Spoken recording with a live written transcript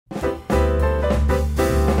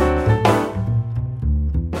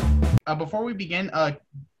before we begin,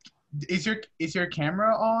 is your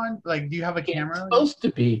camera on? Like, do you have a It's camera? supposed to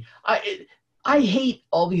be. I hate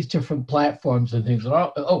all these different platforms and things.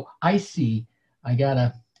 Oh, I see. I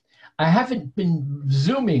haven't been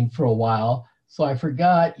Zooming for a while, so I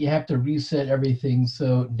forgot you have to reset everything.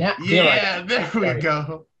 So now, there I Yeah, am. there we Sorry.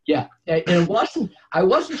 go. Yeah, and I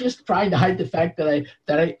wasn't just trying to hide the fact that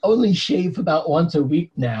I only shave about once a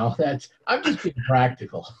week now. I'm just being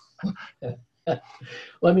practical.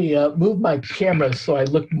 Let me move my camera so I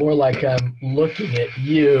look more like I'm looking at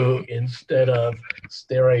you instead of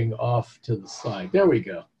staring off to the side. There we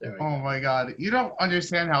go. There we Oh go. my God, you don't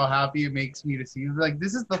understand how happy it makes me to see you. Like,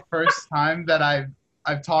 this is the first time that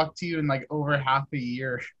I've talked to you in like over half a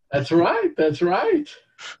year. That's right. That's right.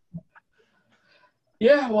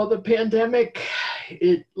 Yeah, well, the pandemic,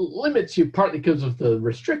 it limits you partly because of the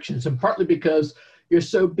restrictions and partly because you're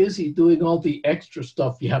so busy doing all the extra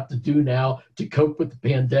stuff you have to do now to cope with the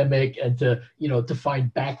pandemic and to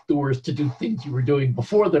find back doors to do things you were doing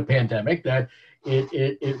before the pandemic that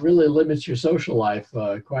it really limits your social life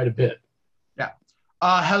quite a bit. Yeah.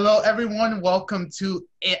 Hello, everyone. Welcome to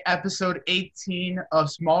episode 18 of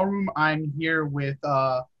Small Room. I'm here with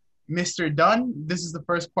Mr. Dunn. This is the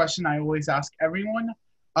first question I always ask everyone.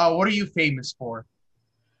 What are you famous for?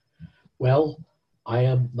 Well, I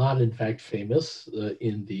am not, in fact, famous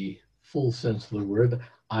in the full sense of the word.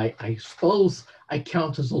 I suppose I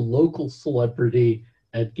count as a local celebrity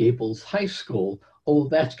at Gables High School. Oh,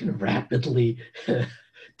 that's going to rapidly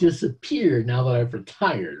disappear now that I've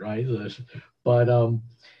retired, right? But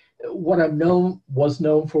what was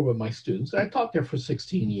known for with my students, I taught there for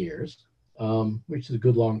 16 years, which is a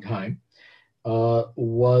good long time,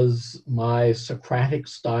 was my Socratic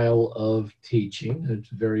style of teaching. It's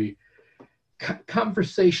very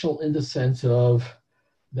conversational in the sense of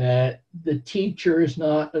that the teacher is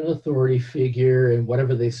not an authority figure and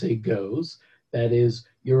whatever they say goes. That is,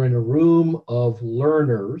 you're in a room of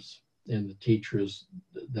learners, and the teacher is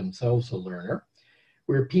themselves a learner,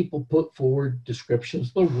 where people put forward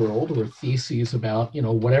descriptions of the world or theses about,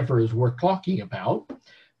 whatever is worth talking about.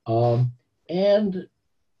 And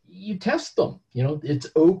you test them. It's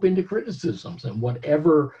open to criticisms, and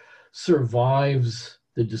whatever survives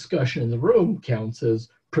the discussion in the room counts as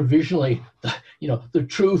provisionally the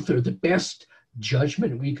truth or the best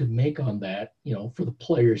judgment we could make on that, for the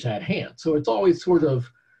players at hand. So it's always sort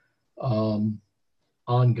of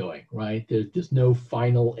ongoing, right? There's no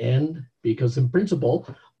final end, because in principle,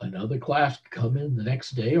 another class could come in the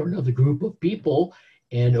next day, or another group of people,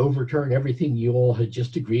 and overturn everything you all had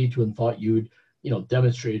just agreed to and thought you'd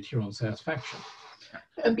demonstrated to your own satisfaction.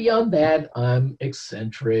 And beyond that, I'm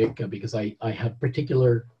eccentric because I have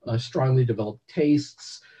particular strongly developed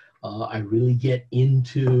tastes. I really get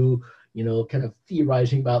into, kind of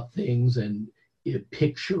theorizing about things and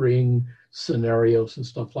picturing scenarios and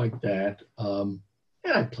stuff like that. And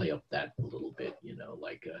I play up that a little bit,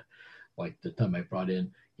 like the time I brought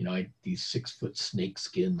in, I had these 6-foot snake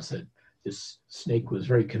skins that this snake was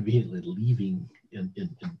very conveniently leaving in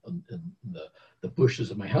the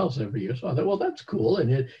bushes of my house every year. So I thought, well, that's cool.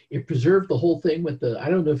 And it preserved the whole thing with I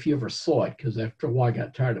don't know if you ever saw it, because after a while I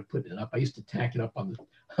got tired of putting it up. I used to tack it up on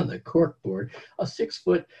the cork board, a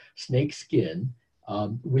 6-foot snake skin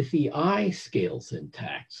with the eye scales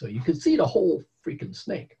intact. So you could see the whole freaking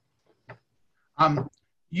snake.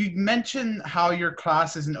 You mentioned how your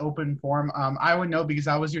class is an open forum. I would know because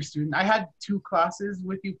I was your student. I had 2 classes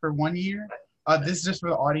with you for 1 year. This is just for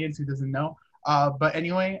the audience who doesn't know. But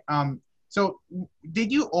anyway, so did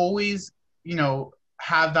you always,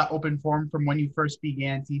 have that open forum from when you first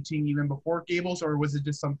began teaching, even before Gables, or was it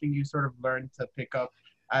just something you sort of learned to pick up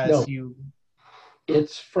as you?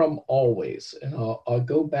 It's from always. And I'll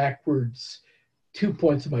go backwards 2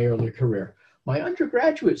 points in my early career. My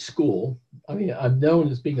undergraduate school, I'm known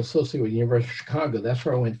as being associated with the University of Chicago. That's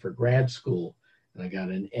where I went for grad school. And I got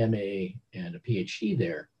an MA and a PhD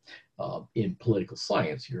there in political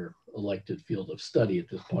science, your elected field of study at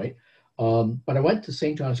this point. But I went to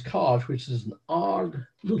St. John's College, which is an odd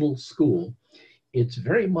little school. It's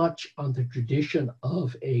very much on the tradition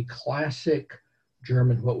of a classic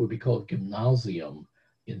German, what would be called Gymnasium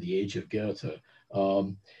in the age of Goethe.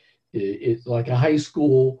 It's like a high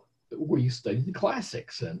school where you study the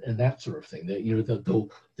classics and that sort of thing.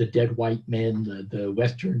 The dead white men, the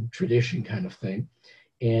Western tradition kind of thing.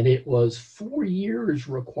 And it was 4 years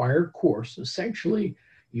required course. Essentially,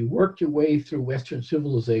 you worked your way through Western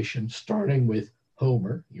civilization, starting with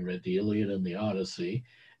Homer. You read the Iliad and the Odyssey,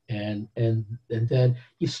 and then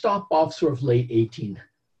you stop off sort of late 1800s.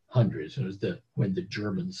 It was when the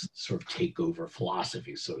Germans sort of take over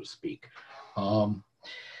philosophy, so to speak. And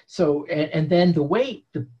then the way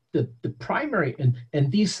the primary,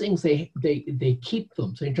 and these things, they keep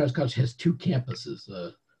them. St. John's College has two campuses,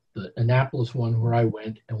 the Annapolis one where I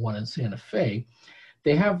went and one in Santa Fe.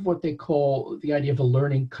 They have what they call the idea of a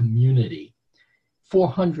learning community.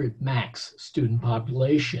 400 max student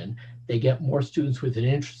population. They get more students with an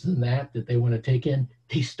interest in that they want to take in.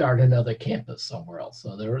 They start another campus somewhere else.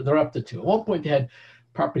 So they're up to two. At one point they had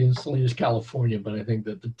property in Salinas, California, but I think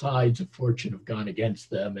that the tides of fortune have gone against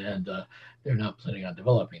them, and they're not planning on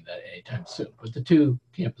developing that anytime soon. But the two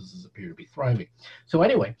campuses appear to be thriving. So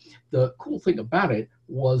anyway, the cool thing about it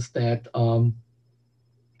was that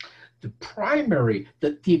the primary,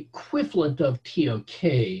 the equivalent of TOK,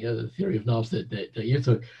 the theory of knowledge that you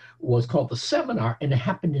took, was called the seminar, and it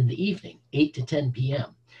happened in the evening, 8 to 10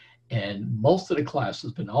 p.m. And most of the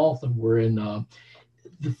classes, but all of them were in,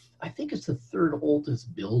 I think it's the third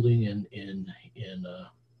oldest building in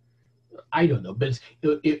I don't know, but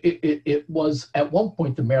it was at one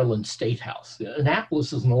point the Maryland State House.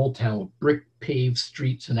 Annapolis is an old town with brick paved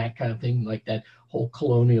streets and that kind of thing, like that whole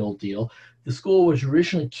colonial deal. The school was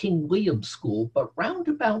originally King William's School, but round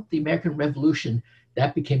about the American Revolution,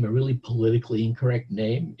 that became a really politically incorrect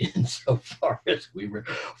name insofar as we were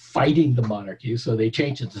fighting the monarchy, so they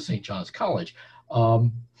changed it to St. John's College.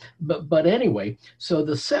 But anyway, so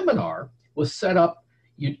the seminar was set up.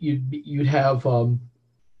 You'd have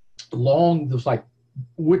long, those like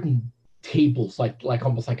wooden tables, like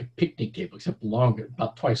almost like a picnic table, except longer,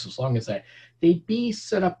 about twice as long as that. They'd be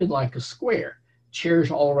set up in like a square,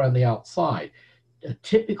 chairs all around the outside. A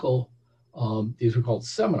typical, these were called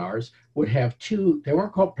seminars, would have two, they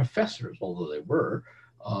weren't called professors, although they were,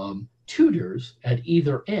 tutors at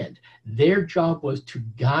either end. Their job was to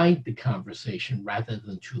guide the conversation rather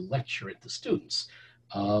than to lecture at the students.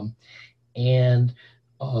 And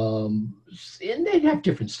they'd have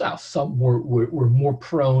different styles. Some were more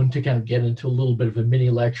prone to kind of get into a little bit of a mini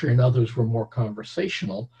lecture, and others were more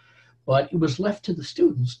conversational. But it was left to the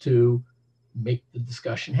students to make the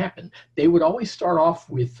discussion happen. They would always start off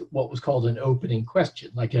with what was called an opening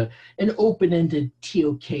question, like an open-ended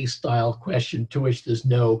TOK style question to which there's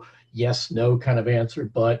no yes, no kind of answer,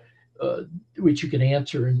 but which you can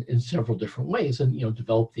answer in several different ways and,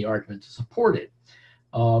 develop the argument to support it.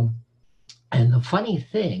 And the funny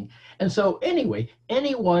thing, and so anyway,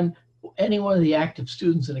 any one of the active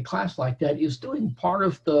students in a class like that is doing part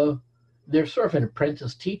of they're sort of an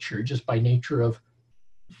apprentice teacher just by nature of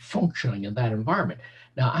functioning in that environment.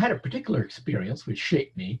 Now, I had a particular experience which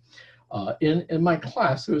shaped me. In my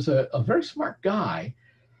class, there was a very smart guy,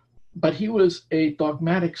 but he was a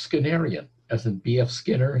dogmatic Skinnerian, as in B.F.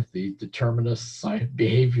 Skinner, the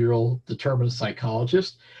behavioral determinist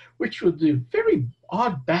psychologist, which was a very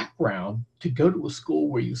odd background to go to a school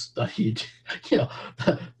where you studied,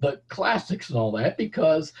 the classics and all that,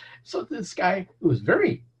 because so this guy who was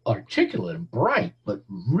very articulate and bright, but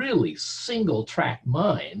really single track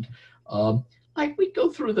mind, like we'd go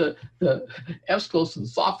through the Aeschylus and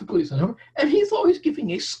Sophocles and he's always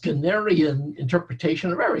giving a Skinnerian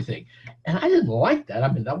interpretation of everything. And I didn't like that.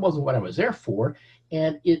 I mean, that wasn't what I was there for.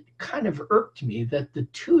 And it kind of irked me that the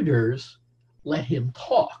tutors let him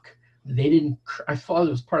talk. They didn't, I thought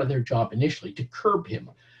it was part of their job initially to curb him.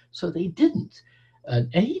 So they didn't.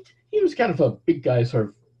 And he was kind of a big guy, sort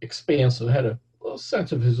of expansive, had a little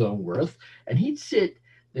sense of his own worth. And he'd sit,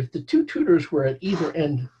 if the two tutors were at either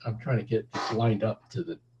end, I'm trying to get this lined up to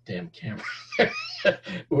the damn camera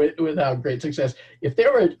without great success. If they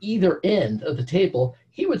were at either end of the table,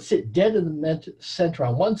 he would sit dead in the center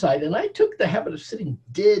on one side, and I took the habit of sitting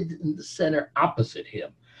dead in the center opposite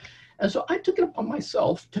him. And so I took it upon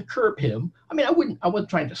myself to curb him. I mean, I wasn't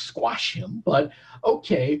trying to squash him, but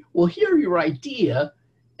okay, well, hear your idea,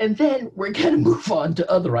 and then we're going to move on to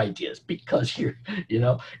other ideas because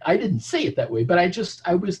I didn't say it that way, but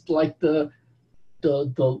I was like the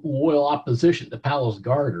loyal opposition, the palace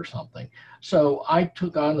guard or something. So I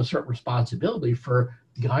took on a certain responsibility for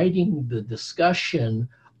guiding the discussion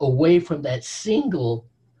away from that single,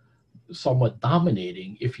 somewhat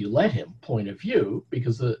dominating, if you let him, point of view,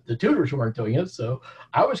 because the tutors weren't doing it. So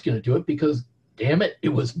I was going to do it because, damn it, it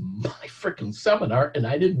was my freaking seminar, and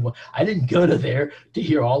I didn't go to there to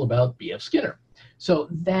hear all about B.F. Skinner. So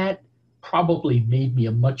that probably made me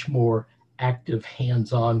a much more active,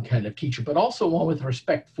 hands-on kind of teacher, but also one with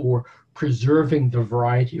respect for preserving the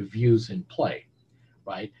variety of views in play,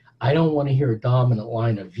 right? I don't want to hear a dominant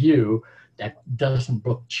line of view that doesn't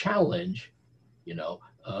brook challenge,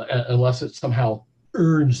 unless it somehow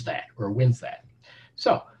earns that or wins that.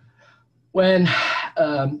 So when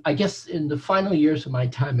I guess in the final years of my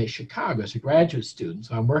time at Chicago as a graduate student,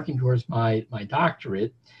 so I'm working towards my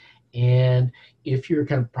doctorate, and if you're a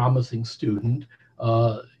kind of promising student,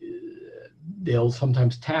 they'll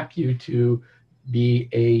sometimes tap you to be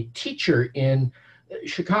a teacher in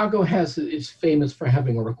Chicago is famous for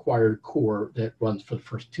having a required core that runs for the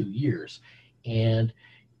first 2 years. And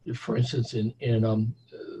for instance, in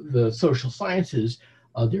the social sciences,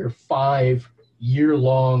 there are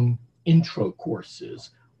 5-year-long intro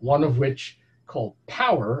courses, one of which called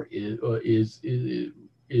Power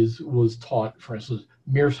was taught, for instance,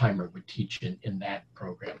 Mearsheimer would teach in that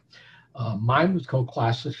program. Mine was called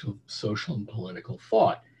Classics of Social and Political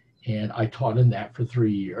Thought, and I taught in that for 3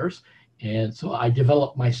 years. And so I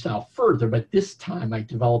developed my style further, but this time I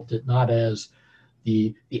developed it not as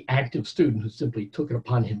the active student who simply took it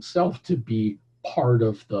upon himself to be part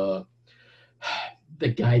of the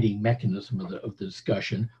guiding mechanism of the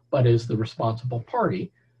discussion, but as the responsible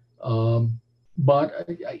party. But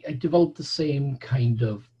I developed the same kind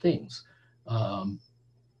of things. I'll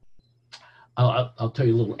tell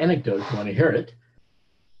you a little anecdote if you want to hear it.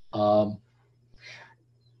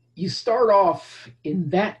 You start off in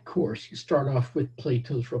that course, you start off with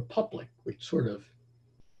Plato's Republic, which sort of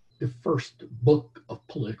the first book of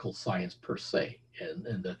political science per se,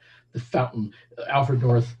 and the fountain, Alfred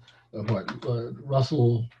North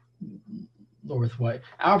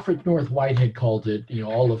Whitehead called it,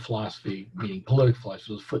 all of philosophy, meaning political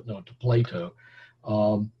philosophy, was a footnote to Plato.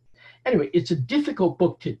 Anyway, it's a difficult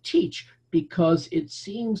book to teach because it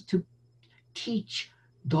seems to teach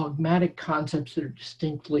dogmatic concepts that are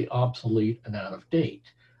distinctly obsolete and out of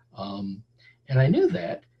date. And I knew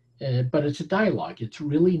that, but it's a dialogue. It's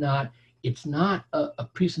really not, it's not a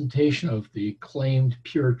presentation of the claimed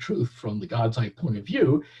pure truth from the God's eye point of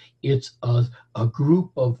view. It's a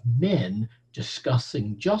group of men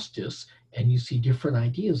discussing justice, and you see different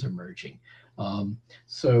ideas emerging.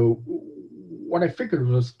 So what I figured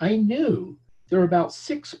was, I knew there are about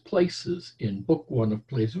 6 places in book 1 of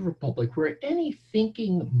Plato's Republic where any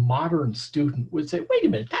thinking modern student would say, wait a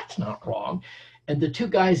minute, that's not wrong. And the 2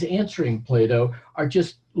 guys answering Plato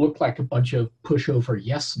look like a bunch of pushover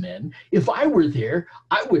yes men. If I were there,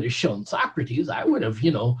 I would have shown Socrates. I would have,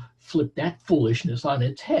 flipped that foolishness on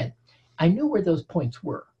its head. I knew where those points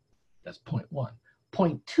were. That's point 1.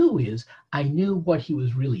 Point 2 is I knew what he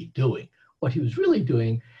was really doing. What he was really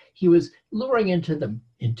doing, he was luring into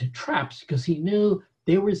traps because he knew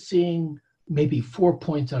they were seeing maybe 4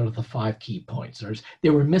 points out of the 5 key points. They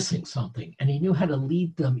were missing something, and he knew how to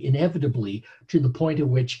lead them inevitably to the point at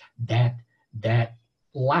which that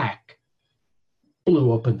lack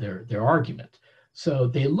blew open their argument. So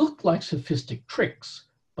they look like sophistic tricks,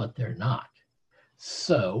 but they're not.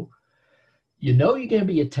 So you're going to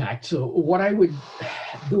be attacked. So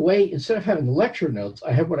instead of having lecture notes,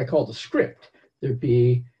 I have what I call the script. There'd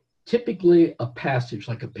be typically a passage,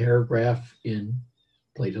 like a paragraph in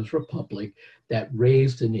Plato's Republic, that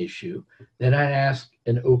raised an issue. Then I'd ask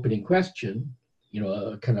an opening question,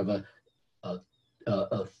 a kind of a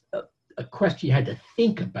question you had to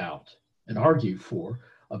think about and argue for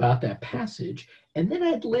about that passage. And then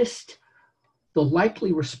I'd list the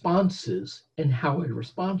likely responses and how I'd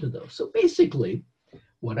respond to those. So basically,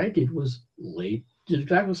 what I did was laid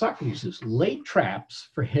traps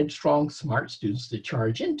for headstrong, smart students to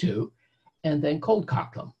charge into, and then cold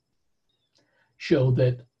cock them. Show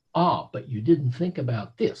that, but you didn't think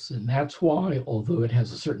about this. And that's why, although it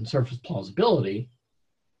has a certain surface plausibility,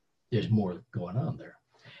 there's more going on there.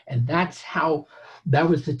 And that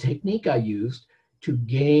was the technique I used to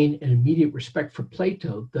gain an immediate respect for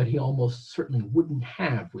Plato that he almost certainly wouldn't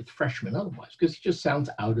have with freshmen otherwise, because he just sounds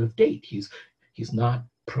out of date. He's not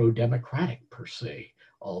pro-democratic per se,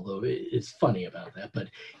 although it's funny about that,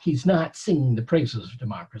 but he's not singing the praises of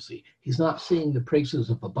democracy. He's not singing the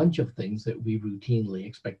praises of a bunch of things that we routinely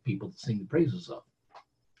expect people to sing the praises of.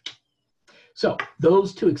 So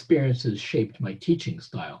those 2 experiences shaped my teaching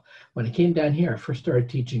style. When I came down here, I first started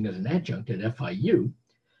teaching as an adjunct at FIU,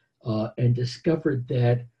 and discovered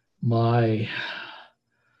that my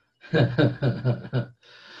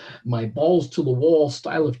my balls to the wall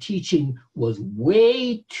style of teaching was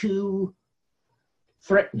way too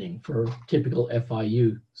threatening for typical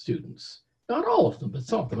FIU students. Not all of them, but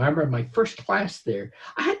some of them. I remember my first class there,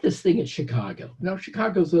 I had this thing at Chicago.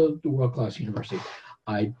 Chicago's the world-class university.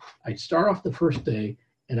 I'd start off the first day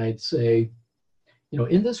and I'd say,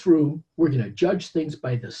 in this room, we're going to judge things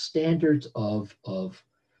by the standards of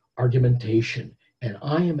argumentation, and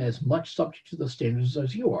I am as much subject to those standards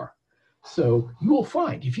as you are. So you will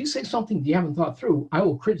find, if you say something you haven't thought through, I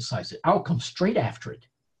will criticize it. I'll come straight after it.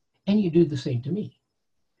 And you do the same to me.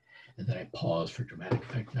 And then I pause for dramatic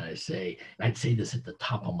effect, and I'd say this at the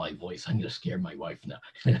top of my voice. I'm going to scare my wife now.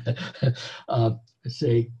 I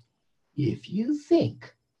say, if you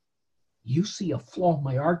think you see a flaw in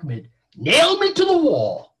my argument, nail me to the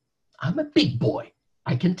wall. I'm a big boy.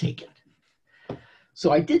 I can take it.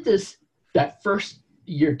 So I did this that first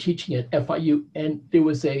year teaching at FIU, and there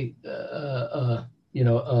was a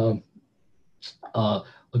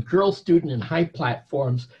girl student in high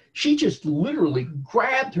platforms. She just literally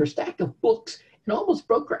grabbed her stack of books and almost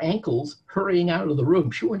broke her ankles hurrying out of the room.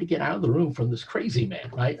 She wanted to get out of the room from this crazy man,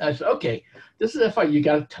 right? I said, okay, this is FIU. You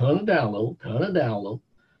got to tone it down a little, tone it down a little.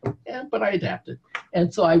 But I adapted.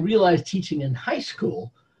 And so I realized teaching in high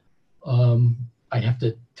school, I'd have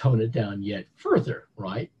to tone it down yet further,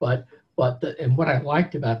 right? And what I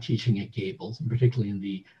liked about teaching at Gables, and particularly in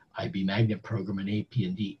the IB Magnet program and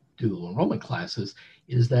AP&D dual enrollment classes,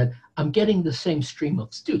 is that I'm getting the same stream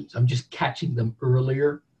of students. I'm just catching them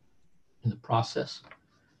earlier in the process.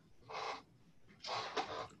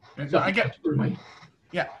 So I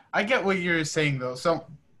get what you're saying though. So,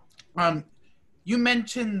 you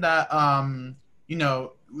mentioned that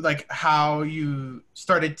like how you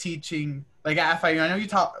started teaching like at FIU. I know you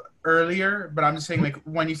taught earlier, but I'm just saying like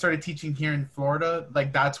when you started teaching here in Florida,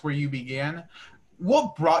 like that's where you began.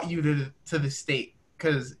 What brought you to the state?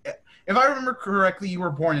 Because if I remember correctly, you were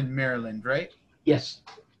born in Maryland, right? Yes.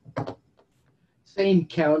 Same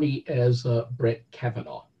county as Brett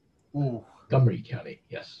Kavanaugh. Ooh. Montgomery County,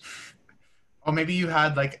 yes. Oh, maybe you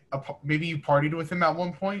had maybe you partied with him at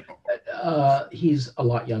one point? He's a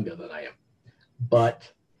lot younger than I am,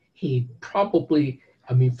 but he probably,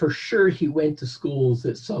 I mean, for sure he went to schools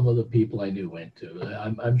that some of the people I knew went to.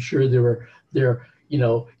 I'm sure there, you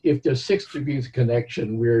know, if there's 6 degrees of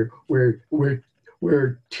connection, we're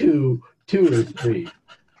two or three.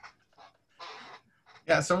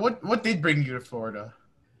 Yeah. So what did bring you to Florida?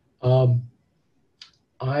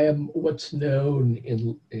 I am what's known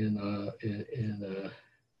in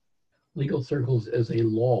legal circles as a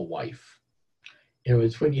law wife. You know,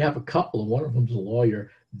 it's when you have a couple and one of them's a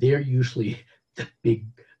lawyer, they're usually the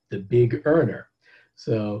big earner.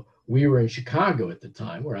 So we were in Chicago at the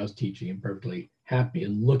time where I was teaching and perfectly happy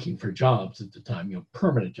and looking for jobs at the time, you know,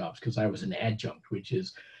 permanent jobs, because I was an adjunct, which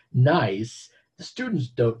is nice. The students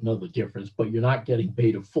don't know the difference, but you're not getting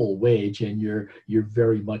paid a full wage and you're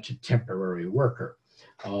very much a temporary worker.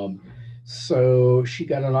 So she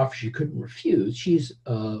got an offer she couldn't refuse. She's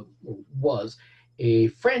was a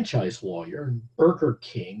franchise lawyer, and Burger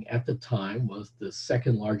King at the time was the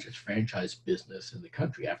second largest franchise business in the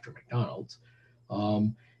country after McDonald's.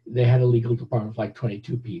 They had a legal department of like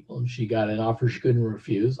 22 people, and she got an offer she couldn't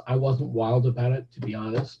refuse. I wasn't wild about it, to be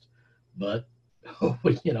honest, but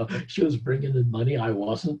you know, she was bringing in money. I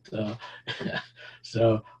wasn't,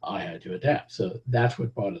 so I had to adapt. So that's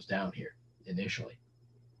what brought us down here initially.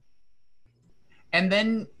 And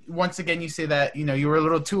then once again, you say that, you know, you were a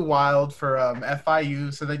little too wild for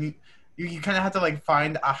FIU. So then you kind of had to like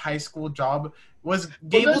find a high school job. Was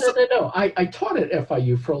Gables? Well, no. I taught at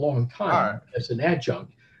FIU for a long time as an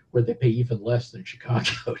adjunct, where they pay even less than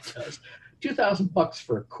Chicago does. $2,000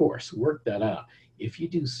 for a course. Work that out. If you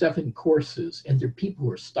do 7 courses, and there are people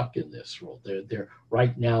who are stuck in this role, they're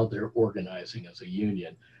right now they're organizing as a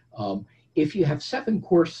union. If you have 7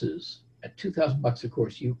 courses at $2,000 a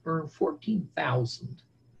course, you earn $14,000,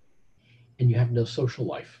 and you have no social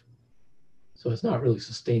life. So it's not really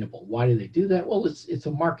sustainable. Why do they do that? Well, it's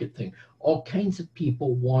a market thing. All kinds of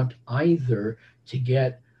people want either to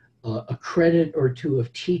get a credit or two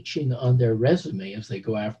of teaching on their resume as they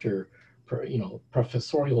go after, you know,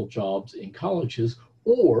 professorial jobs in colleges,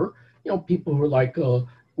 or, you know, people who are like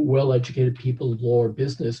well-educated people in law or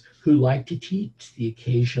business who like to teach the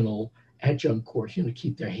occasional adjunct course, you know,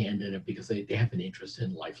 keep their hand in it because they have an interest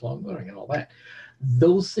in lifelong learning and all that.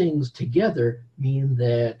 Those things together mean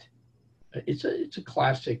that it's a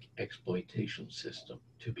classic exploitation system,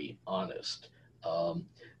 to be honest.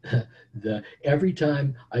 Every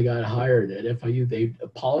time I got hired at FIU, they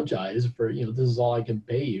apologize for, you know, this is all I can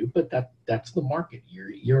pay you, but that's the market.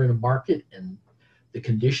 You're in a market, and the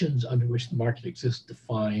conditions under which the market exists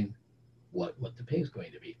define what the pay is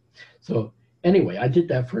going to be. So anyway, I did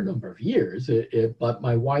that for a number of years, but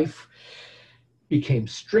my wife became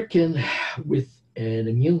stricken with an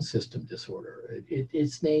immune system disorder.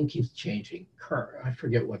 Its name keeps changing. I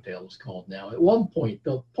forget what the hell it's called now. At one point,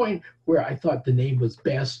 the point where I thought the name was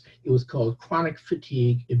best, it was called chronic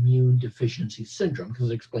fatigue immune deficiency syndrome,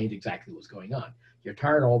 because it explained exactly what's going on. You're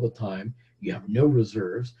tired all the time. You have no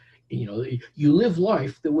reserves. You know, you live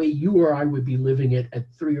life the way you or I would be living it at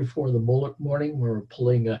 3 or 4 in the morning when we're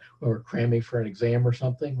we're cramming for an exam or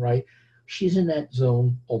something, right? She's in that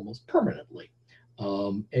zone almost permanently.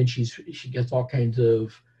 And she gets all kinds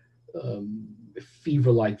of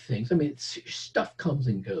fever-like things. I mean, stuff comes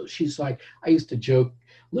and goes. She's like, I used to joke,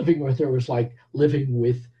 living with her was like living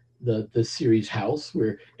with the series House,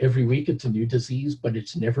 where every week it's a new disease, but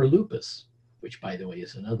it's never lupus, which, by the way,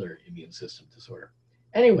 is another immune system disorder.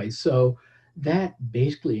 Anyway, so that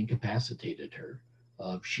basically incapacitated her.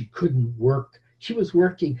 She couldn't work. She was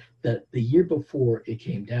working the year before it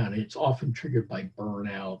came down, and it's often triggered by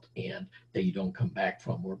burnout and that you don't come back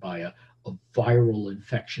from, or by a viral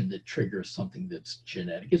infection that triggers something that's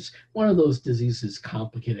genetic. It's one of those diseases,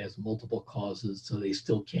 complicated, has multiple causes, so they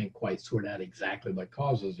still can't quite sort out exactly what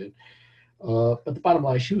causes it. But the bottom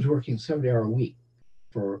line, she was working 70-hour a week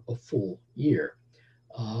for a full year.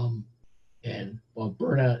 And while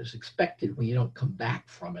burnout is expected when you don't come back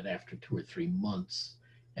from it after 2 or 3 months,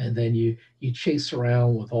 and then you chase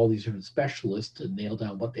around with all these different specialists to nail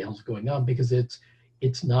down what the hell's going on, because it's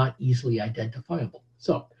not easily identifiable.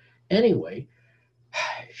 So anyway,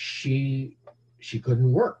 she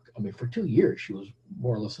couldn't work. I mean, for 2 years, she was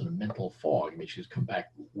more or less in a mental fog. I mean, she's come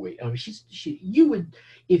back way. I mean, you would,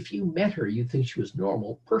 if you met her, you'd think she was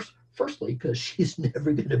normal. Firstly, because she's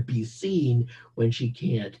never going to be seen when she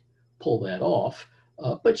can't pull that off.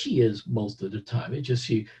 But she is most of the time. It's just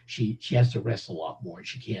she has to rest a lot more, and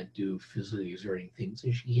she can't do physically exerting things,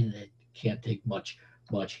 and she can't take much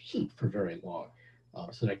heat for very long.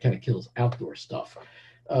 So that kind of kills outdoor stuff.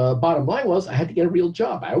 Bottom line was, I had to get a real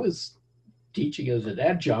job. I was teaching as an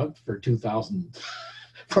adjunct for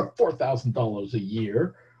 $4,000 a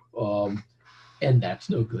year, and that's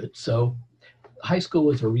no good. So high school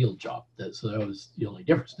was a real job. So that was the only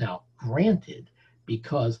difference. Now, granted,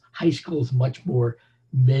 because high school is much more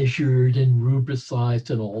measured and rubricized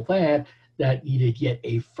and all that, that needed yet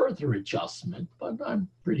a further adjustment, but I'm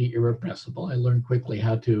pretty irrepressible. I learned quickly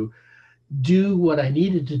how to do what I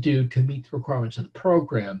needed to do to meet the requirements of the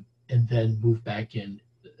program, and then move back in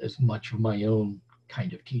as much of my own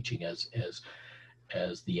kind of teaching as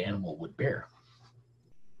the animal would bear.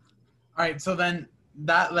 All right, so then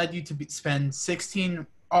that led you to spend 16,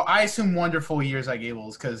 I assume wonderful years at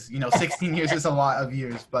Gables, because 16 years is a lot of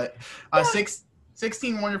years, but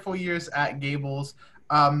 16 wonderful years at Gables.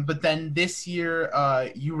 But then this year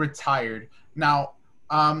you retired. Now,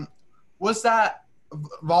 was that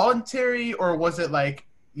voluntary, or was it like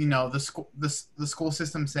the school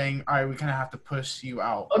system saying, all right, we kind of have to push you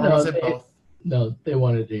out? Oh, or no, was it both? No, they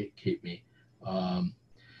wanted to keep me. By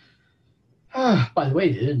the way,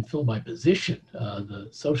 they didn't fill my position. The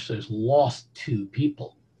social studies lost 2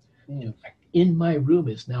 people. In fact, in my room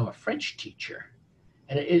is now a French teacher.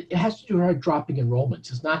 And it has to do with our dropping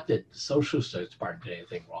enrollments. It's not that the social studies department did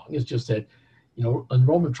anything wrong. It's just that,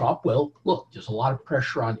 enrollment dropped. Well, look, there's a lot of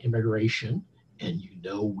pressure on immigration. And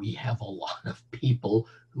we have a lot of people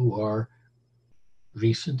who are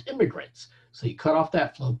recent immigrants. So you cut off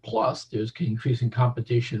that flow. Plus, there's increasing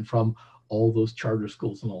competition from all those charter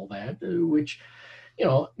schools and all that, which,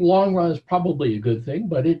 long run is probably a good thing,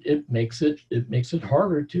 but it makes it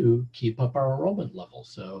harder to keep up our enrollment level.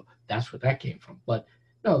 So that's where that came from. But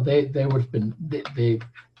no, they would have been they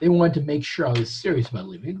wanted to make sure I was serious about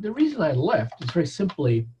leaving. The reason I left is very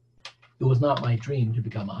simply, it was not my dream to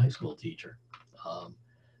become a high school teacher.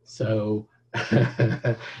 So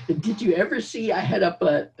did you ever see, I had up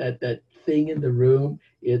that thing in the room?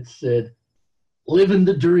 It said, "Living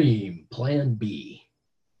the dream, plan B."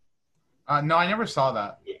 No, I never saw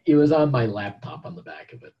that. It was on my laptop on the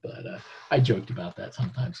back of it, but I joked about that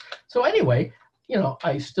sometimes. So anyway,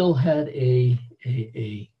 I still had a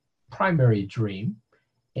primary dream,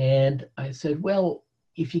 and I said, well,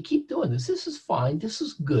 if you keep doing this is fine. This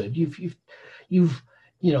is good. You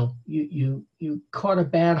caught a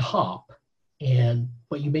bad hop,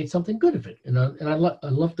 but you made something good of it. And I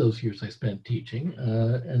love those years I spent teaching,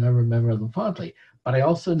 and I remember them fondly. But I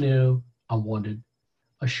also knew I wanted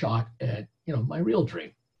a shot at my real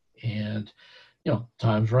dream, and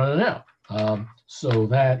time's running out. So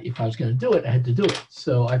that if I was going to do it, I had to do it.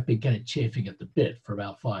 So I've been kind of chafing at the bit for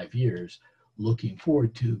about 5 years, looking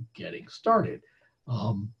forward to getting started.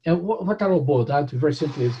 And what that all boils down to, very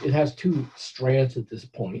simply, is it has 2 strands at this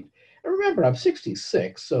point. And remember, I'm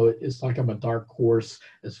 66, so it's like I'm a dark horse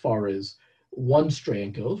as far as one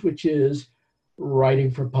strand goes, which is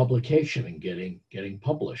writing for publication and getting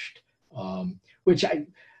published, which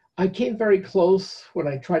I came very close when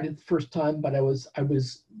I tried it the first time, but I was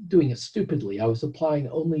doing it stupidly. I was applying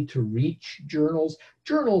only to Reach journals.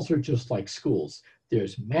 Journals are just like schools.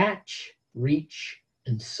 There's Match, Reach,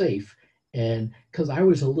 and Safe. And because I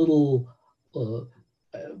was a little,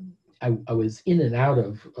 I was in and out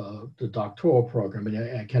of the doctoral program,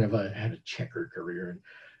 and I kind of had a checkered career.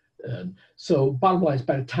 And so bottom line is,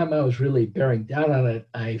 by the time I was really bearing down on it,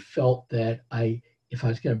 I felt that if I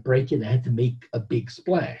was going to break it, I had to make a big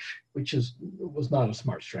splash, which was not a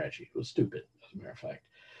smart strategy. It was stupid, as a matter of fact.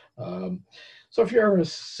 So if you're in a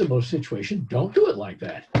similar situation, don't do it like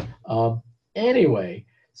that. Anyway,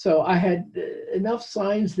 so I had enough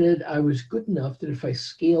signs that I was good enough that if I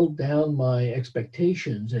scaled down my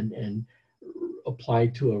expectations and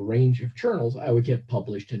applied to a range of journals, I would get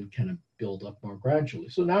published and kind of build up more gradually.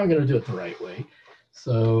 So now I'm going to do it the right way.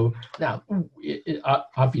 So now,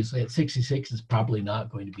 obviously, at 66 is probably not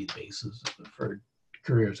going to be the basis for a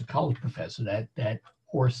career as a college professor. That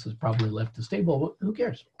horse has probably left the stable, but who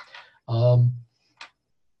cares? I'll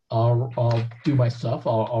do my stuff.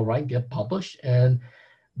 I'll write, get published, and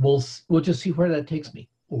we'll just see where that takes me.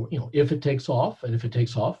 Or, if it takes off, and if it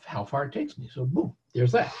takes off, how far it takes me. So boom,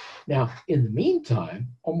 there's that. Now, in the meantime,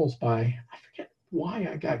 I forget why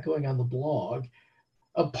I got going on the blog.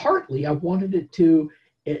 Partly, I wanted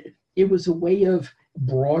it was a way of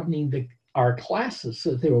broadening our classes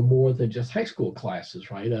so that they were more than just high school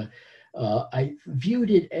classes, right? I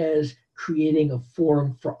viewed it as creating a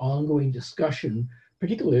forum for ongoing discussion,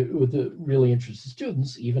 particularly with the really interested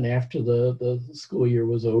students, even after the school year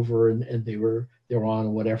was over and they were on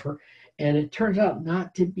or whatever. And it turns out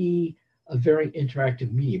not to be a very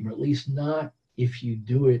interactive medium, or at least not if you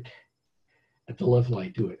do it at the level I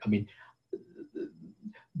do it. I mean,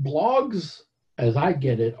 blogs, as I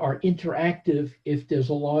get it, are interactive if there's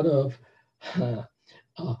a lot of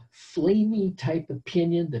flamey type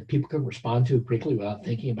opinion that people can respond to quickly without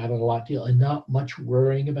thinking about it a lot, and not much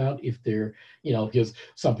worrying about if they're, because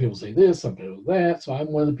some people say this, some people that. So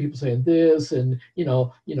I'm one of the people saying this, and you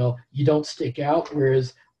don't stick out.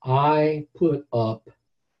 Whereas I put up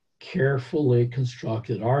carefully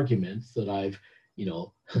constructed arguments that I've,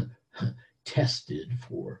 tested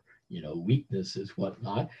for, weaknesses,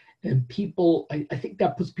 whatnot. And people, I think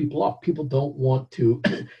that puts people off. People don't want to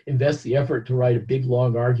invest the effort to write a big,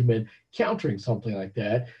 long argument countering something like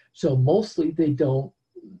that. So mostly they don't.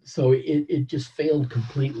 So it just failed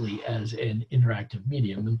completely as an interactive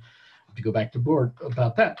medium. And to go back to board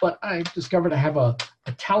about that, but I discovered I have a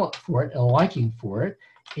talent for it and a liking for it.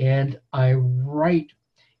 And I write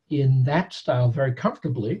in that style very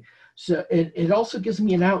comfortably. So it also gives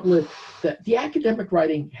me an outlet that the academic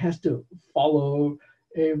writing has to follow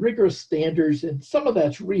rigorous standards, and some of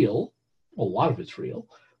that's real, a lot of it's real,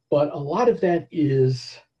 but a lot of that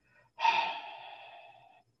is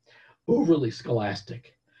overly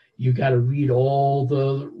scholastic. You got to read all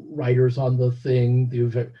the writers on the thing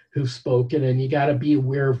who've spoken, and you got to be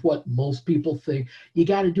aware of what most people think. You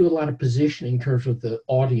got to do a lot of positioning in terms of the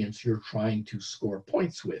audience you're trying to score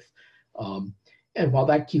points with. And while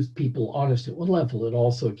that keeps people honest at one level, it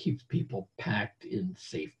also keeps people packed in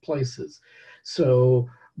safe places. So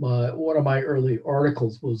one of my early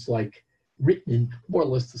articles was written in more or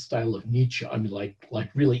less the style of Nietzsche. I mean,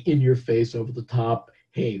 like really in your face, over the top.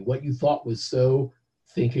 Hey, what you thought was so,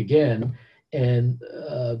 think again. And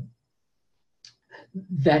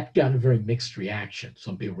that got a very mixed reaction.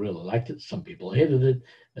 Some people really liked it. Some people hated it.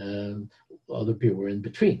 Other people were in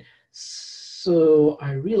between. So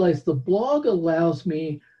I realized the blog allows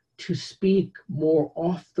me to speak more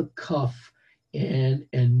off the cuff and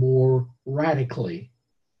more radically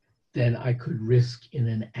than I could risk in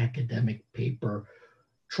an academic paper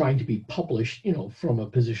trying to be published, from a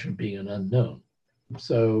position of being an unknown.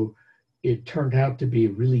 So it turned out to be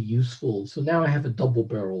really useful. So now I have a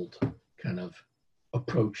double-barreled kind of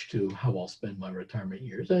approach to how I'll spend my retirement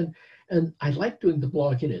years. And I like doing the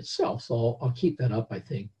blog in itself, so I'll keep that up, I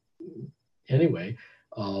think, anyway.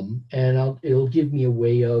 And it'll give me a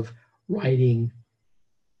way of writing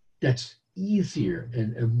that's easier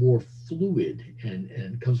and more fluid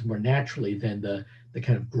and comes more naturally than the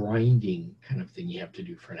kind of grinding kind of thing you have to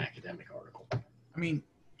do for an academic article. I mean,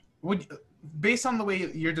 based on the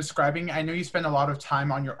way you're describing, I know you spend a lot of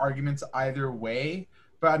time on your arguments either way,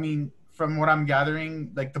 but I mean, from what I'm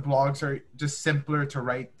gathering, the blogs are just simpler to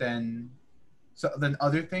write than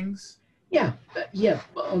other things. Yeah.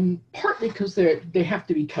 Partly because they have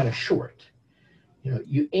to be kind of short.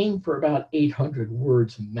 You aim for about 800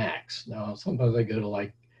 words max. Now, sometimes I go to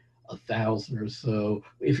 1,000 or so.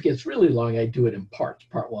 If it gets really long, I do it in parts,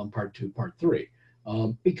 part 1, part 2, part 3.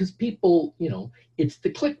 Because people, it's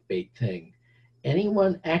the clickbait thing.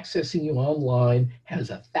 Anyone accessing you online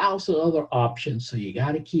has 1,000 other options, so you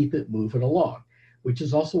got to keep it moving along, which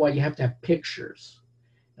is also why you have to have pictures.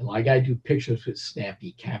 And I do pictures with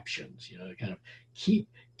snappy captions, to kind of keep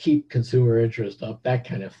consumer interest up, that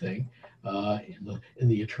kind of thing, in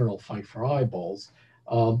the eternal fight for eyeballs.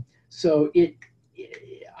 So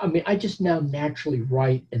I just now naturally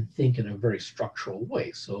write and think in a very structural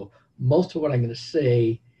way. So most of what I'm going to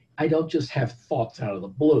say, I don't just have thoughts out of the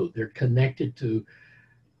blue. They're connected to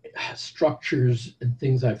structures and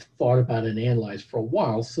things I've thought about and analyzed for a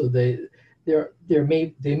while. So they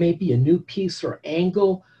may be a new piece or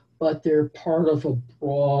angle, but they're part of a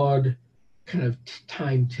broad kind of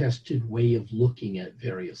time-tested way of looking at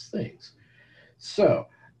various things. So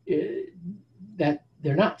that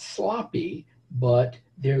they're not sloppy, but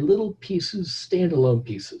they're little pieces, standalone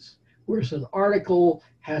pieces. Whereas an article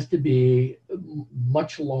has to be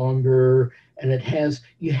much longer, and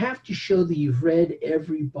you have to show that you've read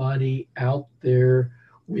everybody out there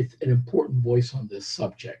with an important voice on this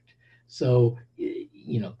subject. So,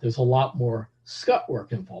 there's a lot more scut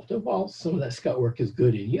work involved. And while some of that scut work is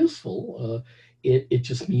good and useful, it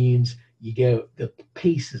just means the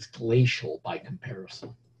pace is glacial by comparison.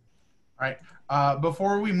 All right.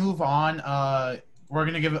 Before we move on, we're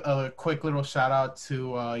going to give a quick little shout out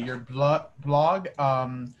to your blog.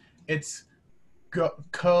 It's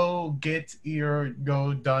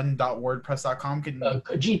cogitoergodone.wordpress.com.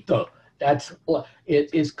 Cogito.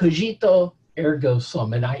 It is cogito ergo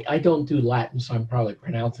sum. And I don't do Latin, so I'm probably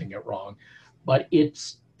pronouncing it wrong. But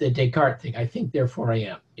it's the Descartes thing. I think, therefore I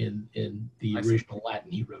am, in the original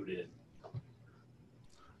Latin he wrote it in.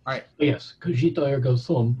 All right. Yes, cogito ergo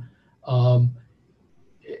sum. But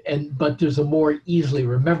there's a more easily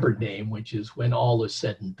remembered name, which is When All Is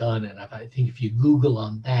Said and Done. And I think if you Google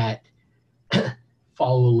on that,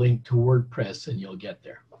 follow a link to WordPress, and you'll get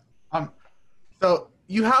there. So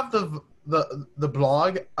you have the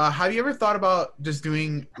blog. Have you ever thought about just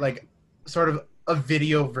doing like sort of a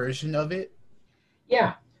video version of it?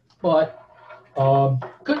 Yeah, but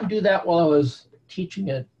couldn't do that while I was teaching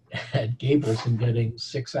at Gables and getting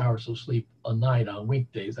 6 hours of sleep a night on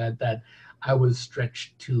weekdays. That I was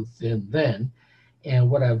stretched too thin then. And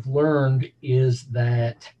what I've learned is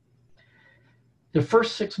that the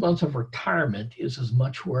first 6 months of retirement is as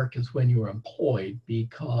much work as when you're employed,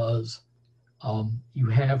 because you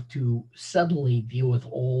have to suddenly deal with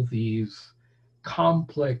all these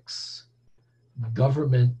complex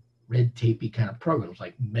government red tapey kind of programs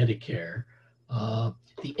like Medicare,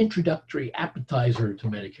 the introductory appetizer to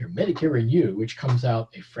Medicare, Medicare and You, which comes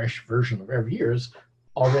out a fresh version of every year, is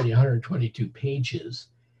already 122 pages.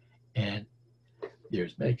 And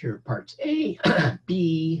there's Medicare Parts A,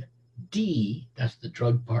 B, D, that's the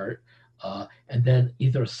drug part, and then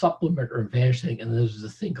either a supplement or advantage thing. And there's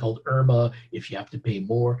this thing called IRMA if you have to pay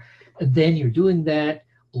more. And then you're doing that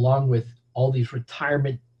along with all these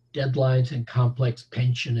retirement deadlines and complex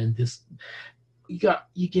pension and this.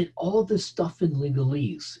 You get all this stuff in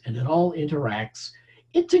legalese, and it all interacts.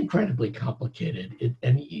 It's incredibly complicated. It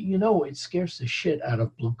scares the shit out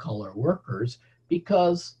of blue collar workers,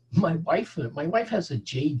 because my wife has a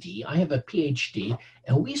JD, I have a PhD,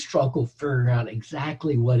 and we struggle figuring out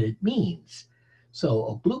exactly what it means. So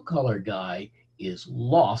a blue collar guy is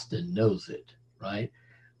lost and knows it, right?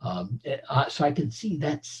 So I can see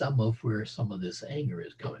that's some of where some of this anger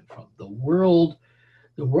is coming from. The world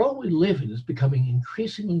we live in is becoming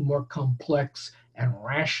increasingly more complex and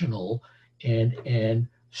rational and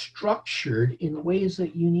structured in ways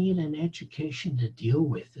that you need an education to deal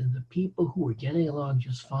with. And the people who are getting along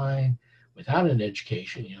just fine without an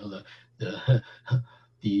education, the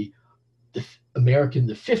American,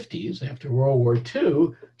 the 50s after World War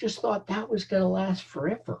II, just thought that was going to last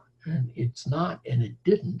forever. And it's not, and it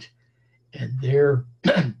didn't. And they're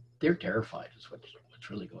terrified is what's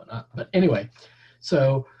really going on. But anyway,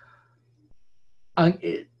 so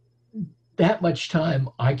that much time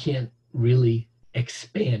I can't really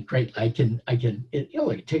expand greatly.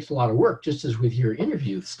 It takes a lot of work, just as with your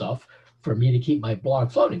interview stuff, for me to keep my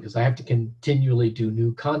blog floating, because I have to continually do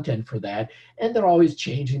new content for that. And they're always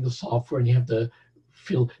changing the software, and you have to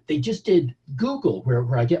they just did Google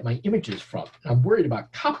where I get my images from. And I'm worried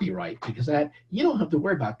about copyright, because you don't have to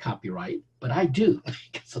worry about copyright, but I do,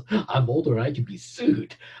 because I'm older and I can be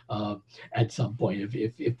sued at some point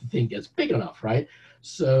if the thing gets big enough, right?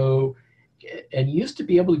 So, and you used to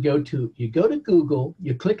be able to go to Google,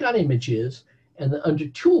 you click on images, and then under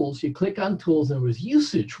tools, you click on tools, and there was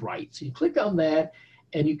usage rights. So you click on that,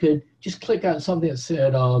 and you could just click on something that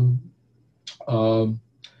said,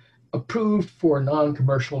 approved for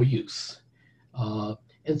non-commercial use.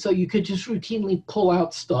 And so you could just routinely pull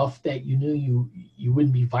out stuff that you knew you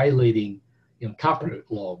wouldn't be violating copyright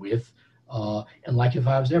law with. And like if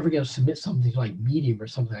I was ever going to submit something like Medium or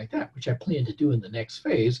something like that, which I plan to do in the next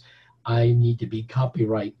phase, I need to be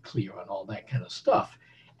copyright clear on all that kind of stuff.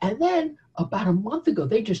 And then about a month ago,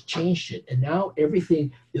 they just changed it. And now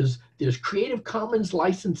everything there's Creative Commons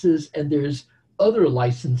licenses and there's other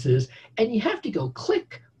licenses, and you have to go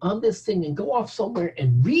click on this thing and go off somewhere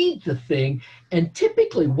and read the thing. And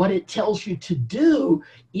typically what it tells you to do,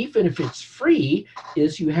 even if it's free,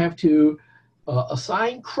 is you have to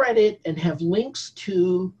assign credit and have links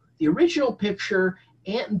to the original picture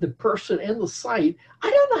and the person and the site. I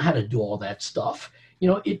don't know how to do all that stuff. You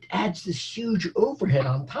know, it adds this huge overhead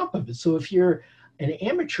on top of it. So if you're an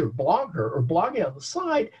amateur blogger or blogging on the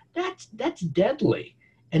side, that's deadly.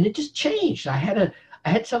 And it just changed. I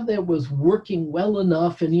had something that was working well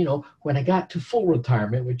enough, and you know, when I got to full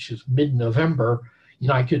retirement, which is mid-November, you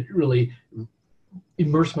know, I could really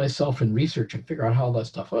immerse myself in research and figure out how all that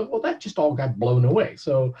stuff. Well, that just all got blown away.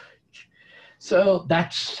 So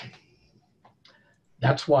that's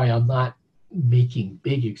why I'm not making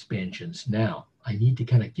big expansions now. I need to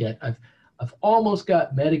kind of get. I've almost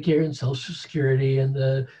got Medicare and Social Security and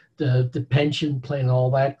the pension plan and all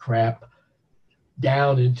that crap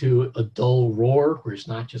down into a dull roar where it's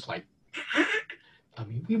not just like, I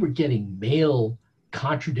mean, we were getting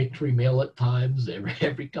contradictory mail at times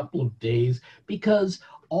every couple of days, because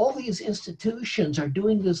all these institutions are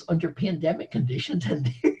doing this under pandemic conditions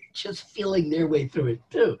and they're just feeling their way through it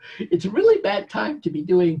too. It's a really bad time to be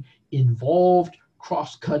doing involved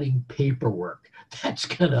cross-cutting paperwork. That's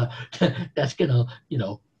gonna, you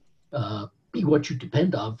know, be what you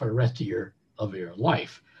depend on for the rest of your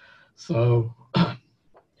life. So,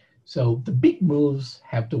 so the big moves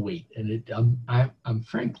have to wait, and I'm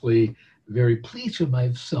frankly very pleased with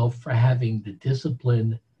myself for having the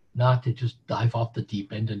discipline not to just dive off the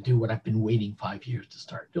deep end and do what I've been waiting 5 years to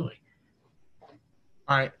start doing.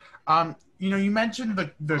 All right. You know, you mentioned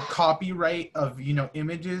the copyright of, you know,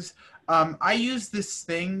 images. I use this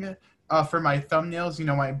thing for my thumbnails. You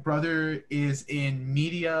know, my brother is in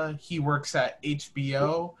media. He works at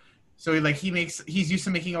HBO. So he's used to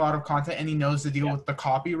making a lot of content, and he knows to deal with the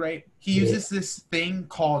copyright. He uses this thing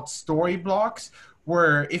called Storyblocks,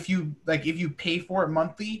 where if you pay for it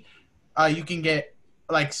monthly, you can get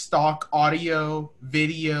like stock audio,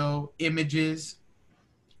 video, images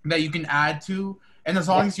that you can add to. And as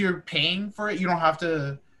long as you're paying for it, you don't have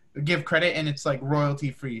to give credit, and it's like royalty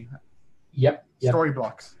free. Yep.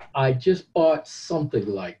 Storyblocks. I just bought something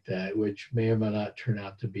like that, which may or may not turn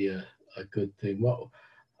out to be a good thing. Well,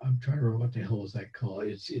 I'm trying to remember what the hell is that called.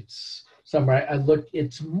 It's somewhere I looked.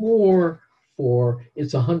 It's more for,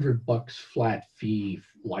 it's $100 flat fee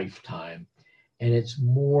lifetime, and it's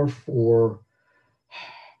more for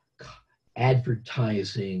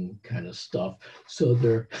advertising kind of stuff. So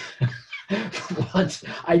they're once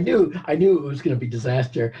I knew it was going to be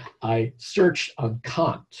disaster. I searched on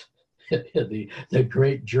Kant, the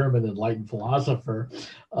great German enlightened philosopher.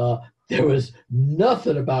 There was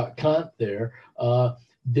nothing about Kant there.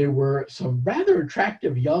 There were some rather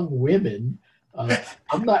attractive young women.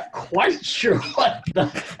 I'm not quite sure what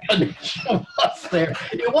the connection was there.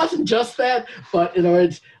 It wasn't just that, but you know,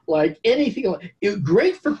 it's like anything.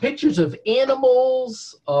 Great for pictures of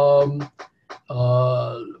animals,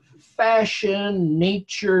 fashion,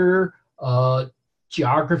 nature,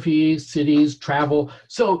 geography, cities, travel.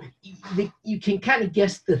 So you can kind of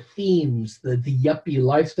guess the themes, the yuppie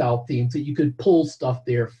lifestyle themes that you could pull stuff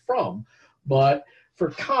there from. But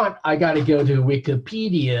for Kant, I got to go to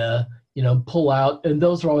Wikipedia, you know, pull out, and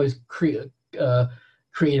those are always Creative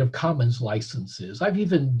Commons licenses. I've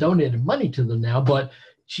even donated money to them now, but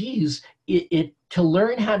geez, to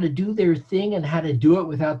learn how to do their thing and how to do it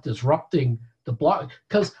without disrupting the blog,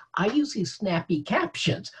 because I use these snappy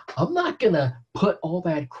captions. I'm not going to put all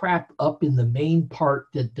that crap up in the main part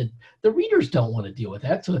that the readers don't want to deal with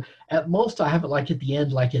that. So at most I have it like at the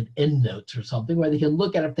end, like an endnotes or something where they can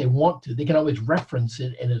look at it if they want to. They can always reference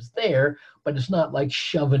it and it's there, but it's not like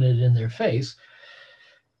shoving it in their face.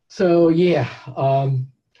 So yeah,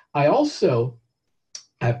 I also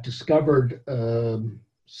have discovered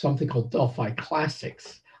something called Delphi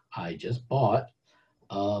Classics. I just bought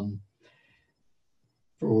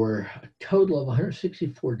for a total of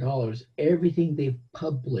 $164, everything they've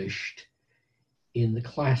published in the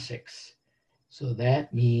classics. So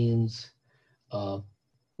that means the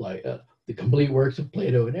complete works of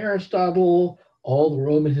Plato and Aristotle, all the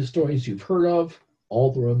Roman historians you've heard of,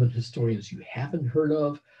 all the Roman historians you haven't heard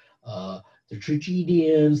of, the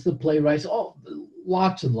tragedians, the playwrights,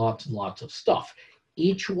 lots and lots and lots of stuff.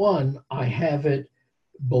 Each one, I have it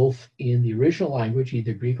both in the original language,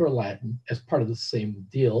 either Greek or Latin, as part of the same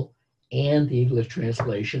deal, and the English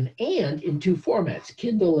translation, and in two formats,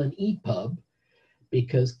 Kindle and EPUB,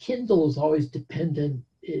 because Kindle is always dependent.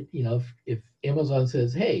 If Amazon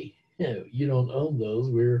says, hey, you don't own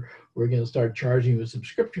those, we're going to start charging you a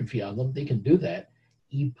subscription fee on them, they can do that.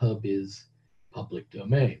 EPUB is public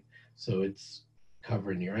domain, so it's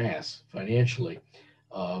covering your ass financially.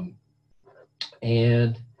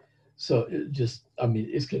 And so it just, I mean,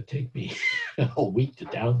 it's going to take me a week to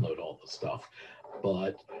download all the stuff.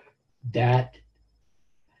 But that,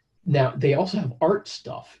 now they also have art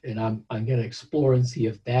stuff, and I'm going to explore and see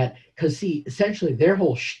if that, because see, essentially their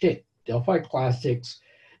whole shtick, Delphi Classics,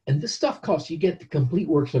 and this stuff costs, you get the complete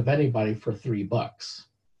works of anybody for $3.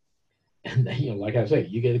 And then, you know, like I say,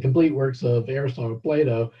 you get the complete works of Aristotle,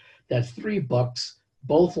 Plato, that's $3,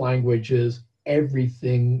 both languages,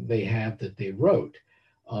 everything they have that they wrote.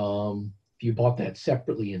 If you bought that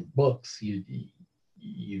separately in books, you'd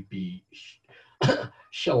be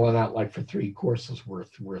shelling out like for 3 courses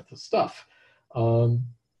worth of stuff.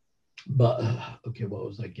 But okay, what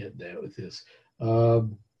was I getting at with this?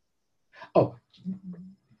 Oh,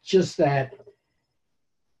 just that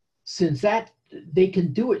since that they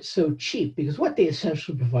can do it so cheap, because what they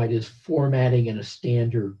essentially provide is formatting and a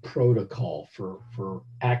standard protocol for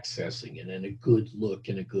accessing it, and a good look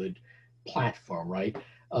and a good platform, right?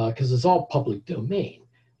 Because it's all public domain.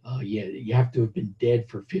 You have to have been dead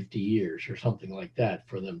for 50 years or something like that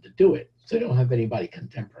for them to do it. So they don't have anybody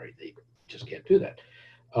contemporary. They just can't do that.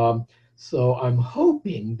 So I'm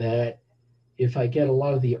hoping that if I get a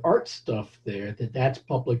lot of the art stuff there, that's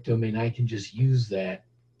public domain, I can just use that.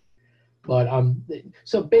 But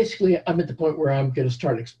so basically I'm at the point where I'm going to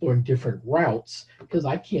start exploring different routes, because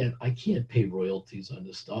I can't pay royalties on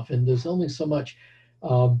this stuff, and there's only so much.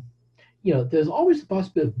 You know, there's always the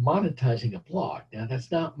possibility of monetizing a blog. Now,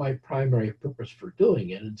 that's not my primary purpose for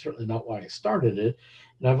doing it, and certainly not why I started it.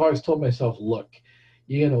 And I've always told myself, look,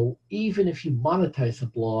 you know, even if you monetize a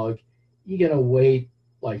blog, you're gonna wait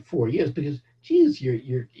like 4 years, because geez,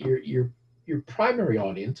 your primary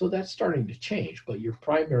audience, so that's starting to change, but your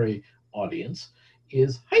primary audience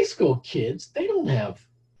is high school kids. They don't have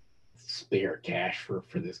spare cash for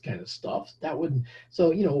this kind of stuff. That wouldn't,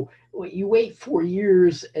 so, you know, you wait 4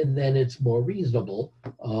 years and then it's more reasonable.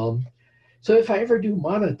 So if I ever do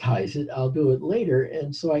monetize it, I'll do it later.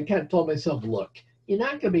 And so I kind of told myself, look, you're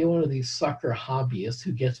not going to be one of these sucker hobbyists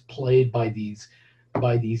who gets played by these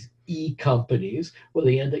e-companies where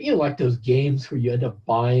they end up, you know, like those games where you end up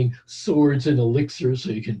buying swords and elixirs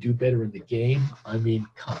so you can do better in the game. I mean,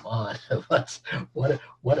 come on, what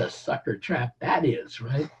a sucker trap that is,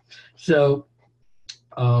 right? So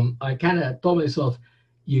I kind of told myself,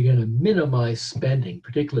 you're going to minimize spending,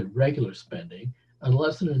 particularly regular spending,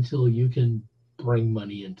 unless and until you can bring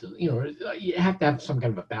money into, you know, you have to have some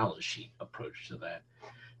kind of a balance sheet approach to that.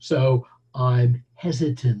 So I'm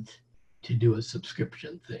hesitant to do a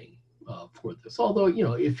subscription thing for this. Although, you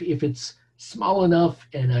know, if it's small enough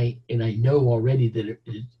and I know already that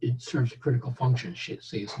it serves a critical function, shit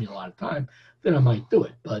saves me a lot of time, then I might do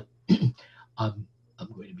it. But I'm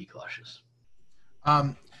going to be cautious.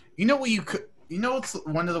 You know what you could, you know what's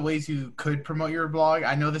one of the ways you could promote your blog?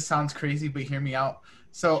 I know this sounds crazy, but hear me out.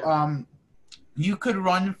 So Sure. You could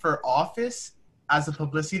run for office as a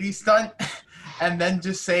publicity stunt and then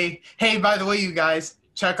just say, hey, by the way, you guys,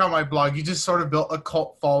 check out my blog. You just sort of built a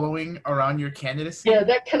cult following around your candidacy. Yeah,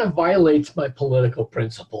 that kind of violates my political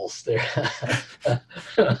principles there,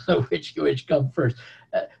 which come first.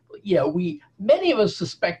 Yeah, many of us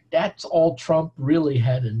suspect that's all Trump really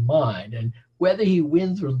had in mind, and whether he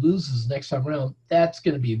wins or loses next time around, that's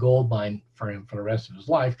going to be a gold mine for him for the rest of his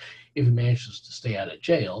life if he manages to stay out of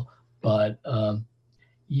jail. But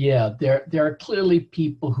yeah, there are clearly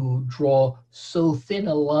people who draw so thin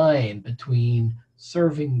a line between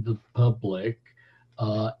serving the public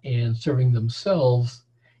and serving themselves.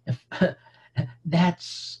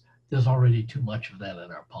 There's already too much of that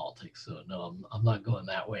in our politics. So no, I'm not going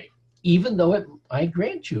that way. Even though I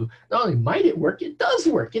grant you, not only might it work, it does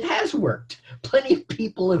work. It has worked. Plenty of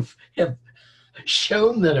people have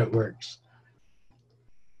shown that it works.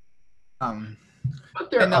 But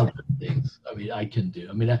there are other things, I mean, I can do.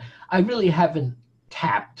 I mean, I really haven't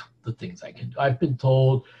tapped the things I can do. I've been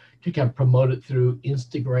told to kind of promote it through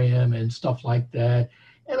Instagram and stuff like that,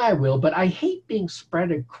 and I will, but I hate being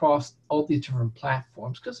spread across all these different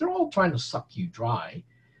platforms because they're all trying to suck you dry.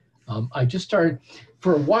 I just started,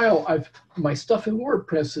 for a while, my stuff in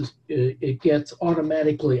WordPress it gets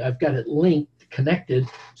automatically, I've got it linked, connected,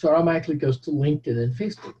 so it automatically goes to LinkedIn and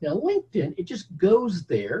Facebook. Now LinkedIn, it just goes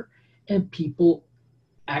there and people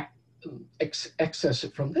access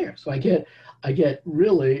it from there. So I get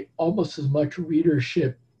really almost as much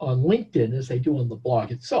readership on LinkedIn as they do on the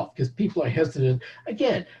blog itself, because people are hesitant,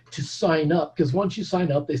 again, to sign up, because once you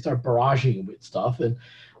sign up, they start barraging you with stuff. And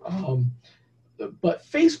but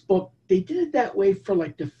Facebook, they did it that way for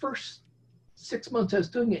like the first 6 months I was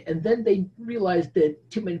doing it, and then they realized that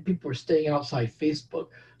too many people were staying outside Facebook.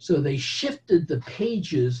 So they shifted the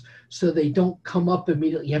pages so they don't come up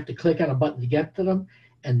immediately. You have to click on a button to get to them.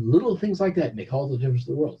 And little things like that make all the difference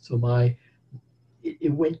in the world. So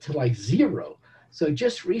it went to like 0. So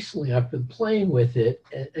just recently I've been playing with it,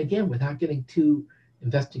 again, without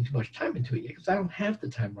investing too much time into it yet, because I don't have the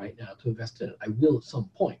time right now to invest in it. I will at some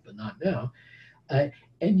point, but not now.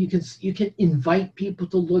 And you can invite people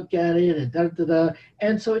to look at it and da da da.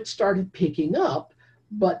 And so it started picking up,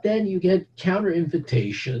 but then you get counter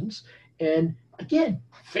invitations. And again,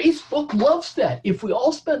 Facebook loves that. If we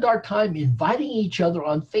all spend our time inviting each other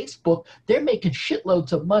on Facebook, they're making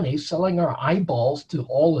shitloads of money selling our eyeballs to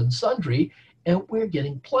all and sundry, and we're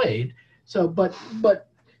getting played. So,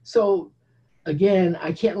 so again,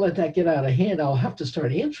 I can't let that get out of hand. I'll have to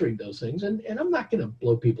start answering those things, and I'm not going to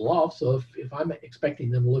blow people off. So if I'm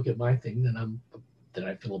expecting them to look at my thing, then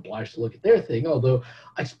I feel obliged to look at their thing. Although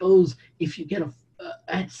I suppose if you get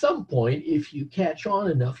at some point, if you catch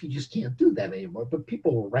on enough, you just can't do that anymore. But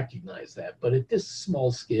people will recognize that. But at this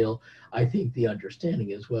small scale, I think the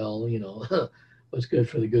understanding is, well, what's good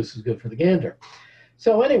for the goose is good for the gander.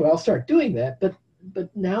 So anyway, I'll start doing that.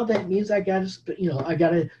 But now that means I got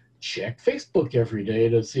to check Facebook every day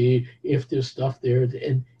to see if there's stuff there,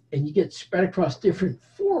 and you get spread across different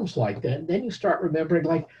forums like that. And then you start remembering,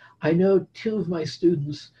 like, I know 2 of my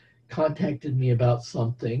students contacted me about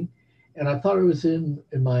something, and I thought it was in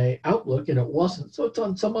my Outlook, and it wasn't. So it's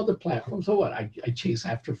on some other platform. So what? I chase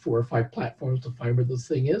after 4 or 5 platforms to find where this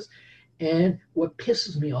thing is. And what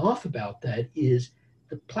pisses me off about that is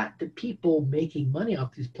the people making money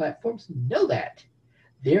off these platforms know that.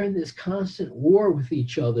 They're in this constant war with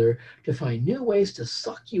each other to find new ways to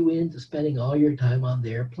suck you into spending all your time on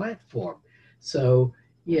their platform. So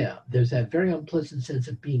yeah, there's that very unpleasant sense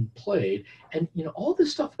of being played. And all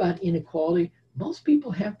this stuff about inequality, most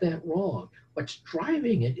people have that wrong. What's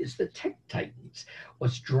driving it is the tech titans.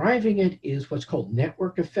 What's driving it is what's called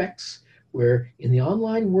network effects, where in the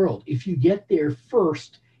online world, if you get there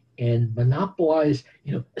first and monopolize,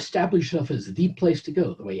 establish yourself as the place to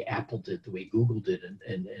go, the way Apple did, the way Google did,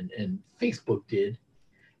 and Facebook did,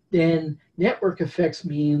 then network effects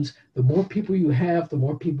means the more people you have, the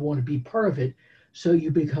more people want to be part of it, so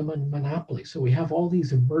you become a monopoly. So we have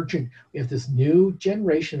this new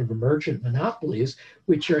generation of emergent monopolies,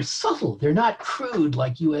 which are subtle. They're not crude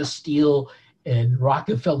like US Steel and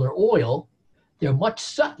Rockefeller Oil. They're much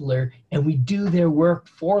subtler, and we do their work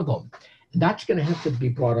for them. And that's going to have to be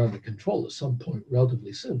brought under control at some point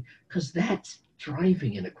relatively soon, because that's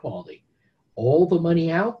driving inequality. All the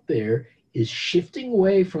money out there is shifting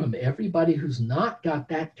away from everybody who's not got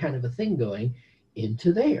that kind of a thing going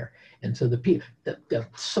into there. And so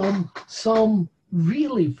some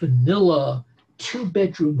really vanilla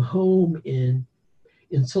 2-bedroom home in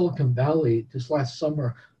Silicon Valley this last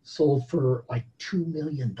summer sold for like $2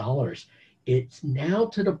 million. It's now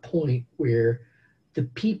to the point where the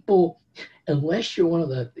people, unless you're one of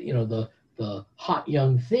the hot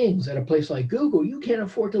young things at a place like Google, you can't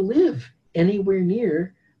afford to live anywhere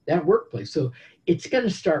near that workplace. So it's going to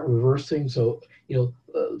start reversing. So,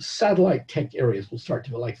 satellite tech areas will start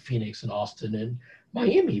to be like Phoenix and Austin, and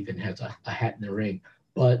Miami even has a hat in the ring.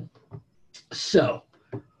 But so,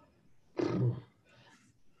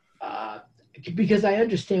 because I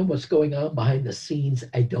understand what's going on behind the scenes,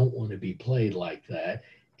 I don't want to be played like that.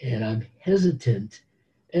 And I'm hesitant,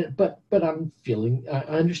 but I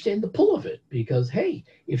understand the pull of it, because hey,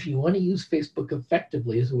 if you want to use Facebook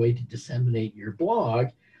effectively as a way to disseminate your blog,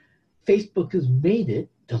 Facebook has made it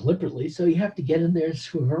deliberately, so you have to get in there and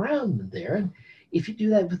swim around in there. And if you do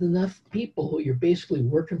that with enough people, you're basically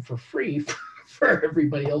working for free for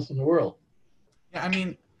everybody else in the world. Yeah, I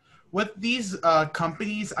mean, with these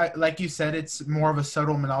companies, like you said, it's more of a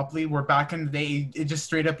subtle monopoly, where back in the day, it just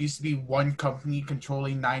straight up used to be one company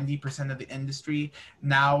controlling 90% of the industry.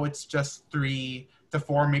 Now it's just 3 to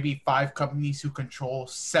 4, maybe 5 companies who control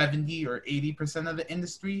 70 or 80% of the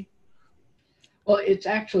industry. Well, it's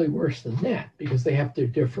actually worse than that, because they have their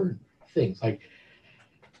different things. Like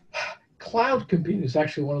cloud computing is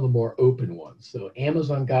actually one of the more open ones. So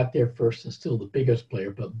Amazon got there first and still the biggest player,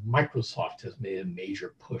 but Microsoft has made a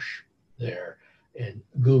major push there. And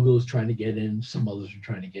Google is trying to get in. Some others are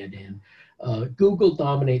trying to get in. Google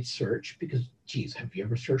dominates search because, geez, have you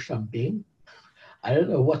ever searched on Bing? I don't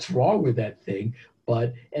know what's wrong with that thing,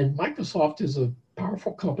 and Microsoft is a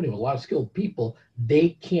powerful company with a lot of skilled people.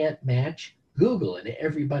 They can't match Google, and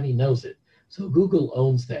everybody knows it. So Google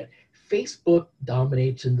owns that. Facebook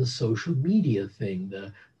dominates in the social media thing,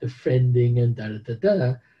 the friending and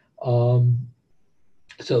da-da-da-da.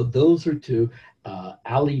 So those are 2.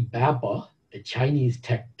 Alibaba a Chinese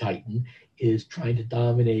tech titan is trying to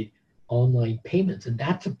dominate online payments, and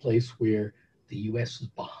that's a place where the U.S. is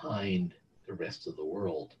behind the rest of the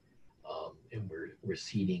world, and we're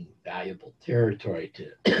ceding valuable territory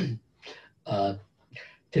uh,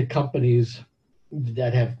 to companies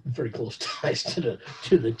that have very close ties to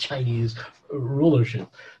the Chinese rulership.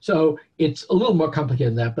 So it's a little more complicated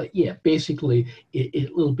than that, but yeah, basically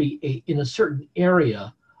it will be in a certain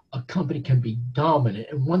area, a company can be dominant,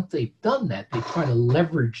 and once they've done that, they try to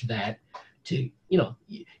leverage that to,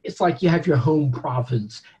 it's like you have your home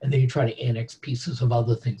province, and then you try to annex pieces of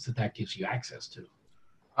other things that gives you access to.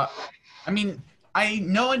 I mean, I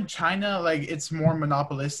know in China, like it's more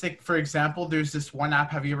monopolistic. For example, there's this one app.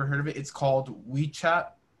 Have you ever heard of it? It's called WeChat,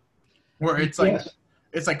 where Yes.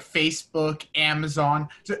 it's like Facebook, Amazon,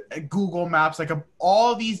 Google Maps, like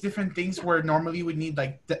all these different things where normally you would need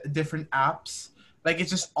like different apps. Like it's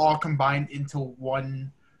just all combined into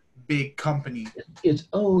one big company. Its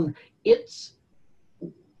own, it's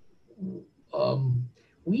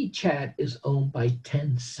WeChat is owned by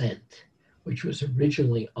Tencent, which was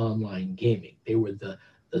originally online gaming. They were the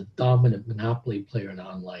dominant monopoly player in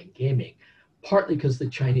online gaming, partly because the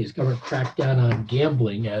Chinese government cracked down on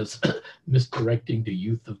gambling as misdirecting the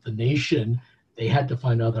youth of the nation. They had to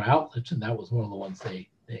find other outlets, and that was one of the ones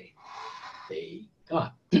they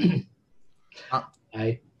got. Uh,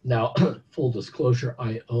 I now, full disclosure,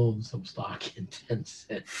 I own some stock in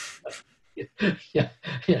Tencent.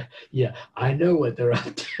 Yeah. I know what they're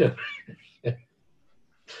up to. I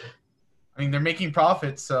mean, they're making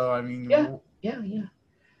profits, so I mean, Yeah.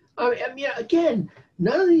 I mean, again,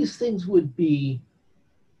 none of these things would be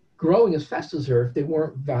growing as fast as they're if they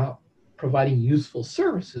weren't providing useful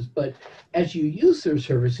services. But as you use their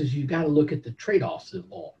services, you got to look at the trade-offs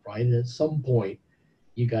involved, right? And at some point,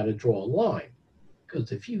 you got to draw a line,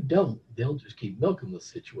 because if you don't, they'll just keep milking the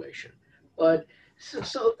situation. But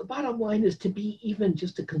so the bottom line is, to be even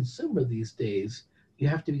just a consumer these days, you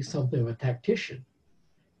have to be something of a tactician,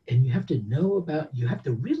 and you have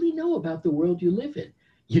to really know about the world you live in.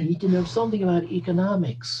 You need to know something about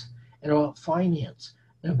economics and about finance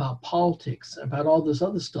and about politics and about all this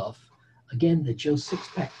other stuff, again, that Joe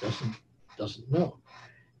Sixpack doesn't know.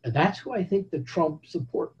 And that's who I think the Trump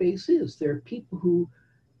support base is. There are people who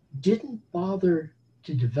didn't bother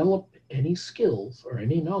to develop any skills or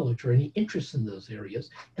any knowledge or any interest in those areas,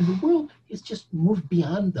 and the world has just moved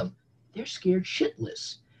beyond them. They're scared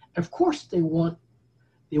shitless. Of course, they want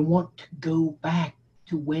to go back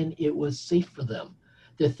to when it was safe for them.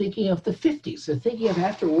 They're thinking of the 50s. They're thinking of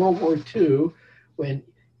after World War II, when,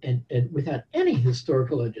 and without any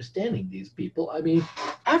historical understanding, these people, I mean,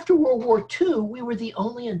 after World War II, we were the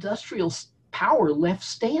only industrial power left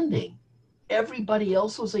standing. Everybody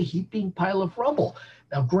else was a heaping pile of rubble.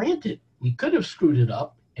 Now, granted, we could have screwed it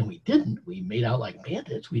up, and we didn't. We made out like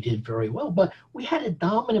bandits. We did very well, but we had a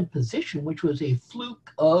dominant position, which was a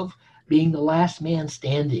fluke of being the last man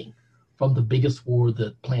standing from the biggest war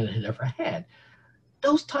the planet had ever had.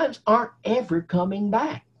 Those times aren't ever coming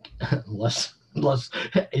back, unless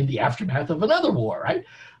in the aftermath of another war, right?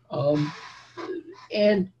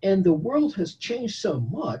 And the world has changed so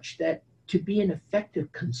much that to be an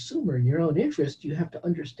effective consumer in your own interest, you have to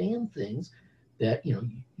understand things that,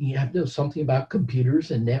 you have to know something about computers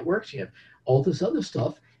and networks. You have all this other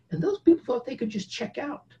stuff, and those people thought they could just check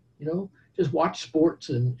out, just watch sports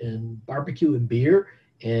and barbecue and beer,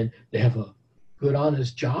 and they have a good,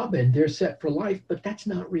 honest job, and they're set for life. But that's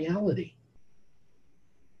not reality.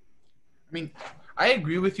 I mean, I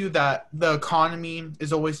agree with you that the economy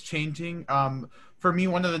is always changing. For me,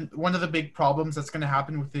 one of the big problems that's going to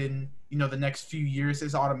happen within the next few years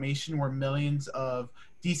is automation, where millions of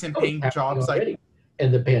decent paying jobs already.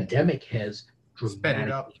 And the pandemic has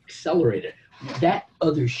dramatically accelerated. That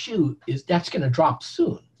other shoe that's going to drop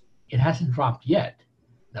soon. It hasn't dropped yet.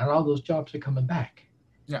 Not all those jobs are coming back.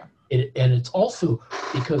 Yeah. And it's also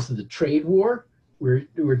because of the trade war. We're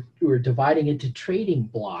dividing into trading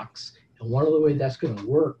blocks, and one of the ways that's going to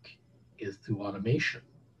work is through automation.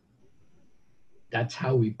 That's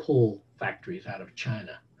how we pull factories out of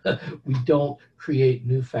China. We don't create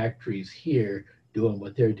new factories here doing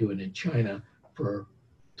what they're doing in China for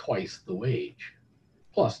twice the wage.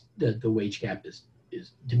 Plus, the wage gap is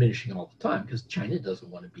diminishing all the time, because China doesn't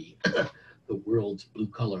want to be the world's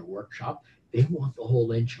blue-collar workshop. They want the whole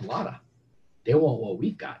enchilada. They want what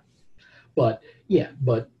we've got. But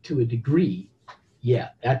to a degree,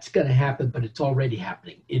 that's going to happen, but it's already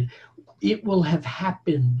happening. It will have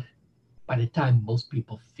happened by the time most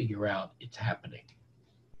people figure out it's happening.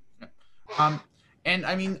 And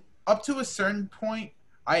I mean, up to a certain point,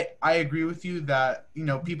 I agree with you that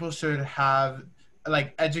people should have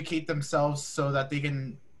like educate themselves so that they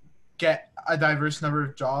can get a diverse number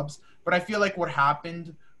of jobs. But I feel like what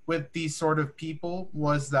happened with these sort of people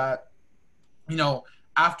was that, you know,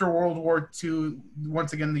 after World War II,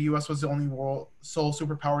 once again, the U.S. was the only sole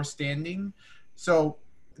superpower standing. So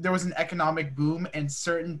there was an economic boom, and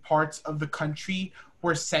certain parts of the country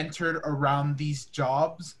were centered around these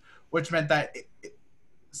jobs, which meant that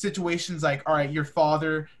situations like, all right, your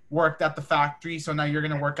father worked at the factory, so now you're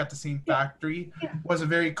going to work at the same factory, was a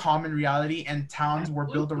very common reality, and towns were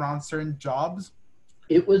built around certain jobs.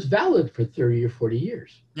 It was valid for 30 or 40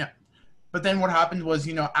 years. Yeah. But then what happened was,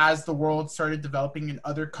 you know, as the world started developing and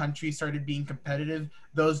other countries started being competitive,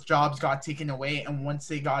 those jobs got taken away. And once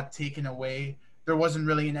they got taken away, there wasn't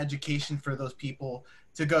really an education for those people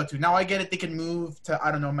to go to. Now I get it, they can move to, I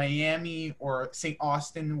don't know, Miami or St.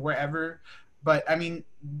 Austin, wherever. But I mean,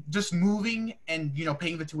 just moving and, you know,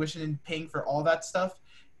 paying the tuition and paying for all that stuff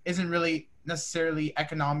isn't really necessarily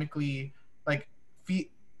economically like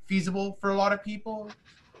feasible for a lot of people.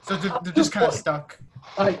 So they're just kind of stuck.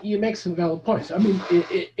 You make some valid points. I mean,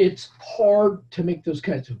 it's hard to make those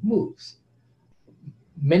kinds of moves.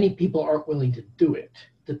 Many people aren't willing to do it.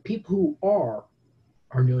 The people who are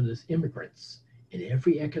known as immigrants, and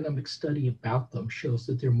every economic study about them shows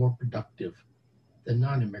that they're more productive than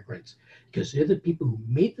non-immigrants, because they're the people who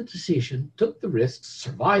made the decision, took the risks,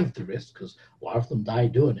 survived the risks, because a lot of them die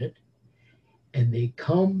doing it, and they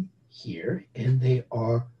come here and they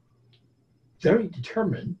are very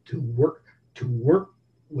determined to work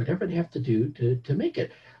whatever they have to do to make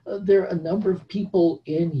it. There are a number of people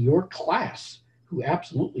in your class who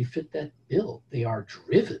absolutely fit that bill. They are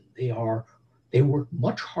driven. They work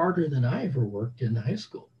much harder than I ever worked in high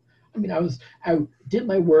school. I mean, I did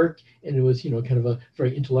my work, and it was, you know, kind of a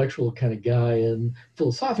very intellectual kind of guy and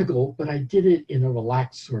philosophical, but I did it in a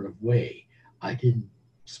relaxed sort of way. I didn't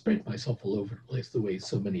spread myself all over the place the way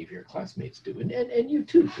so many of your classmates do, and you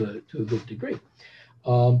too, to a good degree.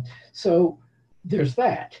 So there's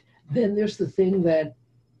that. Then there's the thing that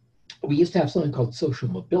we used to have something called social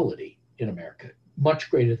mobility in America, much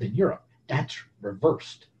greater than Europe. That's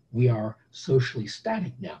reversed. We are socially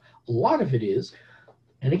static now. A lot of it is,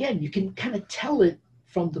 and again, you can kind of tell it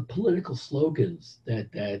from the political slogans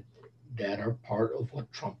that are part of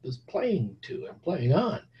what Trump is playing to and playing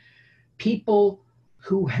on. People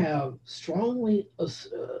who have strong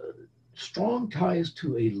ties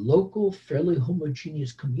to a local, fairly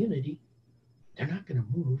homogeneous community, they're not going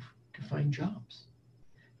to move to find jobs.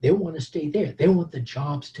 They want to stay there. They want the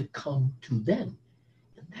jobs to come to them.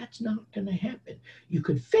 And that's not going to happen. You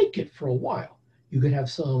could fake it for a while. You could have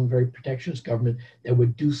some very protectionist government that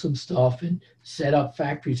would do some stuff and set up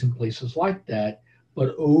factories in places like that.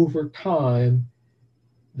 But over time,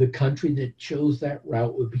 the country that chose that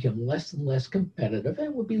route would become less and less competitive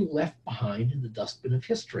and would be left behind in the dustbin of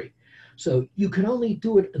history. So you can only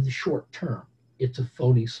do it in the short term. It's a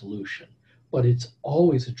phony solution, but it's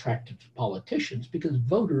always attractive to politicians because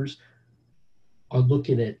voters are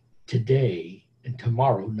looking at today and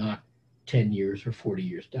tomorrow, not 10 years or 40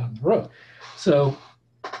 years down the road. So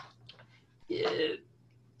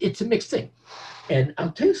it's a mixed thing. And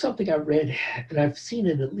I'll tell you something I read, and I've seen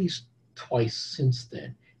it at least twice since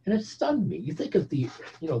then, and it stunned me. You think of the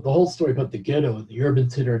whole story about the ghetto and the urban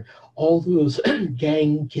center and all those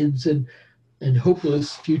gang kids and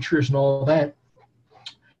hopeless futures and all that.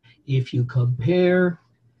 If you compare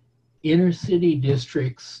inner city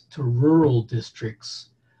districts to rural districts,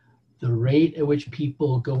 the rate at which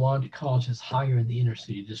people go on to college is higher in the inner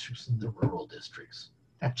city districts than the rural districts.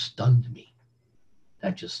 That stunned me.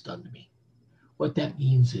 That just stunned me. What that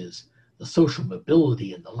means is the social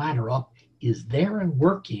mobility and the ladder up is there and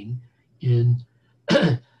working in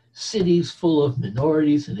cities full of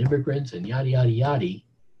minorities and immigrants and yada, yada, yada.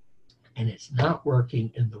 And it's not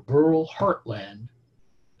working in the rural heartland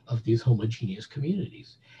of these homogeneous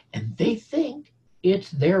communities. And they think it's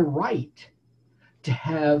their right to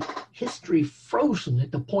have history frozen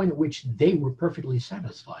at the point at which they were perfectly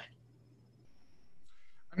satisfied.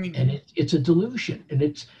 I mean, and it's a delusion.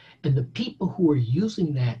 And the people who are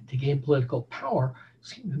using that to gain political power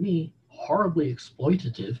seem to me horribly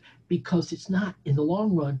exploitative because it's not, in the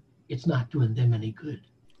long run, it's not doing them any good.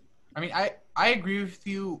 I mean, I agree with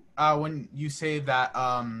you when you say that,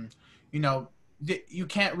 you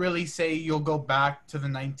can't really say you'll go back to the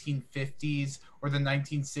 1950s or the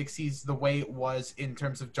 1960s the way it was in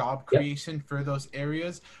terms of job creation for those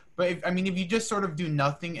areas. But if you just sort of do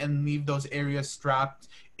nothing and leave those areas strapped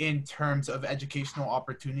in terms of educational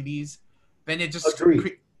opportunities, then it just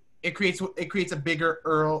it creates a bigger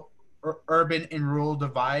urban and rural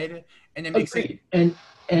divide, and it makes it.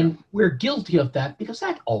 And we're guilty of that because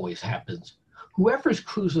that always happens. whoever's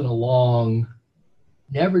cruising along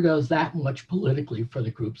never does that much politically for the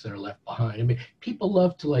groups that are left behind. I mean, people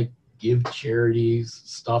love to like give charities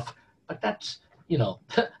stuff, but that's, you know,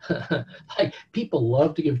 like people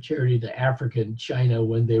love to give charity to Africa and China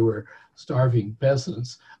when they were starving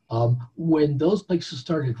peasants. When those places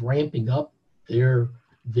started ramping up their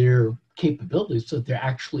capabilities so that they're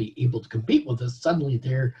actually able to compete with us, suddenly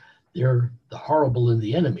they're the horrible and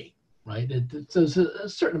the enemy, right? There's a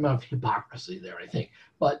certain amount of hypocrisy there, I think.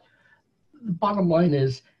 But the bottom line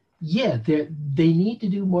is, yeah, they need to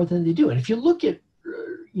do more than they do. And if you look at,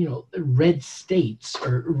 you know, red states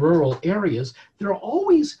or rural areas, there are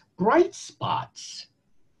always bright spots.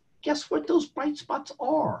 Guess what those bright spots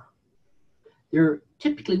are? They're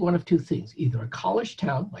typically one of two things, either a college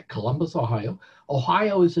town like Columbus, Ohio.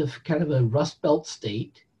 Ohio is a kind of a Rust Belt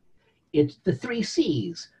state. It's the three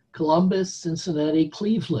C's, Columbus, Cincinnati,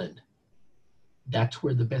 Cleveland. That's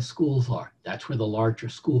where the best schools are. That's where the larger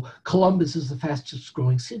school. Columbus is the fastest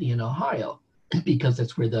growing city in Ohio because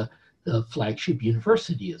that's where the flagship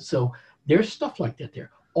university is. So there's stuff like that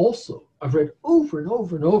there. Also, I've read over and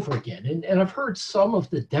over and over again, and I've heard some of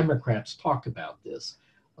the Democrats talk about this.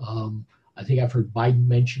 I think I've heard Biden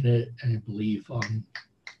mention it, and I believe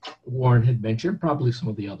Warren had mentioned, probably some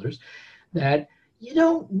of the others, that you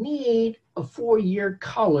don't need a 4-year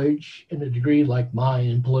college and a degree like mine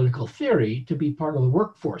in political theory to be part of the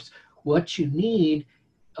workforce. What you need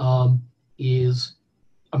is,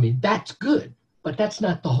 I mean, that's good, but that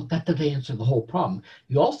doesn't answer the whole problem.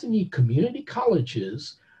 You also need community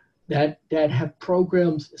colleges that have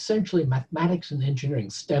programs, essentially mathematics and engineering,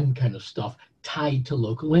 STEM kind of stuff, tied to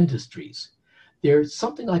local industries. There's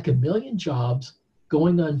something like 1 million jobs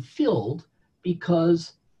going unfilled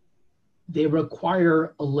because they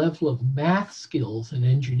require a level of math skills and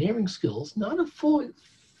engineering skills, not a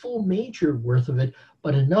full major worth of it,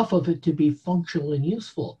 but enough of it to be functional and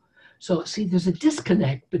useful. So see, there's a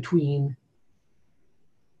disconnect between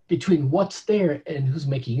what's there and who's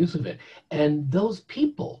making use of it. And those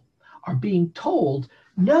people are being told,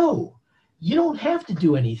 no, you don't have to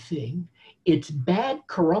do anything. It's bad,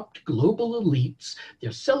 corrupt global elites.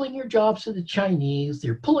 They're selling your jobs to the Chinese.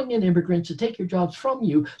 They're pulling in immigrants to take your jobs from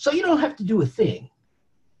you, so you don't have to do a thing.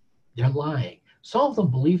 They're lying. Some of them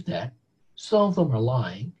believe that. Some of them are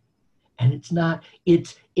lying. And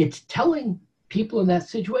it's telling people in that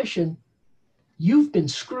situation, you've been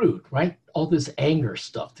screwed, right? All this anger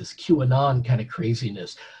stuff, this QAnon kind of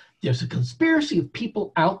craziness. There's a conspiracy of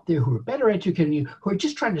people out there who are better educated than you, who are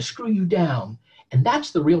just trying to screw you down. And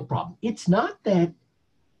that's the real problem. It's not that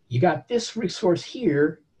you got this resource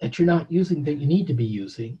here that you're not using that you need to be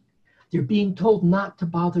using. They're being told not to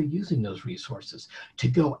bother using those resources, to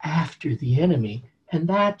go after the enemy. And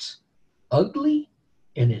that's ugly,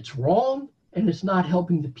 and it's wrong, and it's not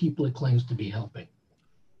helping the people it claims to be helping.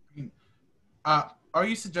 Are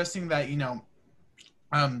you suggesting that, you know,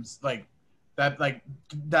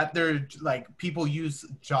 that there like people use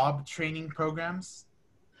job training programs?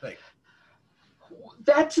 Like,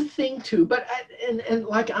 that's a thing too, but and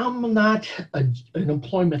like I'm not an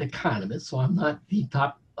employment economist, so I'm not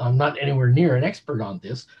anywhere near an expert on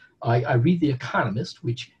this. I read The Economist,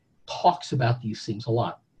 which talks about these things a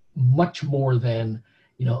lot, much more than,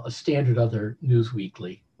 you know, a standard other news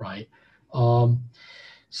weekly, right?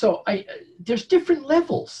 So there's different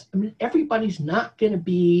levels. I mean, everybody's not going to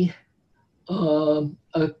be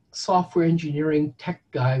a software engineering tech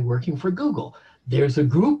guy working for Google. There's a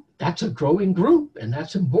group, that's a growing group, and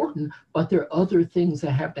that's important, but there are other things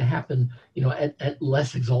that have to happen, you know, at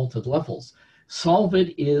less exalted levels.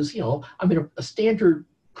 Solvit is, you know, I mean, a standard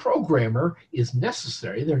programmer is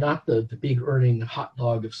necessary. They're not the big earning hot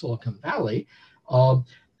dog of Silicon Valley.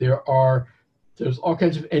 There's all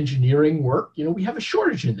kinds of engineering work. You know, we have a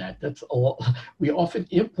shortage in that. We often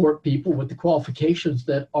import people with the qualifications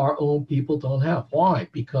that our own people don't have. Why?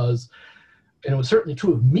 Because, and it was certainly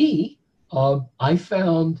true of me, I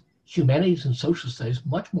found humanities and social studies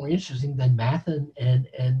much more interesting than math and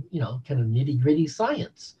you know, kind of nitty gritty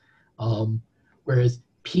science. Whereas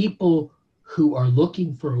people who are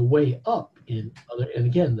looking for a way up and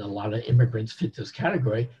again, a lot of immigrants fit this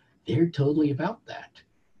category, they're totally about that.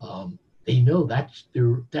 They know that's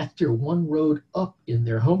their one road up in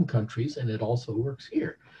their home countries, and it also works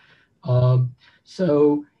here.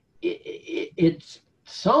 So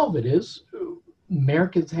some of it is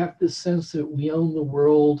Americans have this sense that we own the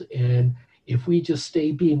world, and if we just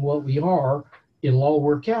stay being what we are, it'll all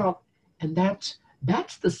work out. And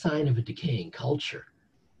that's the sign of a decaying culture,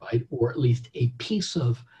 right? Or at least a piece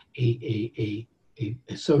of a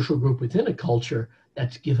social group within a culture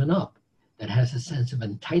that's given up. that has a sense of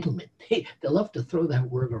entitlement. They love to throw that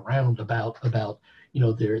word around about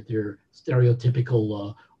their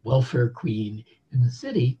stereotypical welfare queen in the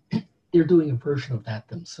city. They're doing a version of that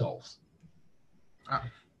themselves.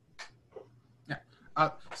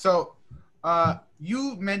 So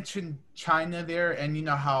you mentioned China there, and you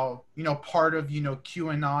know how part of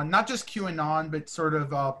QAnon, not just QAnon, but sort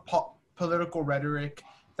of political rhetoric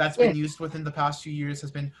that's been used within the past few years has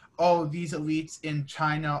been, oh, these elites in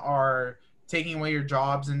China are taking away your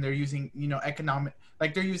jobs, and they're using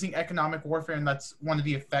they're using economic warfare, and that's one of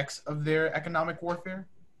the effects of their economic warfare.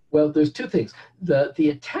 Well, there's two things. The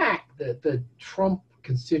attack, the Trump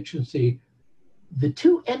constituency, the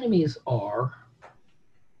two enemies are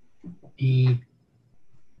the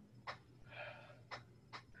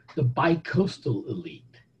bi-coastal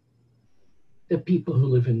elite, the people who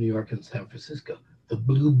live in New York and San Francisco, the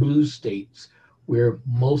blue states where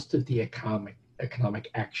most of the economic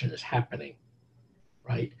action is happening,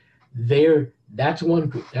 right? That's one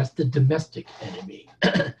group. That's the domestic enemy.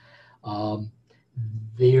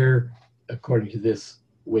 They're, according to this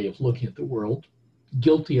way of looking at the world,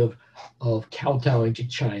 guilty of kowtowing to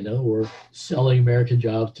China or selling American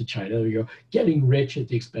jobs to China, getting rich at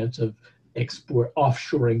the expense of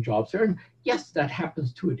offshoring jobs there. And yes, that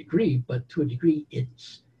happens to a degree, but to a degree,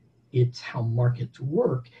 it's how markets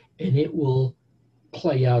work, and it will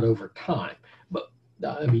play out over time. But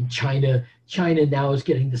I mean, China now is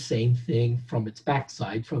getting the same thing from its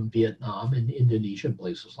backside, from Vietnam and Indonesia and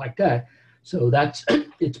places like that. So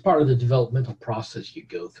it's part of the developmental process you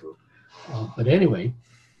go through. But anyway,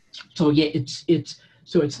 so yeah, it's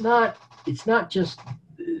not just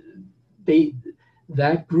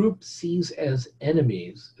that group sees as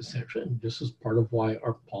enemies essentially, and this is part of why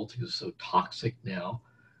our politics is so toxic now.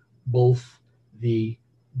 Both the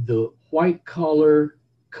white collar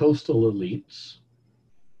coastal elites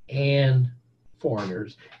and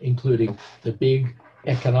foreigners, including the big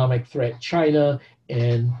economic threat China,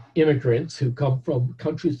 and immigrants who come from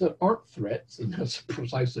countries that aren't threats, and that's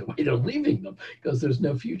precisely why they're leaving them, because there's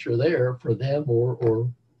no future there for them or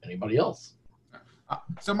anybody else.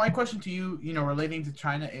 So my question to you, relating to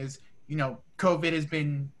China is, COVID has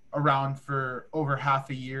been around for over half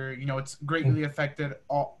a year. It's greatly affected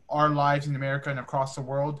our lives in America and across the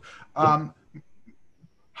world.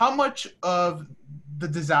 How much of the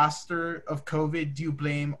disaster of COVID do you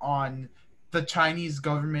blame on the Chinese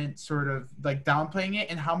government sort of like downplaying it,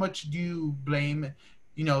 and how much do you blame,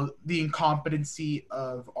 the incompetency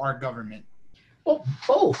of our government? Well,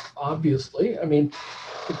 both, obviously. I mean,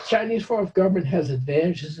 the Chinese form of government has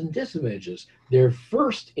advantages and disadvantages. Their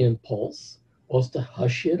first impulse was to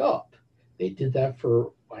hush it up. They did that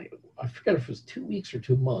for, I forget if it was 2 weeks or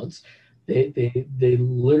 2 months. They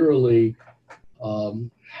literally,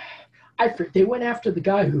 they went after the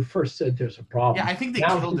guy who first said there's a problem. Yeah, I think they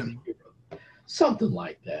killed him. Something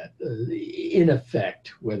like that, in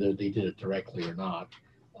effect, whether they did it directly or not.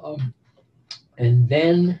 And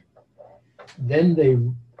then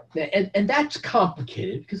that's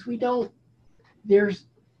complicated because their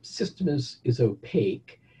system is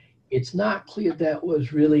opaque. It's not clear that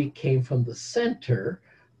came from the center,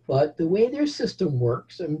 but the way their system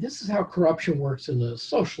works, I mean, this is how corruption works in a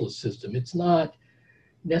socialist system. It's not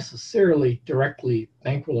necessarily directly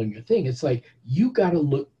bankrolling your thing. It's like you got to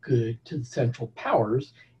look good to the central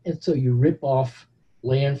powers, and so you rip off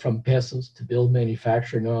land from peasants to build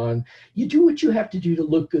manufacturing on. You do what you have to do to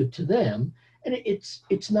look good to them, and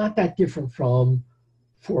it's not that different from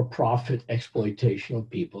for-profit exploitation of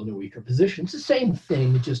people in a weaker position. It's the same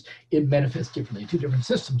thing, just it manifests differently in two different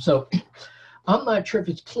systems. So I'm not sure if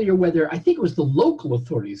it's clear whether, I think it was the local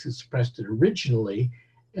authorities who suppressed it originally,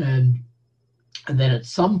 and then at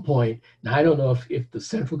some point, now I don't know if the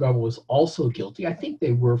central government was also guilty. I think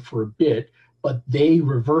they were for a bit, but they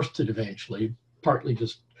reversed it eventually, partly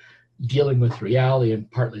just dealing with reality and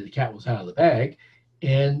partly the cat was out of the bag.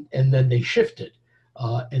 And then they shifted.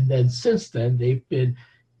 And then since then, they've been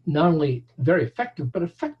not only very effective, but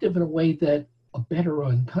effective in a way that a better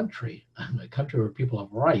run country, a country where people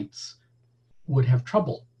have rights, would have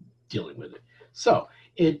trouble dealing with it. So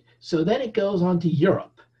then it goes on to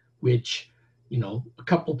Europe, which, a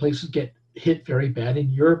couple of places get hit very bad and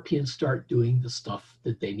Europeans start doing the stuff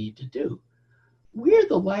that they need to do. We're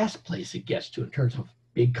the last place it gets to in terms of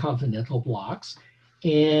big continental blocks,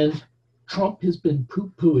 and Trump has been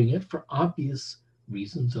poo-pooing it for obvious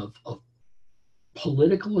reasons of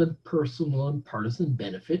political and personal and partisan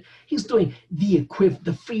benefit. He's doing the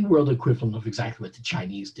free world equivalent of exactly what the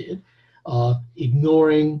Chinese did,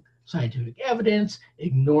 ignoring scientific evidence,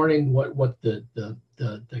 ignoring what the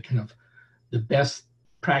kind of the best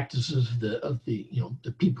practices of the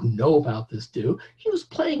the people who know about this do. He was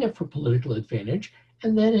playing it for political advantage,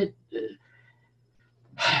 and then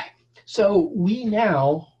so we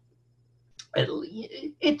now,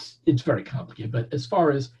 it's very complicated, but as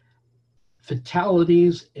far as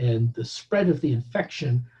fatalities and the spread of the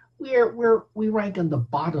infection, we rank on the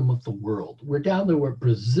bottom of the world. We're down there with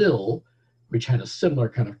Brazil, which had a similar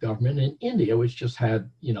kind of government, and India, which just had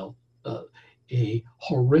a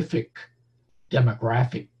horrific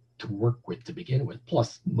demographic to work with to begin with.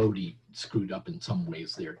 Plus, Modi screwed up in some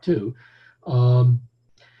ways there too.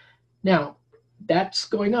 Now, that's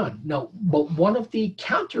going on. No, but one of the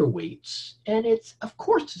counterweights, and it's of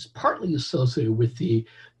course it's partly associated with the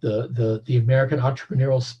American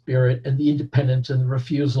entrepreneurial spirit and the independence and the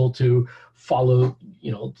refusal to follow,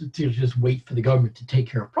 to just wait for the government to take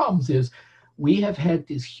care of problems, is we have had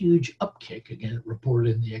this huge upkick, again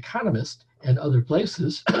reported in The Economist and other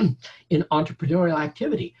places, in entrepreneurial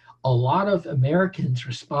activity. A lot of Americans'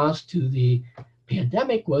 response to the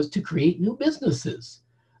pandemic was to create new businesses.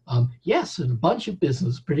 Yes, and a bunch of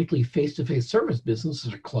businesses, particularly face-to-face service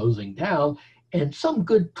businesses, are closing down, and some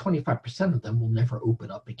good 25% of them will never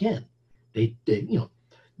open up again. They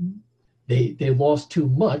lost too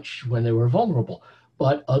much when they were vulnerable.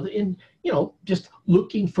 But just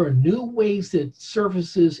looking for new ways that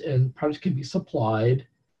services and products can be supplied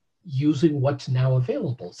using what's now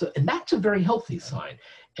available. So, and that's a very healthy sign.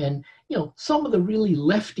 And, some of the really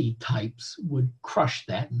lefty types would crush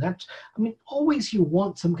that. And that's, always you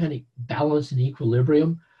want some kind of balance and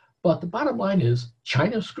equilibrium. But the bottom line is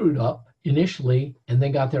China screwed up initially and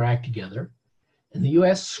then got their act together. And the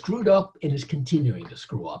US screwed up and is continuing to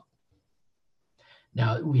screw up.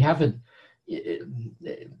 Now, we haven't,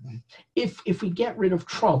 if we get rid of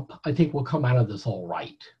Trump, I think we'll come out of this all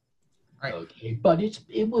right. Right. Okay, but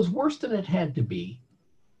it was worse than it had to be.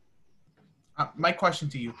 My question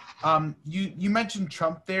to you, you mentioned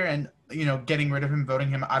Trump there and, getting rid of him, voting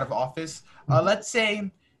him out of office. Let's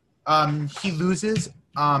say he loses.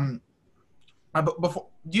 But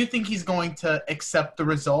do you think he's going to accept the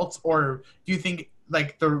results, or do you think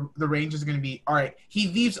like the range is going to be, all right, he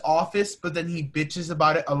leaves office, but then he bitches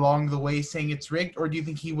about it along the way saying it's rigged? Or do you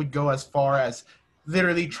think he would go as far as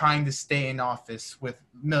literally trying to stay in office with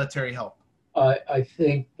military help? I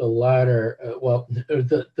think the latter.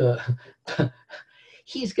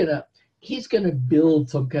 He's gonna build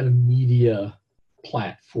some kind of media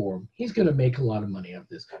platform. He's gonna make a lot of money out of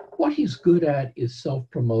this. What he's good at is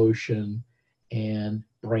self-promotion and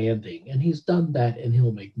branding, and he's done that, and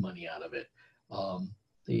he'll make money out of it.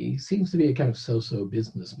 He seems to be a kind of so-so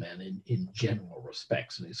businessman in general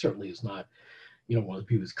respects, and he certainly is not, one of the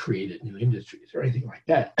people who's created new industries or anything like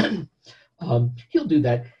that. He'll do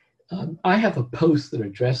that. I have a post that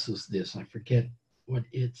addresses this. I forget what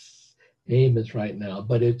its name is right now,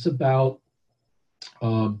 but it's about,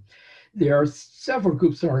 there are several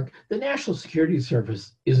groups that aren't, the National Security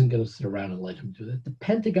Service isn't going to sit around and let him do that. The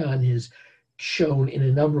Pentagon has shown in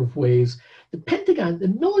a number of ways,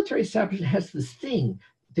 the military establishment has this thing.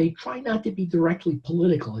 They try not to be directly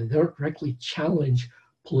political, and they don't directly challenge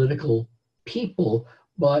political people,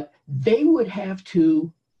 but they would have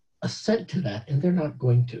to assent to that, and they're not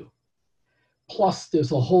going to. Plus,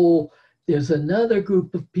 there's another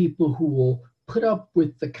group of people who will put up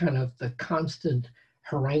with the constant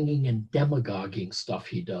haranguing and demagoguing stuff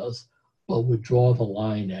he does, but would draw the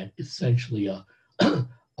line at essentially a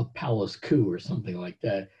palace coup or something like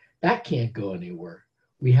that. That can't go anywhere.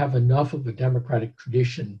 We have enough of a democratic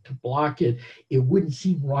tradition to block it. It wouldn't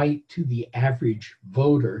seem right to the average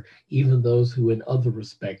voter, even those who in other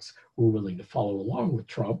respects were willing to follow along with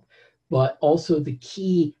Trump. But also the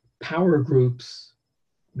key power groups,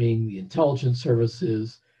 being the intelligence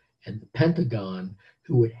services and the Pentagon,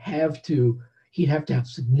 who he'd have to have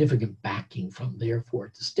significant backing from there for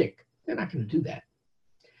it to stick. They're not going to do that.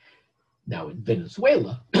 Now in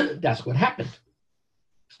Venezuela, that's what happened,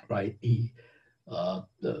 right?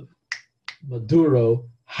 Maduro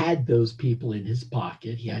had those people in his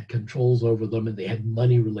pocket. He had controls over them, and they had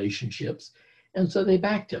money relationships, and so they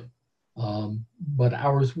backed him. But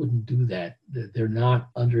ours wouldn't do that. They're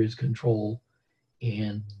not under his control,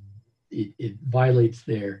 and it violates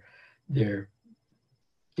their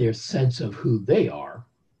sense of who they are,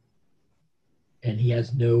 and he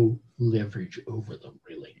has no leverage over them,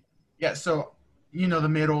 really. Yeah, so, the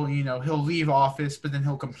middle, he'll leave office, but then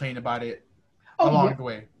he'll complain about it along the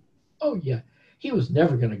way. Oh, yeah. He was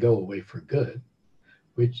never going to go away for good,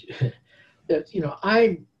 which,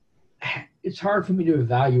 it's hard for me to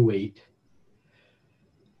evaluate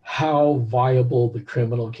how viable the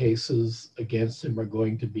criminal cases against him are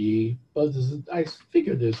going to be. But I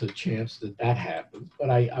figure there's a chance that that happens, but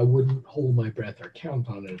I wouldn't hold my breath or count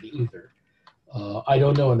on it either. I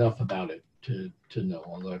don't know enough about it to know,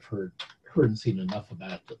 although I've heard and seen enough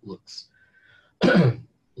about it that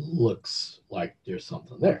looks like there's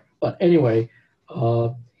something there. But anyway,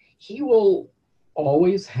 he will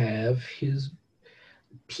always have his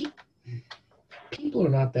people are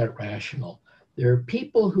not that rational. There are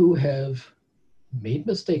people who have made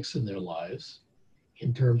mistakes in their lives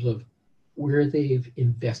in terms of where they've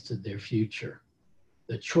invested their future,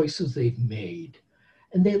 the choices they've made,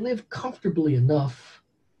 and they live comfortably enough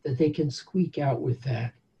that they can squeak out with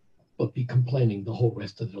that, but be complaining the whole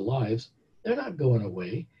rest of their lives. They're not going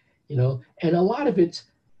away, and a lot of it's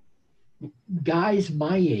guys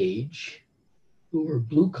my age who are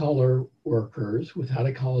blue-collar workers without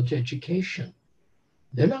a college education.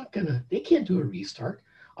 They can't do a restart.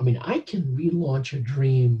 I mean, I can relaunch a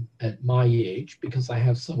dream at my age because I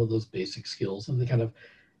have some of those basic skills and the kind of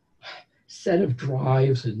set of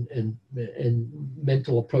drives and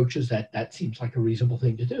mental approaches that seems like a reasonable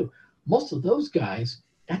thing to do. Most of those guys,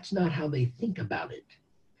 that's not how they think about it.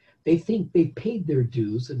 They think they paid their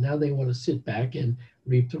dues and now they want to sit back and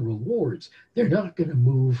reap the rewards. They're not going to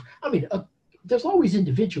move. I mean, there's always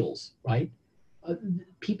individuals, right?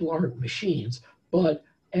 People aren't machines. But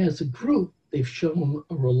as a group, they've shown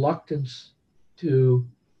a reluctance to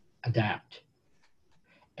adapt.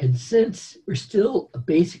 And since we're still a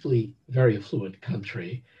basically very affluent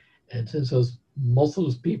country, and since most of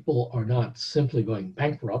those people are not simply going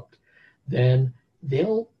bankrupt, then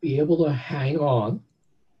they'll be able to hang on,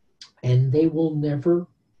 and they will never,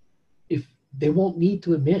 they won't need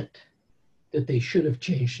to admit that they should have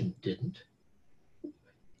changed and didn't.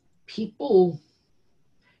 People,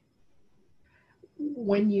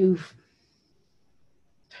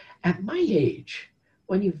 at my age,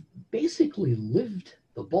 when you've basically lived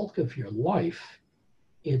the bulk of your life,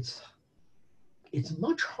 it's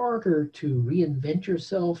much harder to reinvent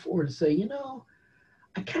yourself or to say,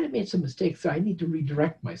 I kind of made some mistakes, so I need to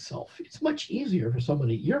redirect myself. It's much easier for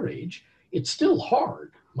someone at your age. It's still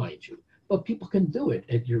hard, mind you, but people can do it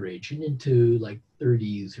at your age and into like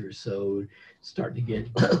 30s or so, starting to get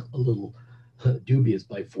a little dubious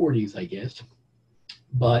by 40s, I guess.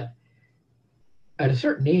 But at a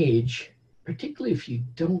certain age, particularly if you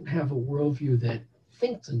don't have a worldview that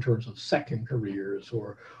thinks in terms of second careers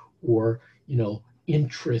or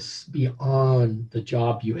interests beyond the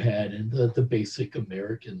job you had and the basic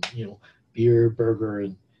American, beer, burger,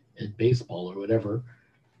 and baseball or whatever,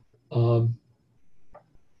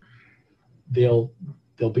 they'll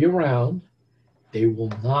be around. They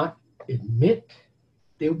won't admit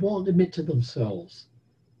to themselves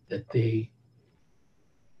that they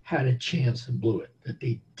had a chance and blew it, that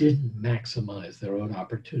they didn't maximize their own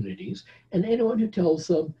opportunities. And anyone who tells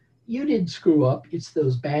them, you didn't screw up, it's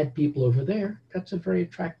those bad people over there, that's a very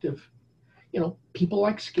attractive, people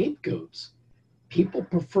like scapegoats. People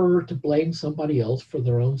prefer to blame somebody else for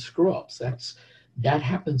their own screw-ups. That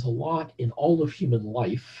happens a lot in all of human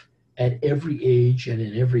life at every age and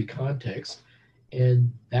in every context.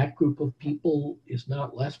 And that group of people is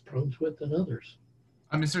not less prone to it than others.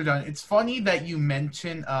 Mr. Dunn, it's funny that you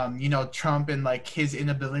mentioned, Trump and like his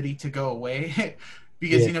inability to go away,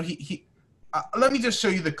 because he let me just show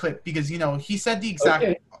you the clip because he said the exact.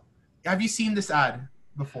 Okay. Have you seen this ad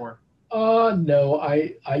before? No,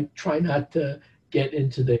 I try not to get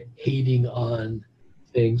into the hating on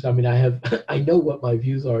things. I mean, I know what my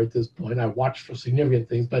views are at this point. I watch for significant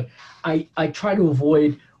things, but I try to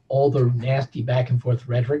avoid all the nasty back and forth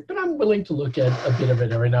rhetoric. But I'm willing to look at a bit of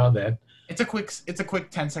it every now and then. It's a quick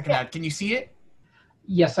 10-second ad. Can you see it?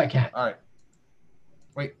 Yes, I can. All right.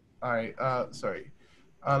 Wait. All right. Sorry.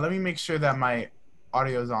 Let me make sure that my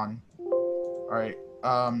audio's on. All right.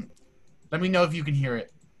 Let me know if you can hear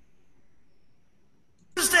it.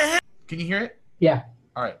 Can you hear it? Yeah.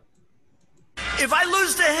 All right. If I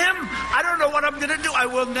lose to him, I don't know what I'm going to do. I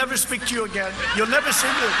will never speak to you again. You'll never see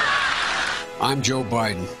me again. I'm Joe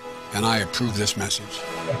Biden, and I approve this message.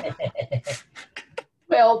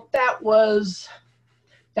 Well,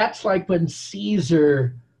 that's like when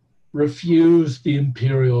Caesar refused the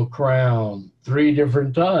imperial crown 3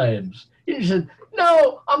 different times. He said,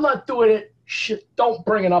 no, I'm not doing it. Shit, don't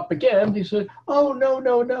bring it up again. He said, oh,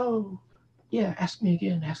 no. Yeah, ask me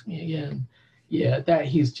again. Yeah, that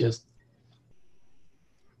he's just.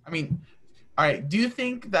 I mean, all right, do you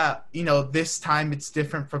think that, this time it's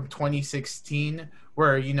different from 2016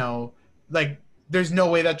 where, there's no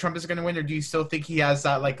way that Trump is going to win, or do you still think he has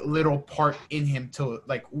that little part in him to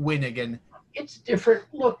win again? It's different.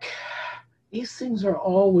 Look, these things are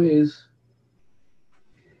always,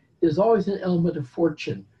 there's always an element of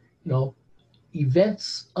fortune. You know,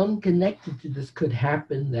 events unconnected to this could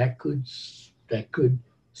happen that could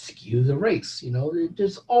skew the race. You know,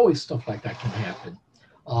 there's always stuff like that can happen.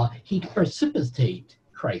 He can precipitate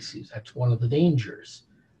crises. That's one of the dangers.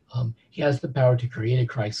 He has the power to create a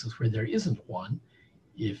crisis where there isn't one,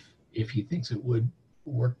 if he thinks it would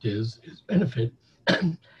work to his benefit.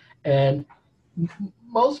 And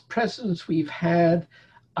most presidents we've had,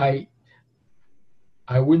 I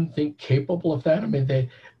wouldn't think capable of that. I mean,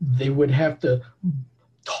 they would have to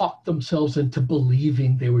talk themselves into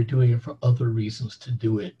believing they were doing it for other reasons to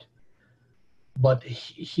do it. But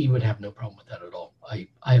he would have no problem with that at all. I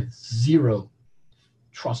have zero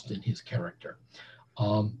trust in his character.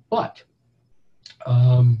 But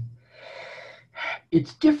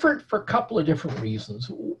it's different for a couple of different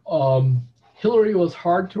reasons. Hillary was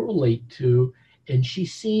hard to relate to, and she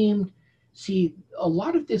seemed, see, a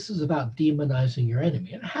lot of this is about demonizing your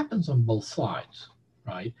enemy, and it happens on both sides,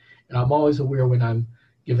 right? And I'm always aware when I'm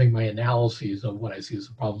giving my analyses of what I see as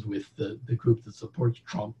the problems with the group that supports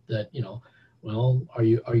Trump, that, you know, well, are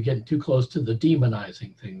you getting too close to the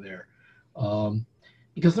demonizing thing there?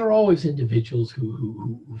 Because there are always individuals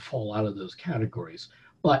who fall out of those categories.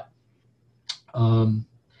 But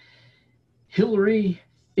Hillary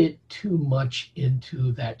fit too much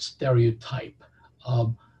into that stereotype.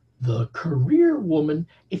 The career woman,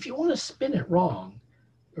 if you want to spin it wrong,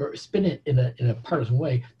 or spin it in a partisan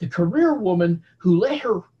way, the career woman who let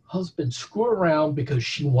her husband screw around because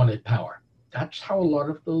she wanted power. That's how a lot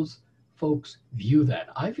of those folks view that.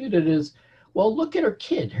 I viewed it as, well, look at her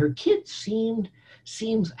kid. Her kid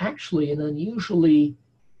seems actually an unusually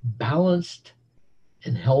balanced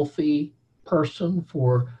and healthy person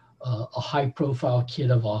for a high-profile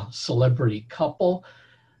kid of a celebrity couple.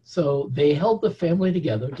 So they held the family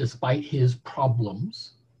together despite his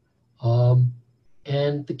problems,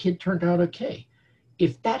 and the kid turned out okay.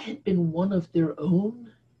 If that had been one of their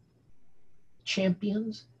own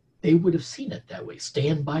champions, they would have seen it that way.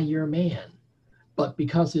 Stand by your man. But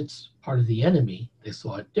because it's part of the enemy, they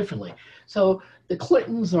saw it differently. So the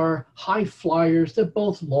Clintons are high flyers. They're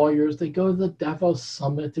both lawyers. They go to the Davos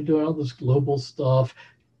summit. They're doing all this global stuff.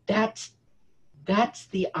 That's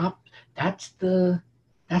the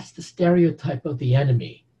stereotype of the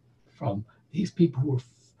enemy, from these people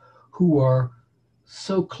who are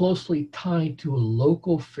so closely tied to a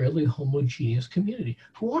local, fairly homogeneous community,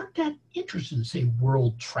 who aren't that interested in, say,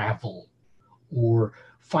 world travel or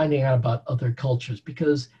finding out about other cultures,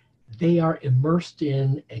 because they are immersed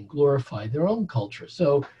in and glorify their own culture.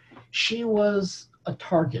 So she was a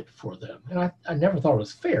target for them. And I never thought it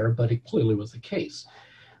was fair, but it clearly was the case.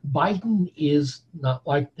 Biden is not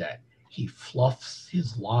like that. He fluffs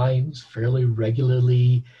his lines fairly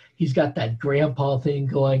regularly. He's got that grandpa thing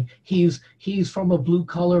going. He's from a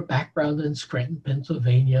blue-collar background in Scranton,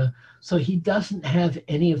 Pennsylvania. So he doesn't have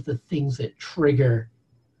any of the things that trigger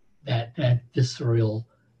that visceral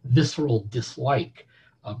dislike.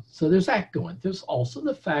 So there's that going. There's also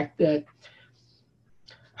the fact that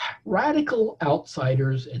radical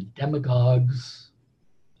outsiders and demagogues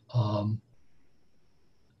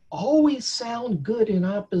always sound good in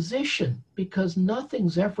opposition because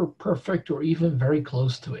nothing's ever perfect or even very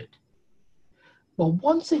close to it. But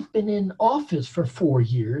once they've been in office for 4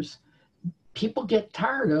 years, people get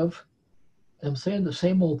tired of them saying the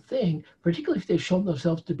same old thing, particularly if they've shown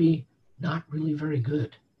themselves to be not really very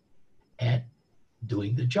good at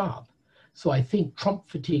doing the job. So I think Trump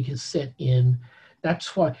fatigue has set in.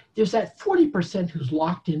 That's why there's that 40% who's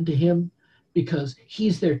locked into him because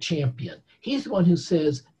he's their champion. He's the one who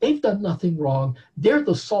says they've done nothing wrong. They're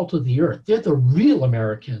the salt of the earth. They're the real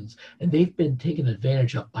Americans, and they've been taken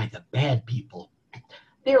advantage of by the bad people.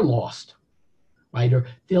 They're lost, right? Or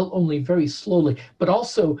they'll only very slowly, but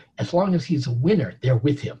also as long as he's a winner, they're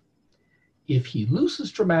with him. If he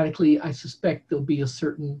loses dramatically, I suspect there'll be a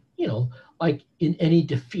certain, like in any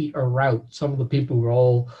defeat or rout, some of the people who are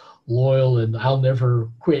all loyal and I'll never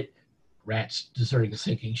quit, rats deserting a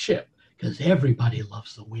sinking ship, because everybody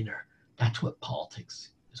loves the winner. That's what politics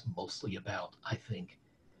is mostly about, I think.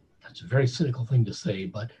 That's a very cynical thing to say,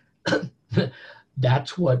 but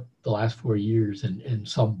that's what the last 4 years and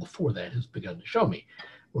some before that has begun to show me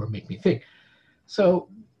or make me think. So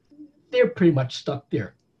they're pretty much stuck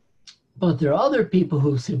there. But there are other people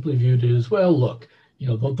who simply viewed it as, well, look,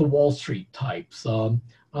 the Wall Street types. I'm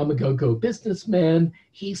a go-go businessman.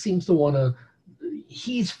 He seems to want to,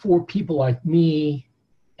 he's for people like me,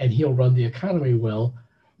 and he'll run the economy well.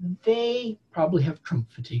 They probably have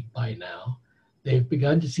Trump fatigue by now. They've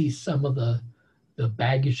begun to see some of the the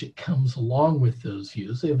baggage that comes along with those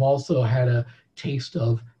views. They've also had a taste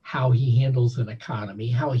of how he handles an economy,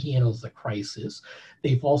 how he handles the crisis.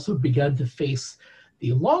 They've also begun to face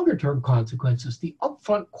the longer term consequences. The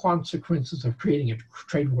upfront consequences of creating a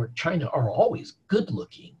trade war with China are always good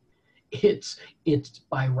looking. It's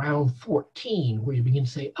by round 14 where you begin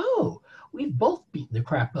to say, oh, we've both beaten the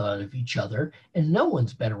crap out of each other and no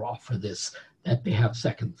one's better off for this, that they have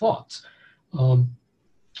second thoughts.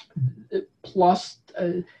 Plus,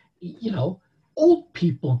 old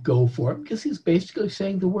people go for it because he's basically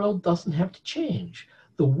saying the world doesn't have to change.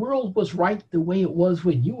 The world was right the way it was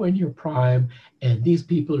when you were in your prime, and these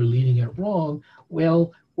people are leading it wrong.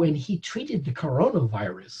 Well, when he treated the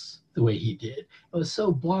coronavirus the way he did, it was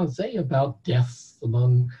so blasé about deaths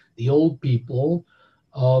among the old people.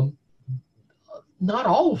 Not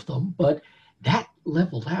all of them, but that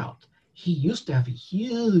leveled out. He used to have a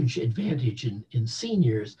huge advantage in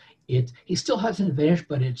seniors. He still has an advantage,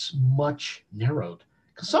 but it's much narrowed.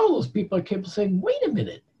 Because some of those people are capable of saying, wait a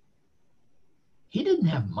minute, he didn't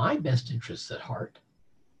have my best interests at heart.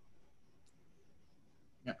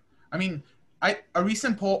 Yeah. I mean, a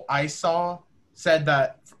recent poll I saw said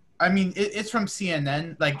that, I mean, it's from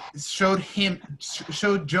CNN, like showed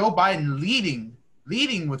Joe Biden leading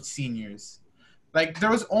with seniors. Like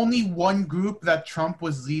there was only one group that Trump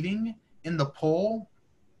was leading in the poll,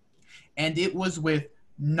 and it was with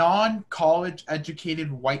non-college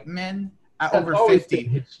educated white men at over 50.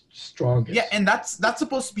 His strongest. Yeah, and that's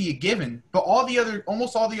supposed to be a given. But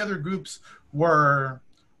almost all the other groups were,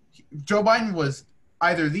 Joe Biden was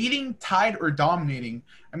either leading, tied, or dominating.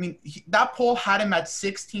 I mean, that poll had him at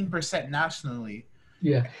 16% nationally.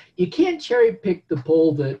 Yeah, you can't cherry pick the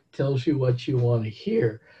poll that tells you what you want to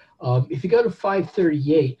hear. If you go to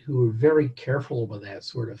 538, who are very careful about that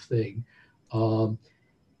sort of thing,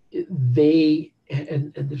 they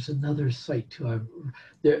and there's another site too.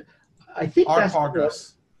 I think Our that's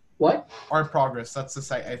Progress. What? Our Progress. That's the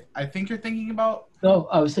site I think you're thinking about. No,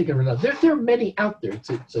 I was thinking of another. There are many out there. It's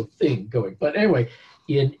a thing going. But anyway,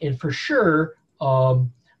 in for sure,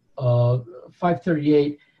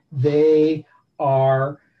 538, they'll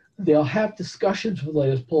have discussions with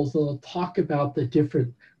latest polls. They'll talk about the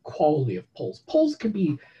different quality of polls. Polls can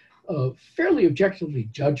be fairly objectively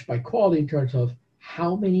judged by quality in terms of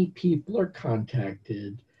how many people are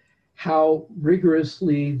contacted, how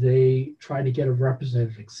rigorously they try to get a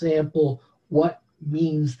representative sample, what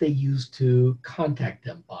means they use to contact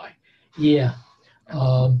them by. Yeah.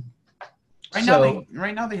 Right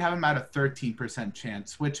now they have him at a 13%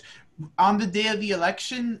 chance, which on the day of the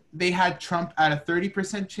election, they had Trump at a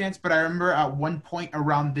 30% chance. But I remember at one point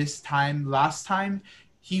around this time, last time,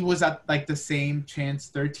 he was at like the same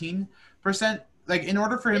chance, 13%. Like in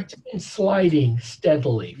order for him to be sliding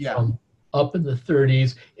steadily from up in the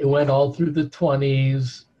 30s, it went all through the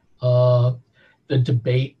 20s. The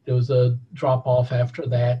debate, there was a drop off after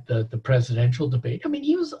that, the presidential debate. I mean,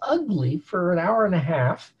 he was ugly for an hour and a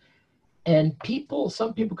half, and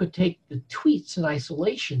some people could take the tweets in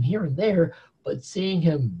isolation here and there, but seeing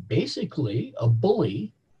him basically a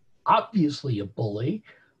bully, obviously a bully,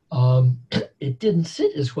 it didn't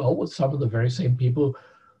sit as well with some of the very same people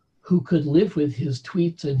who could live with his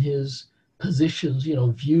tweets and his positions,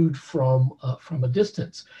 viewed from a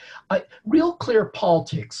distance. Real Clear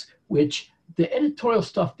Politics, which the editorial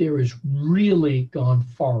stuff there is really gone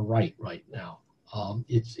far right now.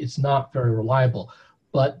 It's not very reliable,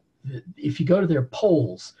 but if you go to their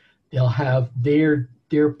polls, they'll have their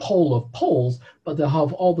poll of polls, but they'll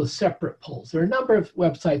have all the separate polls. There are a number of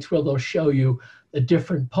websites where they'll show you the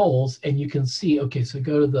different polls, and you can see, okay, so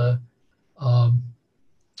go to the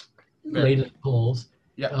latest polls.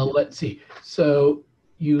 Yeah. Let's see. So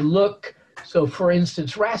you look, so for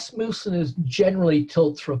instance, Rasmussen is generally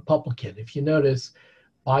tilts Republican. If you notice,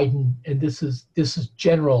 Biden, and this is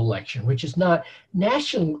general election, which is not,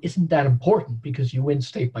 national isn't that important because you win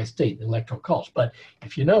state by state in the electoral college. But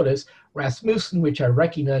if you notice, Rasmussen, which I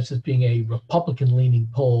recognize as being a Republican-leaning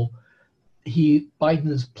poll, Biden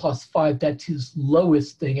is +5. That's his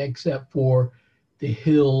lowest thing, except for the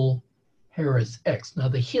Hill Harris X. Now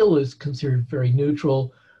the Hill is considered very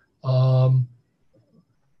neutral. And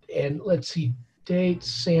let's see, date,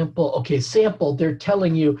 sample. Okay, sample, they're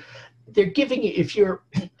telling you, they're giving you, if you're,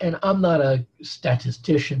 and I'm not a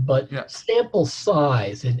statistician, but sample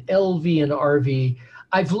size and LV and RV,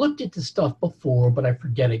 I've looked at this stuff before, but I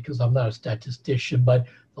forget it because I'm not a statistician, but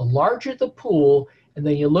the larger the pool, and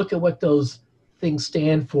then you look at what those things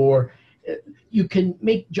stand for, you can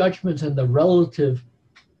make judgments on the relative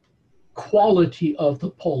quality of the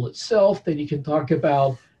poll itself. Then you can talk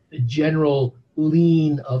about the general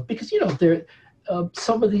lean of, because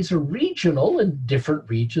some of these are regional, and different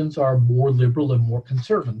regions are more liberal and more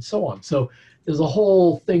conservative and so on. So there's a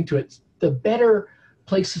whole thing to it. The better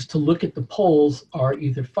places to look at the polls are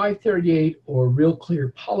either 538 or Real Clear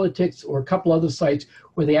Politics or a couple other sites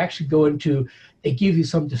where they actually go into, they give you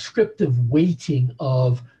some descriptive weighting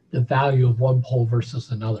of the value of one poll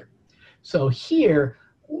versus another. So here,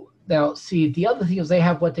 now see, the other thing is they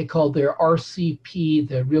have what they call their RCP,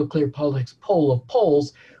 the Real Clear Politics poll of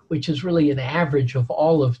polls, which is really an average of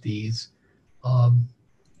all of these.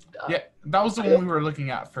 Yeah, that was the one we were looking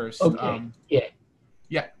at first. Okay, yeah.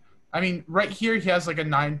 Yeah. I mean, right here, he has like a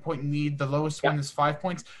 9-point lead. The lowest one is 5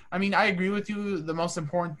 points. I mean, I agree with you. The most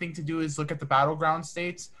important thing to do is look at the battleground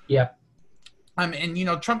states. Yeah. And, you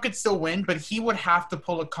know, Trump could still win, but he would have to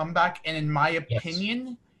pull a comeback. And in my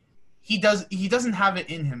opinion, he doesn't have it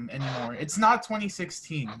in him anymore. It's not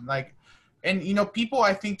 2016. Like, and, you know, people,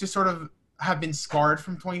 I think, just sort of have been scarred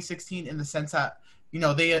from 2016 in the sense that, you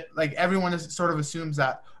know, they, like, everyone is, sort of assumes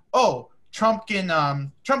that, oh, Trump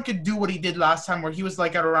could do what he did last time where he was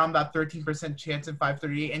like at around that 13% chance in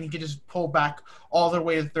 538 and he could just pull back all the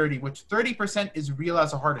way to 30, which 30% is real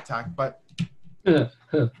as a heart attack. But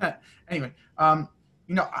anyway,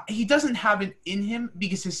 you know, he doesn't have it in him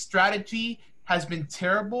because his strategy has been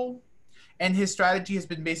terrible. And his strategy has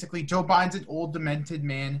been basically Joe Biden's an old demented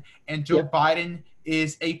man and Joe Biden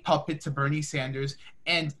is a puppet to Bernie Sanders.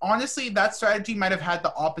 And honestly, that strategy might have had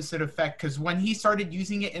the opposite effect because when he started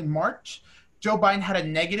using it in March, Joe Biden had a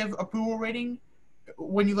negative approval rating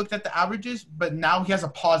when you looked at the averages, but now he has a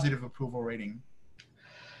positive approval rating.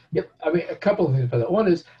 Yep. I mean, a couple of things about that. One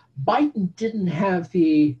is Biden didn't have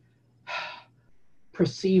the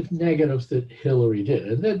perceived negatives that Hillary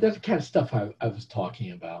did. And that's the kind of stuff I was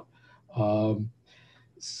talking about.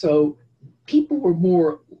 So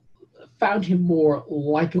people found him more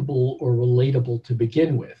likable or relatable to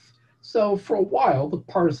begin with. So for a while, the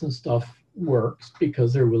partisan stuff works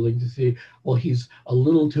because they're willing to see, well, he's a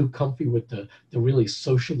little too comfy with the really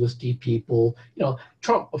socialist-y people. You know,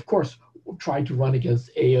 Trump, of course, tried to run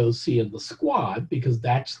against AOC and the Squad because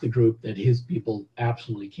that's the group that his people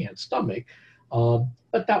absolutely can't stomach.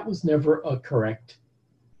 But that was never a correct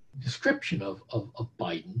description of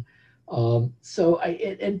Biden.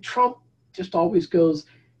 And Trump just always goes,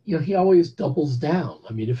 you know, he always doubles down.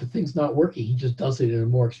 I mean, if a thing's not working, he just does it in a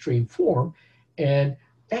more extreme form. And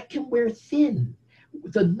that can wear thin.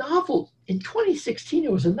 The novel, in 2016,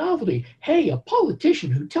 it was a novelty. Hey, a politician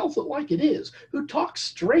who tells it like it is, who talks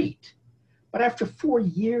straight. But after 4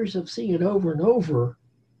 years of seeing it over and over,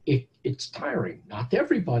 it's tiring. Not to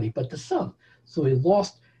everybody, but to some. So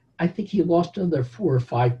I think he lost another 4 or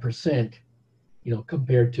 5%, you know,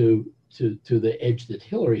 compared to the edge that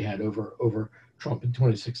Hillary had over Trump in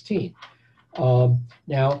 2016.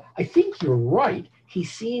 Now, I think you're right. He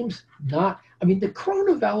seems not, I mean, the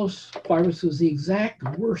coronavirus was the exact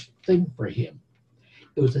worst thing for him.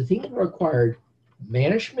 It was a thing that required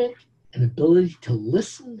management and ability to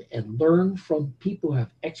listen and learn from people who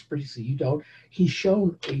have expertise that you don't. He's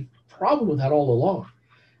shown a problem with that all along.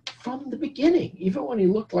 From the beginning, even when he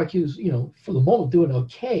looked like he was, you know, for the moment doing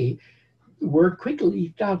okay, word quickly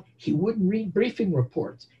leaked out he wouldn't read briefing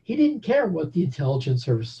reports. He didn't care what the intelligence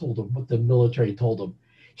service told him, what the military told him.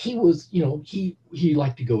 He was, you know, he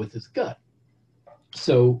liked to go with his gut.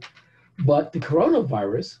 So, but the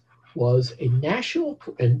coronavirus was a national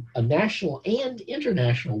and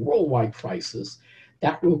international worldwide crisis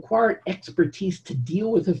that required expertise to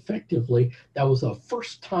deal with effectively. That was a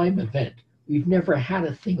first-time event. We've never had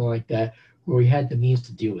a thing like that where we had the means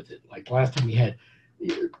to deal with it. Like last time we had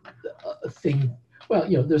a thing, well,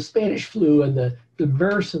 you know, the Spanish flu and the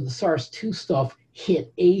MERS and the SARS-2 stuff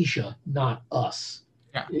hit Asia, not us.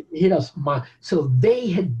 Yeah. It hit us. So they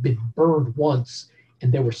had been burned once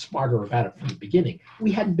and they were smarter about it from the beginning.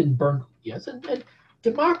 We hadn't been burned, yes, and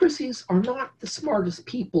democracies are not the smartest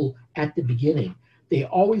people at the beginning. They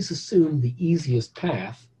always assume the easiest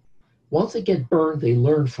path. Once they get burned, they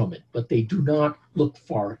learn from it, but they do not look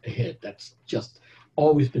far ahead. That's just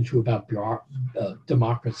always been true about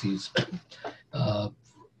democracies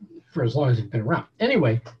for as long as they've been around.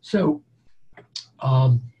 Anyway, so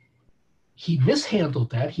he mishandled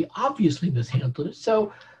that. He obviously mishandled it.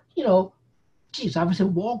 So, you know, geez, I was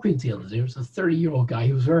in Walgreens the other day. There was a 30-year-old guy.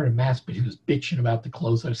 He was wearing a mask, but he was bitching about the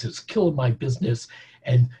clothes. I said, it's killing my business.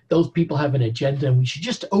 And those people have an agenda, and we should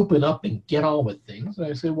just open up and get on with things. And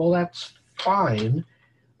I said, well, that's fine.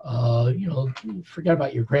 You know, forget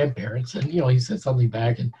about your grandparents. And, you know, he said something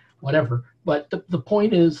back and whatever. But the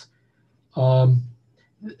point is, okay,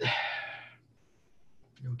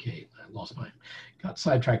 I got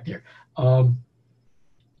sidetracked there.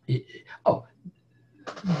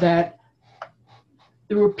 That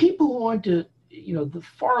there were people who wanted to, the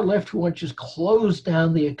far left who wanted to just close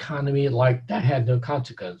down the economy like that had no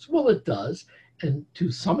consequence. Well, it does. And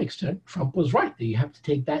to some extent, Trump was right that you have to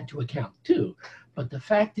take that into account too. But the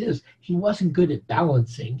fact is, he wasn't good at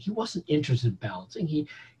balancing. He wasn't interested in balancing.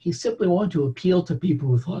 He simply wanted to appeal to people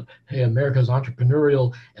who thought, hey, America's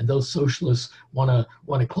entrepreneurial and those socialists want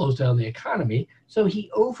to close down the economy. So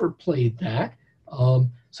he overplayed that.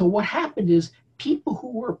 So what happened is people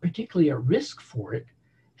who were particularly at risk for it,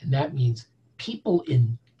 and that means people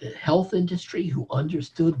in the health industry who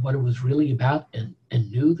understood what it was really about and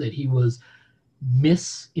knew that he was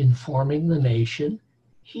misinforming the nation,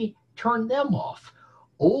 he turned them off.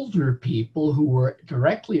 Older people who were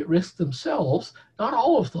directly at risk themselves, not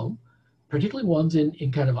all of them, particularly ones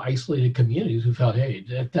in kind of isolated communities who felt, hey,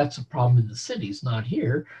 that's a problem in the cities, not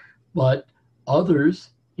here. But others,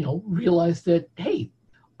 realized that, hey,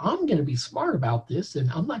 I'm going to be smart about this and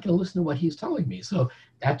I'm not going to listen to what he's telling me. So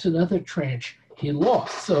that's another tranche he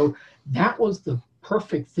lost. So that was the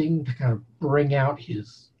perfect thing to kind of bring out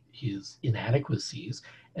his inadequacies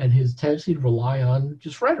and his tendency to rely on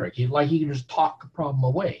just rhetoric. He can just talk a problem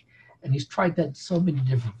away. And he's tried that in so many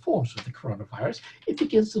different forms with the coronavirus. It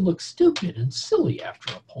begins to look stupid and silly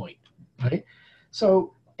after a point, right?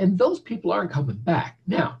 So, and those people aren't coming back.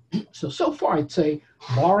 Now, so far I'd say,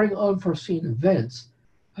 barring unforeseen events,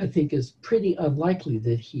 I think it's pretty unlikely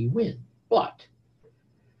that he win. But,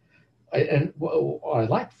 I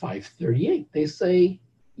like 538. They say,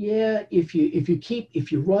 yeah, if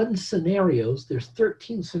you run scenarios, there's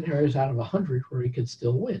 13 scenarios out of 100 where he could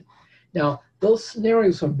still win. Now, those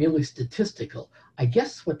scenarios are merely statistical. I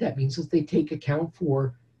guess what that means is they take account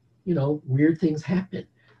for, weird things happen.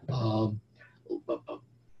 Who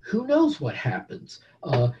knows what happens?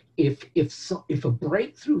 If a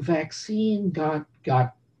breakthrough vaccine got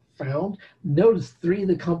found, notice 3 of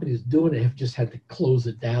the companies doing it have just had to close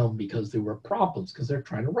it down because there were problems because they're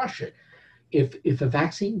trying to rush it. If a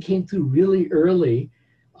vaccine came through really early,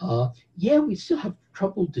 we still have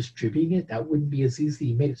trouble distributing it. That wouldn't be as easy as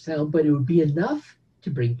he made it sound, but it would be enough to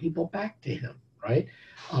bring people back to him, right?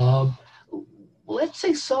 Let's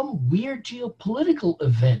say some weird geopolitical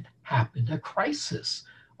event happened, a crisis.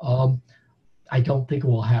 I don't think it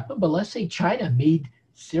will happen, but let's say China made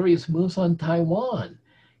serious moves on Taiwan.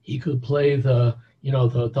 He could play the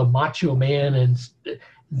macho man, and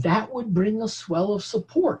that would bring a swell of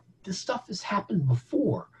support. This stuff has happened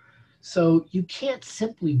before. So you can't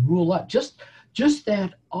simply rule out just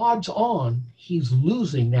that odds on he's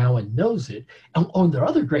losing now and knows it. And there are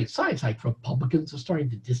other great signs, like Republicans are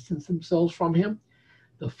starting to distance themselves from him.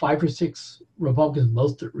 The 5 or 6 Republicans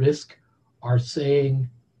most at risk are saying,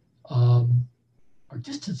 are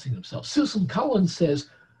distancing themselves. Susan Collins says,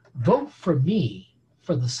 vote for me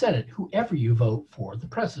for the Senate, whoever you vote for the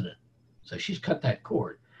president. So she's cut that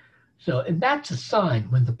cord. So, and that's a sign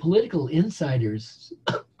when the political insiders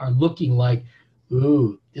are looking like,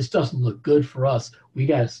 ooh, this doesn't look good for us. We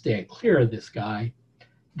got to stand clear of this guy.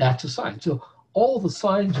 That's a sign. So all the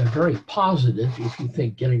signs are very positive if you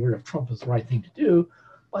think getting rid of Trump is the right thing to do,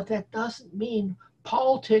 but that doesn't mean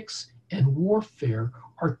politics and warfare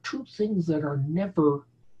are 2 things that are never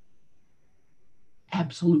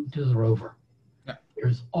absolute until they're over. Yeah.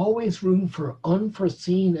 There's always room for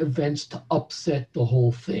unforeseen events to upset the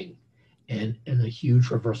whole thing. And a huge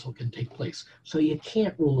reversal can take place. So you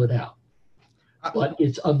can't rule it out, but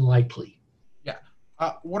it's unlikely. Yeah.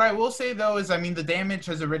 What I will say, though, is, the damage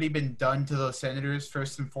has already been done to those senators,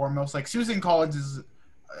 first and foremost. Like, Susan Collins is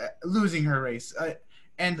losing her race.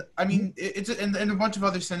 And a bunch of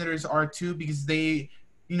other senators are, too, because they,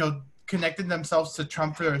 connected themselves to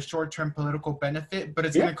Trump for a short-term political benefit, but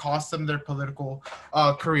it's going to cost them their political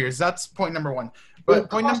careers. That's point number 1. But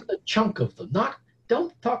point number a chunk of them,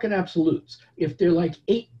 don't talk in absolutes. If they're like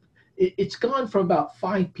 8, it's gone from about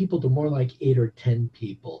 5 people to more like 8 or 10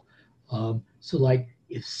 people. So like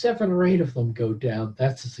if 7 or 8 of them go down,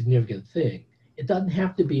 that's a significant thing. It doesn't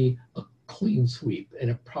have to be a clean sweep, and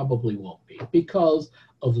it probably won't be because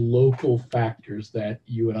of local factors that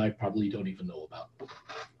you and I probably don't even know about.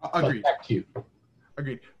 Agreed. But back to you.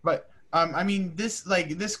 Agreed. But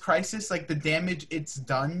this crisis, like the damage it's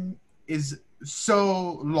done is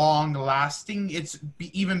so long lasting. It's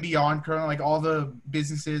even beyond Corona, like all the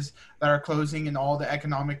businesses that are closing and all the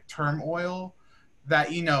economic turmoil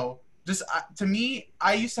that, just to me,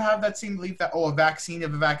 I used to have that same belief that,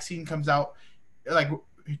 if a vaccine comes out, like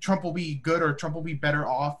Trump will be good or Trump will be better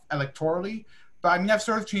off electorally. But I've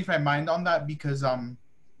sort of changed my mind on that because,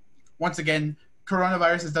 once again,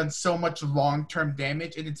 coronavirus has done so much long-term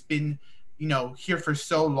damage and it's been, here for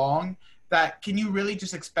so long that can you really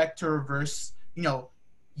just expect to reverse,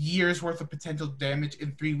 years worth of potential damage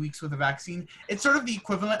in 3 weeks with a vaccine. It's sort of the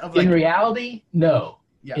equivalent of in reality, no.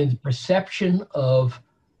 Yeah. In the perception of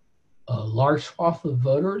a large swath of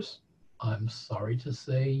voters, I'm sorry to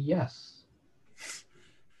say yes.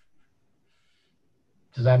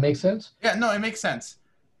 Does that make sense? Yeah, no, it makes sense.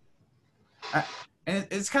 And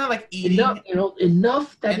it's kind of like eating.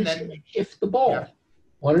 Enough that and it's then- gonna shift the ball. Yeah.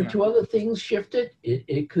 One or Yeah. two other things shifted,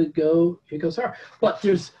 it could go, it goes hard.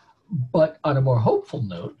 But on a more hopeful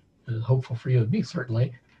note, hopeful for you and me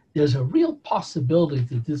certainly, there's a real possibility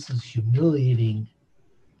that this is humiliating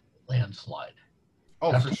landslide.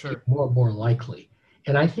 Oh, That's for sure. more and more likely.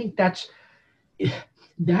 And I think that's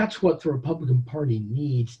what the Republican Party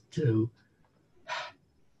needs to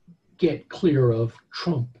get clear of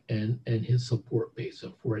Trump and his support base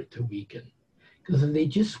and for it to weaken. Because if they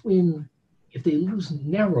just win, if they lose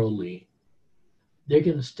narrowly, they're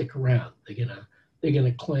going to stick around. They're going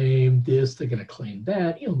to claim this, they're going to claim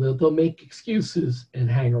that. They'll make excuses and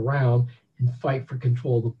hang around and fight for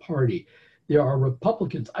control of the party. There are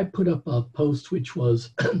Republicans. I put up a post which was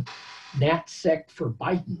NatSec for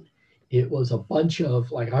Biden. It was a bunch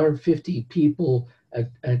of like 150 people at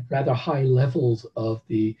rather high levels of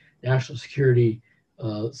the national security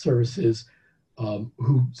services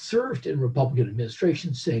who served in Republican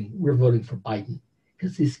administrations saying, we're voting for Biden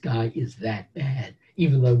because this guy is that bad,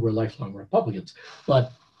 even though we're lifelong Republicans.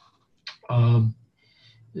 But what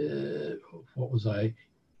was I?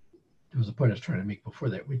 There was a point I was trying to make before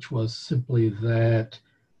that, which was simply that.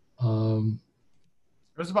 It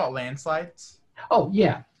was about landslides. Oh,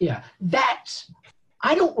 yeah.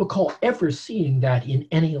 I don't recall ever seeing that in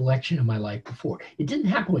any election in my life before. It didn't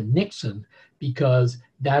happen with Nixon because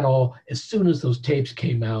as soon as those tapes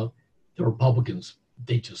came out, the Republicans,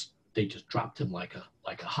 they just dropped him like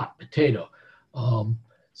a hot potato.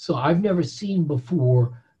 So I've never seen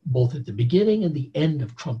before, both at the beginning and the end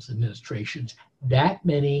of Trump's administrations, that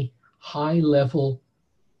many high-level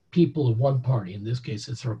people of one party, in this case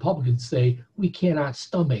it's the Republicans, say, we cannot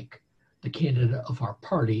stomach the candidate of our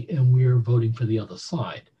party and we're voting for the other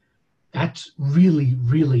side. That's really,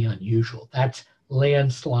 really unusual. That's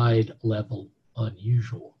landslide level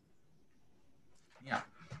unusual. Yeah.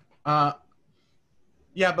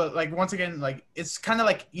 Yeah, but like once again, like it's kind of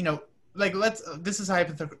like, like this is a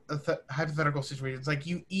hypothetical situation. It's like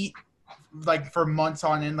you eat like for months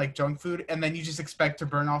on end like junk food and then you just expect to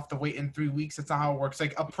burn off the weight in 3 weeks. That's not how it works.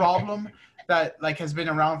 Like a problem that like has been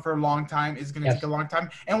around for a long time is going to take a long time.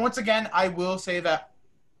 And once again, I will say that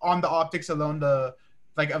on the optics alone, a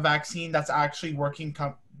vaccine that's actually working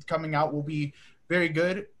coming out will be very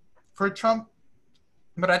good for Trump.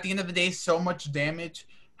 But at the end of the day, so much damage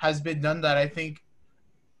has been done that I think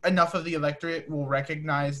enough of the electorate will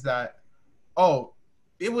recognize that,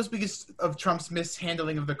 it was because of Trump's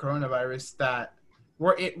mishandling of the coronavirus that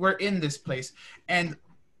we're in this place. And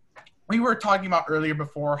we were talking about earlier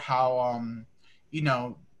before how,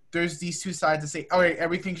 there's these two sides that say,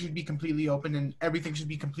 everything should be completely open and everything should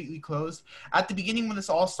be completely closed. At the beginning when this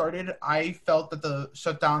all started, I felt that the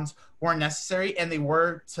shutdowns weren't necessary and they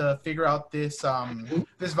were to figure out this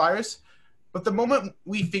this virus. But the moment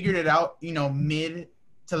we figured it out, mid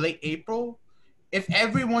to late April, if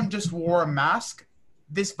everyone just wore a mask,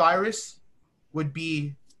 this virus would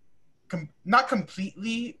be not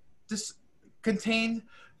completely contained,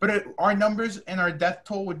 but our numbers and our death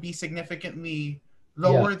toll would be significantly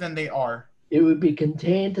lower than they are. It would be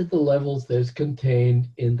contained at the levels that's contained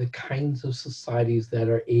in the kinds of societies that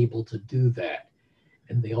are able to do that.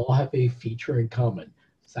 And they all have a feature in common.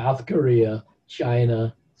 South Korea,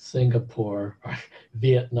 China, Singapore,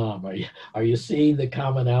 Vietnam. Are you seeing the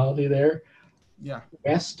commonality there? Yeah.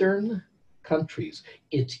 Western countries.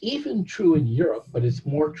 It's even true in Europe, but it's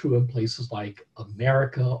more true in places like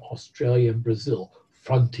America, Australia, and Brazil,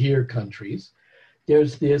 frontier countries.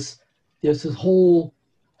 There's this whole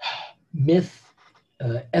myth,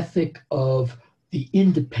 ethic of the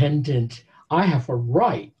independent. I have a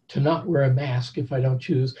right to not wear a mask if I don't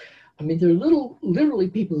choose. I mean, there are literally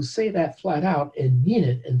people who say that flat out and mean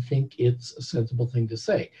it and think it's a sensible thing to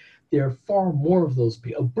say. There are far more of those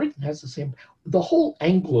people. Britain has the same. The whole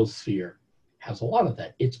Anglosphere has a lot of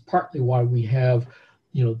that. It's partly why we have,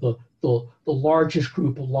 the largest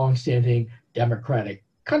group of longstanding democratic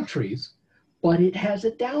countries, but it has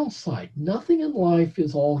a downside. Nothing in life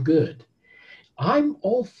is all good. I'm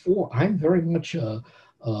very much an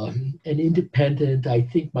independent. I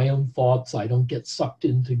think my own thoughts. I don't get sucked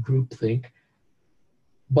into groupthink,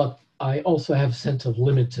 but I also have a sense of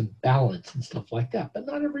limits and balance and stuff like that. But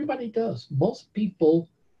not everybody does. Most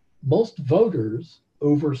voters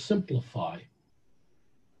oversimplify.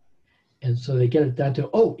 And so they get it down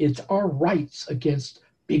to, it's our rights against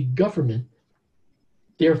big government.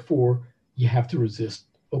 Therefore, you have to resist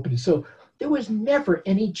opening. So there was never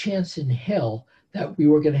any chance in hell that we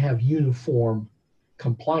were going to have uniform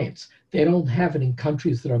compliance. They don't have it in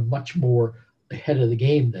countries that are much more ahead of the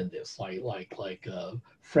game than this, like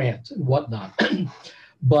France and whatnot.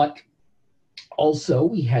 But also,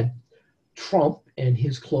 we had Trump and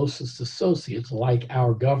his closest associates, like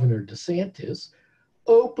our Governor DeSantis,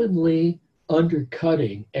 openly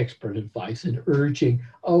undercutting expert advice and urging,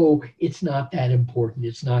 oh, it's not that important,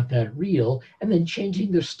 it's not that real, and then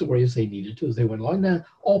changing their story as they needed to as they went along. Now,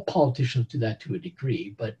 all politicians do that to a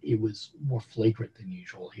degree, but it was more flagrant than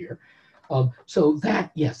usual here. So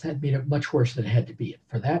that, yes, that made it much worse than it had to be.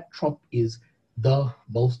 For that, Trump is the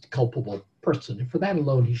most culpable person, and for that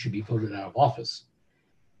alone, he should be voted out of office.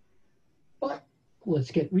 But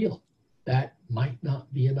let's get real. That might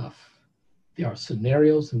not be enough. There are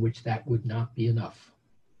scenarios in which that would not be enough.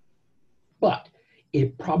 But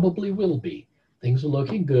it probably will be. Things are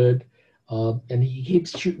looking good, and he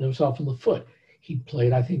keeps shooting himself in the foot. He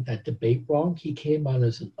played, I think, that debate wrong. He came on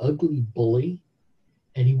as an ugly bully,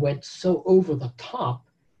 and he went so over the top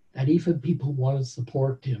that even people who wanted to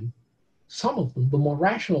support him, some of them, the more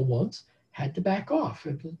rational ones, had to back off.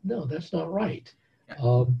 And, no, that's not right.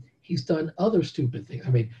 He's done other stupid things. I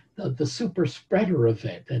mean, the super spreader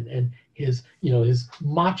event and his, his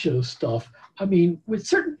macho stuff. I mean, with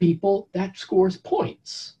certain people, that scores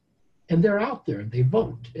points. And they're out there and they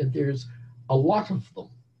vote. And there's a lot of them.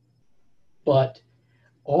 But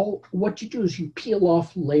what you do is you peel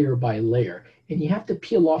off layer by layer. And you have to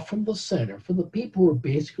peel off from the center, from the people who are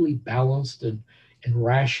basically balanced and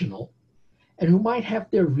rational, and who might have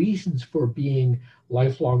their reasons for being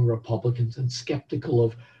lifelong Republicans and skeptical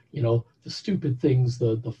of, the stupid things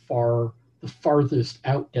the farthest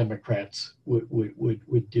out Democrats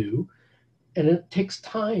would do. And it takes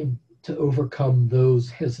time to overcome those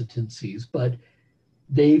hesitancies, but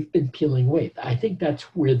they've been peeling away. I think that's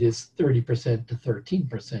where this 30% to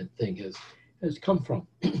 13% thing has come from.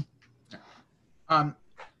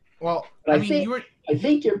 Well, I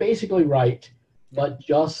think you're basically right, but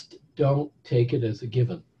just don't take it as a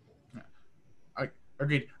given.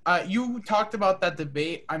 Agreed. You talked about that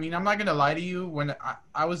debate. I mean, I'm not going to lie to you. When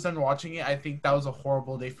I was done watching it, I think that was a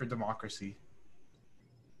horrible day for democracy.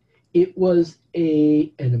 It was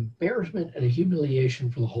an embarrassment and a humiliation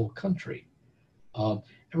for the whole country. And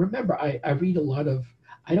remember, I read a lot of,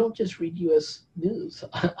 I don't just read U.S. news.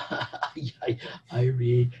 I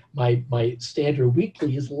read, my Standard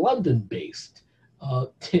Weekly is London-based.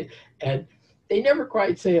 And they never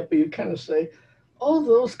quite say it, but you kind of say, oh,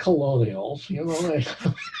 those colonials, and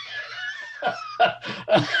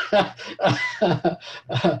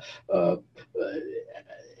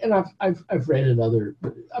I've read another.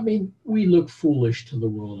 I mean, we look foolish to the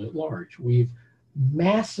world at large. We've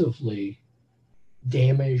massively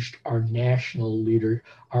damaged our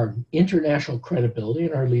our international credibility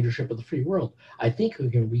and our leadership of the free world. I think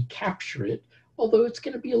we can recapture it, although it's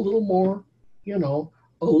going to be a little more, a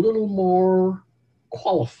little more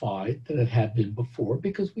qualified than it had been before,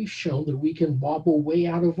 because we've shown that we can wobble way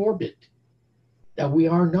out of orbit, that we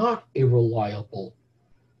are not a reliable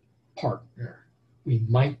partner. We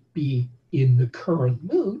might be in the current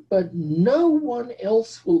mood, but no one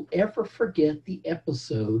else will ever forget the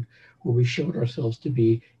episode where we showed ourselves to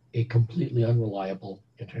be a completely unreliable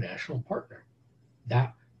international partner.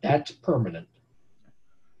 That's permanent.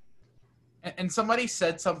 And somebody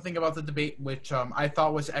said something about the debate, which I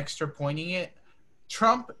thought was extra pointing it.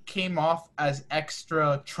 Trump came off as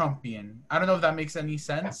extra Trumpian. I don't know if that makes any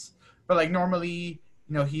sense, but normally,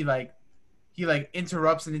 he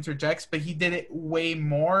interrupts and interjects, but he did it way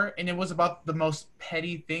more, and it was about the most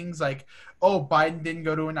petty things, like, oh, Biden didn't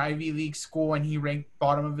go to an Ivy League school and he ranked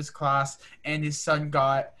bottom of his class, and his son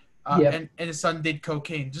got and his son did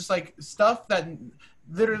cocaine, just stuff that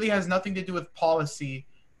literally has nothing to do with policy,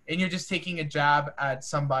 and you're just taking a jab at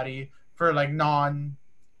somebody for non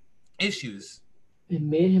issues. It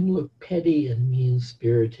made him look petty and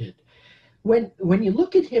mean-spirited. When you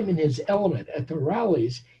look at him in his element at the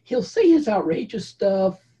rallies, he'll say his outrageous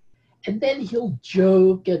stuff, and then he'll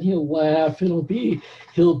joke and he'll laugh. He'll be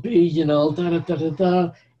da da da da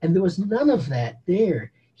da. And there was none of that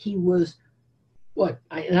there. He was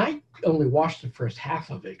I only watched the first half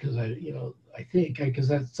of it because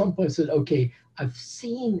because at some point I said, okay, I've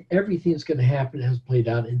seen everything that's going to happen has played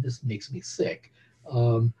out, and this makes me sick.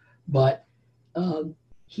 But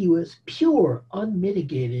he was pure,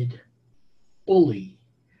 unmitigated bully,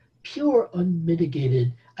 pure,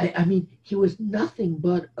 unmitigated. I mean, he was nothing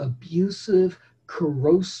but abusive,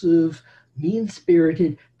 corrosive,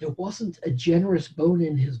 mean-spirited. There wasn't a generous bone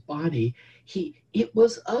in his body. It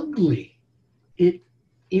was ugly. It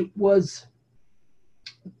was,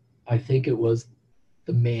 I think it was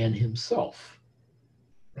the man himself,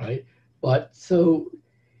 right? But so,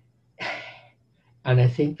 and I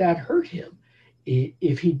think that hurt him.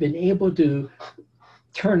 If he'd been able to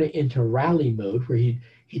turn it into rally mode, where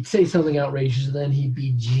he'd say something outrageous and then he'd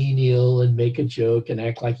be genial and make a joke and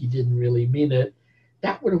act like he didn't really mean it,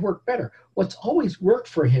 that would have worked better. What's always worked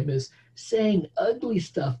for him is saying ugly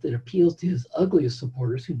stuff that appeals to his ugliest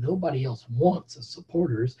supporters, who nobody else wants as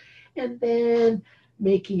supporters, and then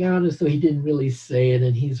making out as though he didn't really say it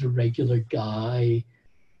and he's a regular guy.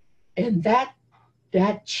 And that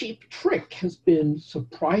cheap trick has been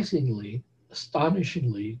surprisingly,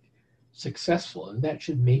 astonishingly successful, and that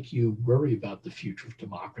should make you worry about the future of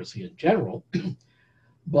democracy in general.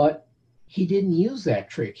 But he didn't use that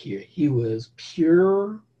trick here. He was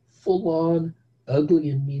pure, full-on, ugly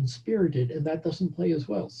and mean-spirited, and that doesn't play as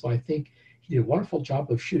well. So I think he did a wonderful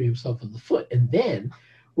job of shooting himself in the foot. And then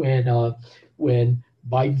when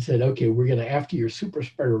Biden said, okay, we're going to, after your super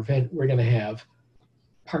spreader event, we're going to have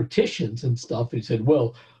partitions and stuff, and he said,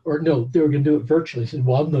 well, or no, they were going to do it virtually. He said,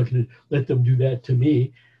 well, I'm not going to let them do that to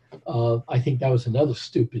me. I think that was another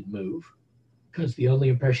stupid move, because the only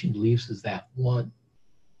impression he leaves is that one.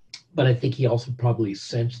 But I think he also probably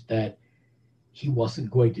sensed that he wasn't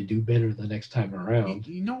going to do better the next time around.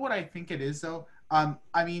 You know what I think it is, though? I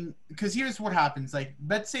mean, because here's what happens. Like,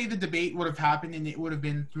 let's say the debate would have happened and it would have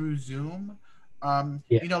been through Zoom.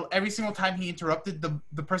 You know, every single time he interrupted,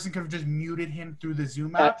 the person could have just muted him through the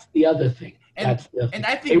Zoom app. That's the other thing. And I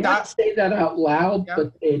think they wouldn't say that out loud,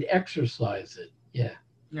 but they'd exercise it. Yeah.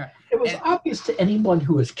 It was obvious to anyone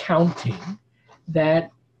who was counting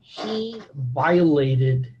that he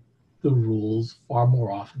violated the rules far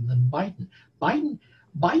more often than Biden.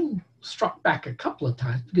 Biden struck back a couple of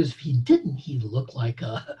times, because if he didn't, he'd look like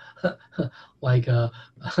a a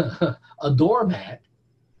doormat.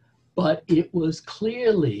 But it was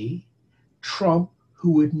clearly Trump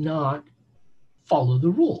who would not follow the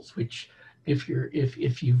rules, which if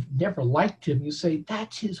you've never liked him, you say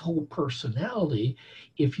that's his whole personality.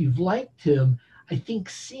 If you've liked him, I think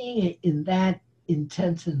seeing it in that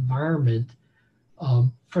intense environment,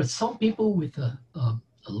 for some people with a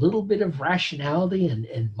little bit of rationality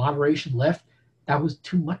and moderation left, that was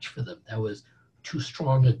too much for them. That was too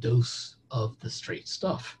strong a dose of the straight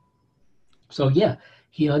stuff. So yeah,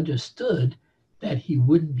 he understood that he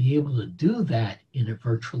wouldn't be able to do that in a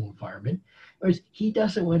virtual environment. Whereas he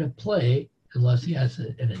doesn't want to play unless he has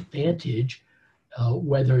an advantage,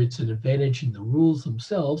 whether it's an advantage in the rules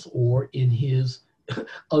themselves or in his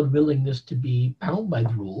unwillingness to be bound by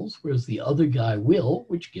the rules, whereas the other guy will,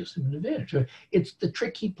 which gives him an advantage. So it's the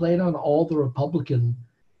trick he played on all the Republican,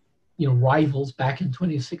 rivals back in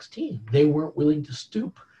 2016. They weren't willing to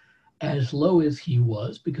stoop as low as he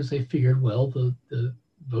was because they figured, well, the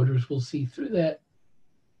voters will see through that,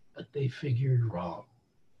 but they figured wrong.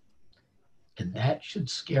 And that should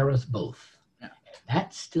scare us both. Yeah.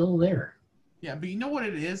 That's still there. Yeah, but you know what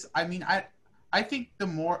it is? I mean, I think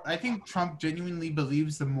Trump genuinely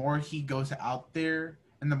believes the more he goes out there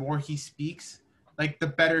and the more he speaks, like the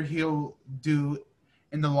better he'll do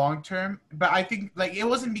in the long term. But I think like it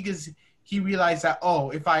wasn't because he realized that,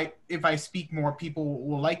 oh, if I speak more, people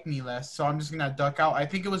will like me less, so I'm just gonna duck out. I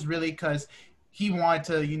think it was really because he wanted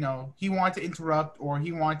to interrupt or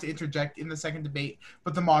he wanted to interject in the second debate,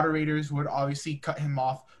 but the moderators would obviously cut him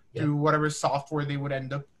off through whatever software they would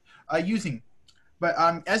end up using. But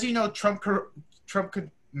as you know, Trump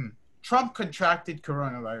contracted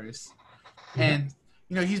coronavirus, and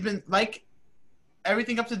he's been like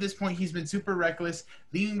everything up to this point. He's been super reckless,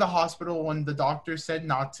 leaving the hospital when the doctor said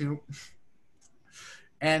not to.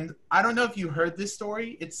 And I don't know if you heard this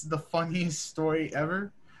story. It's the funniest story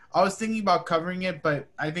ever. I was thinking about covering it, but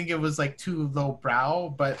I think it was like too low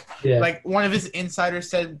brow. But like one of his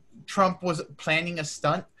insiders said Trump was planning a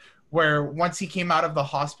stunt where once he came out of the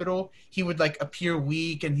hospital, he would like appear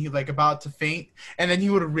weak and he like about to faint. And then he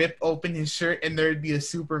would rip open his shirt and there'd be a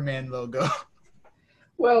Superman logo.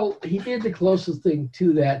 Well, he did the closest thing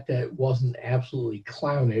to that wasn't absolutely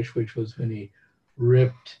clownish, which was when he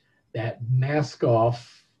ripped that mask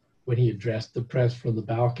off when he addressed the press from the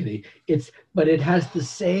balcony. But it has the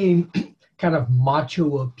same kind of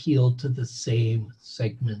macho appeal to the same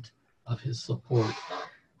segment of his support.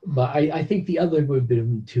 But I think the other would have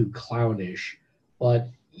been too clownish. But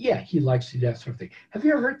yeah, he likes to do that sort of thing. Have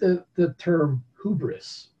you ever heard the term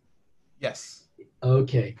hubris? Yes.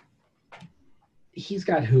 Okay. He's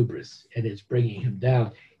got hubris, and it's bringing him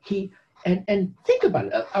down. And think about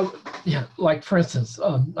it. Yeah, like for instance,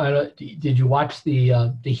 did you watch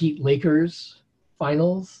the Heat Lakers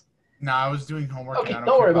finals? No, I was doing homework. Okay, and I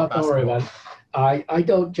don't worry about basketball. it. I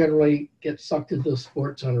don't generally get sucked into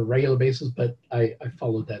sports on a regular basis, but I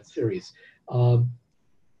followed that series.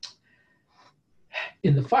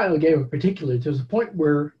 In the final game in particular, there was a point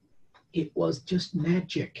where it was just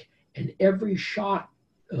magic, and every shot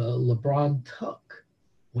LeBron took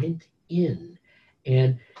went in.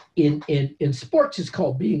 And in sports, it's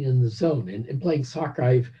called being in the zone. And in playing soccer,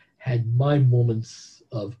 I've had my moments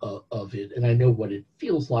of it, and I know what it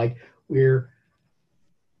feels like, where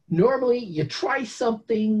normally you try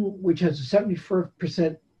something which has a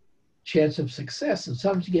 74% chance of success, and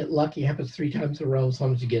sometimes you get lucky, it happens 3 times in a row,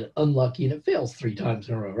 sometimes you get unlucky and it fails 3 times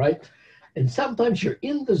in a row, right? And sometimes you're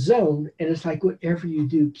in the zone and it's like whatever you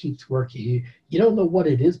do keeps working. You don't know what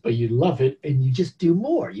it is, but you love it and you just do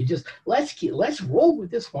more. You just, let's roll with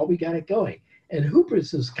this while we got it going. And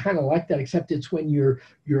Hoopers is kind of like that, except it's when you're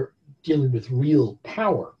dealing with real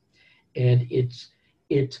power. And it's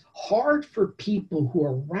hard for people who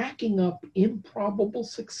are racking up improbable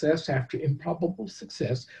success after improbable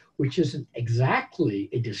success, which isn't exactly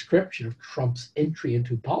a description of Trump's entry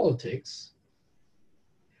into politics,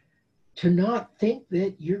 to not think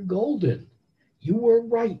that you're golden. You were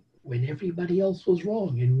right when everybody else was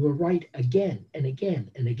wrong, and you were right again and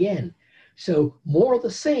again and again. So more of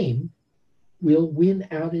the same will win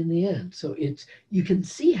out in the end. So you can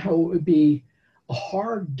see how it would be a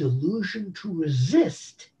hard delusion to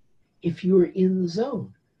resist if you were in the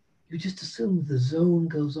zone. You just assume the zone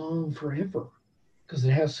goes on forever because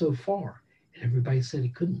it has so far, and everybody said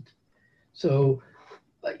it couldn't. So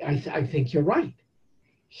I think you're right.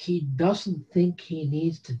 He doesn't think he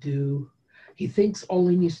needs to do, he thinks all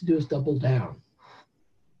he needs to do is double down.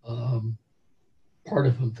 Part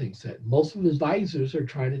of him thinks that. Most of his advisors are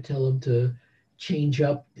trying to tell him to change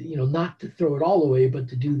up, not to throw it all away, but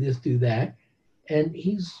to do this, do that. And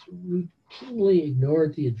he's routinely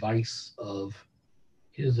ignored the advice of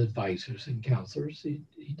his advisors and counselors. He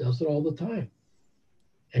does it all the time.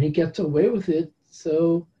 And he gets away with it.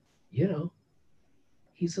 So,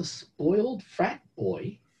 he's a spoiled frat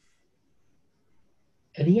boy.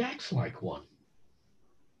 And he acts like one.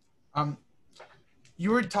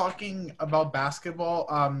 You were talking about basketball.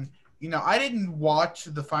 I didn't watch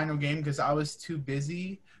the final game because I was too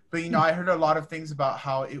busy. But I heard a lot of things about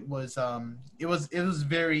how it was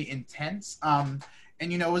very intense.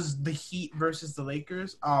 It was the Heat versus the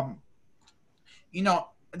Lakers.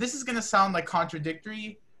 This is gonna sound like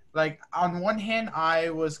contradictory. Like on one hand, I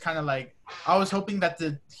was hoping that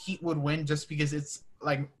the Heat would win just because it's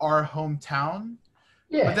like our hometown.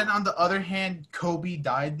 Yeah. But then on the other hand, Kobe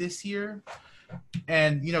died this year.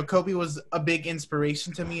 And, Kobe was a big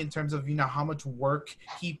inspiration to me in terms of, how much work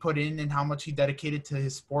he put in and how much he dedicated to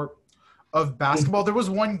his sport of basketball. There was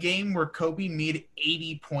one game where Kobe made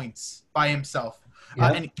 80 points by himself.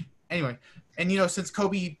 Yep. Since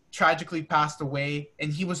Kobe tragically passed away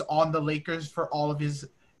and he was on the Lakers for all of his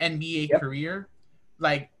NBA career,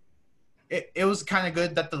 like it was kind of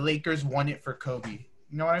good that the Lakers won it for Kobe.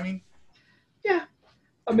 You know what I mean? Yeah.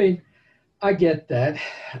 I mean, I get that.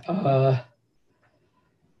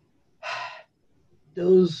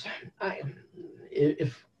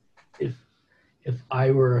 If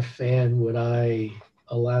I were a fan, would I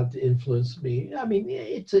allow it to influence me? I mean,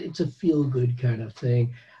 it's a feel good kind of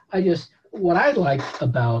thing. What I liked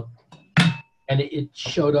about, and it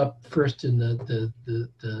showed up first in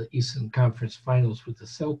the Eastern Conference Finals with the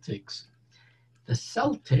Celtics. The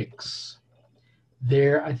Celtics,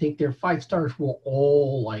 I think their 5 stars were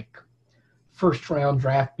all like first round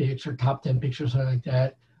draft picks or top 10 picks or something like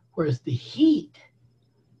that. Whereas the Heat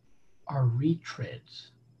are retreads.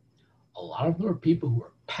 A lot of them are people who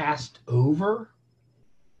are passed over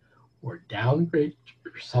or downgraded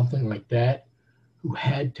or something like that, who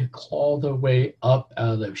had to claw their way up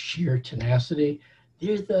out of sheer tenacity.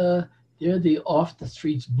 They're the off the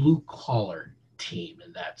streets blue collar team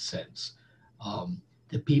in that sense.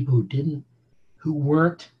 The people who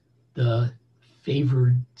weren't the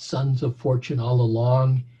favored sons of fortune all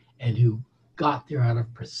along and who got there out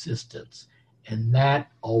of persistence. And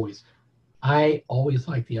that I always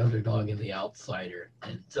like the underdog and the outsider.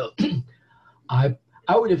 And so I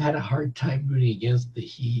would have had a hard time rooting against the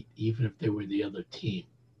Heat, even if they were the other team.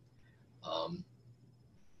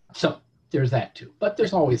 So there's that too. But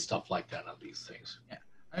there's always stuff like that on these things. Yeah.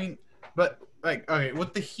 I mean, but okay,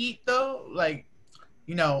 with the Heat though,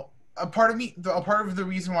 a part of the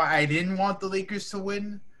reason why I didn't want the Lakers to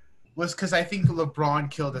win was because I think LeBron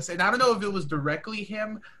killed us. And I don't know if it was directly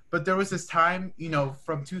him, but there was this time,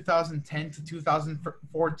 from 2010 to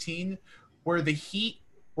 2014 where the Heat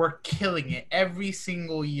were killing it every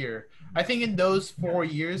single year. I think in those 4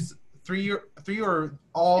 years, three or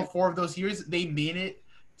all 4 of those years, they made it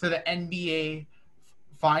to the NBA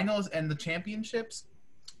finals and the championships.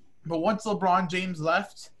 But once LeBron James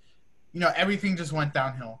left, everything just went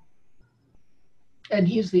downhill. And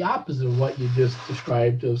he's the opposite of what you just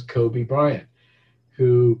described as Kobe Bryant,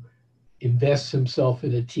 who invests himself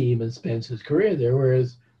in a team and spends his career there,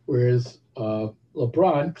 whereas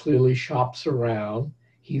LeBron clearly shops around.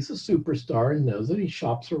 He's a superstar and knows that he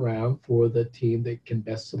shops around for the team that can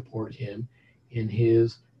best support him in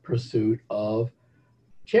his pursuit of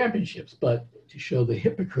championships. But to show the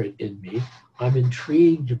hypocrite in me, I'm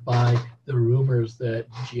intrigued by the rumors that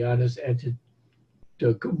Giannis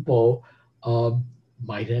Antetokounmpo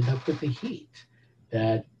might end up with the Heat.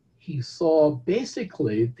 That he saw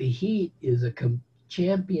basically the Heat is a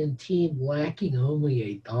champion team lacking only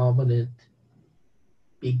a dominant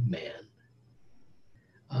big man.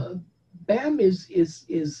 Bam is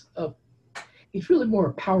he's really more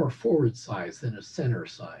a power forward size than a center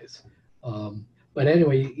size. But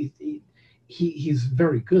anyway, he's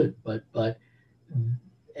very good. But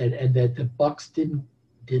and that the Bucks didn't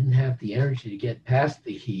have the energy to get past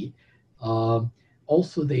the Heat.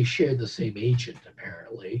 Also, they share the same agent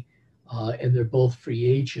apparently, and they're both free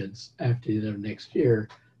agents after next year.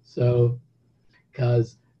 So,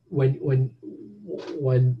 because when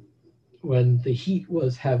the Heat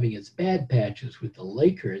was having its bad patches with the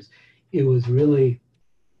Lakers, it was the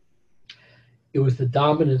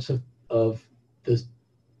dominance of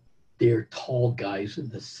their tall guys in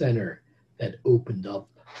the center that opened up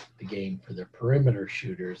the game for their perimeter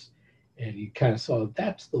shooters. And you kind of saw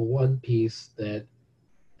that's the one piece that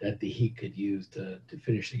the Heat could use to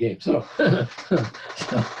finish the game. So,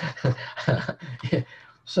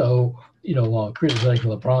 criticizing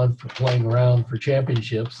LeBron for playing around for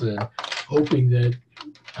championships and hoping that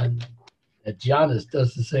Giannis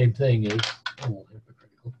does the same thing is a little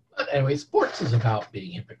hypocritical. But anyway, sports is about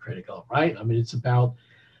being hypocritical, right? I mean, it's about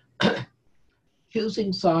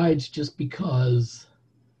choosing sides just because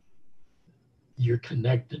you're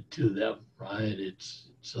connected to them, right?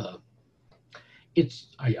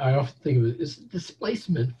 I often think of it as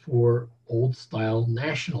displacement for old style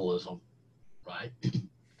nationalism, right?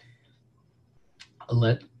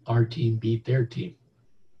 Let our team beat their team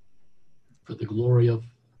for the glory of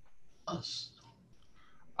us.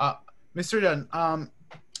 Mr. Dunn,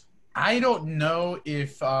 I don't know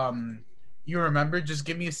if you remember. Just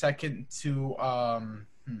give me a second to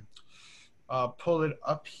pull it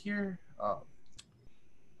up here. All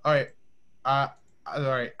right. All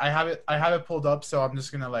right. I have it pulled up, so I'm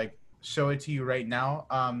just gonna show it to you right now.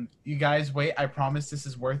 You guys wait. I promise this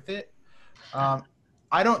is worth it.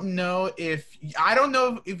 I don't know if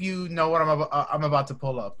you know what I'm about to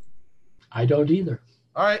pull up. I don't either.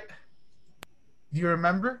 All right. Do you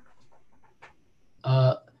remember?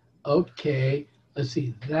 Okay. Let's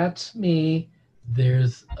see. That's me.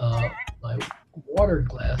 There's my water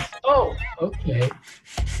glass. Oh, okay.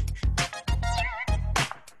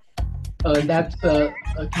 That's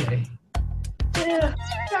okay. Yeah,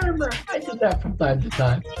 I remember. I did that from time to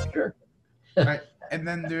time. Sure. All right. And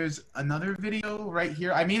then there's another video right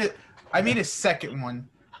here. I made a second one.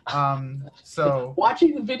 So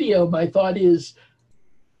watching the video, my thought is,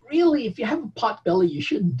 really, if you have a pot belly, you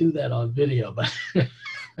shouldn't do that on video. But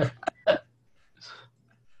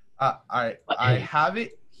all right, I have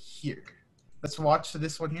it here. Let's watch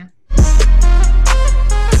this one here.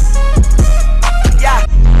 Yeah.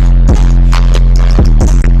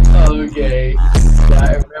 Okay. Yeah,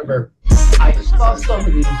 I remember. I saw some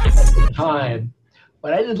of these at the time,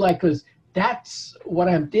 but I didn't because that's what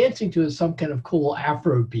I'm dancing to is some kind of cool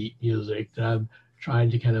Afrobeat music that I'm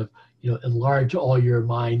trying to kind of, enlarge all your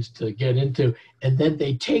minds to get into. And then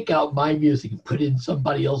they take out my music and put in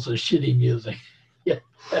somebody else's shitty music. Yeah.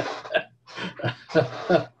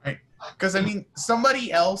 Right. Because,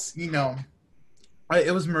 somebody else,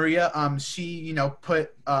 it was Maria. She,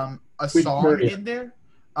 put a song Maria? in there.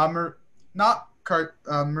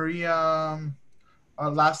 Maria.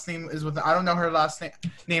 Last name is with I don't know her last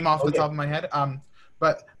name off the top of my head.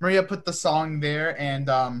 But Maria put the song there, and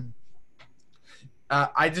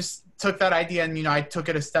I just took that idea and I took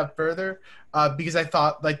it a step further because I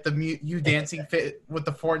thought you dancing fit with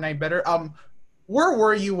the Fortnite better. Where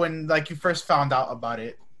were you when you first found out about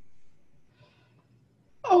it?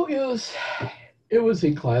 Oh, it was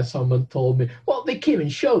in class. Someone told me. Well, they came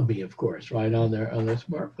and showed me, of course, right on their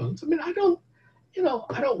smartphones. I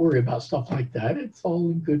don't worry about stuff like that. It's all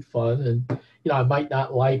in good fun, and I might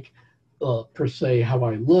not like per se how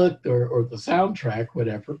I looked or the soundtrack,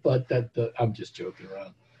 whatever, but I'm just joking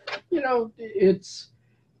around. You know,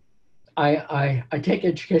 I take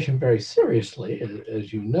education very seriously,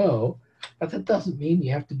 as you know, but that doesn't mean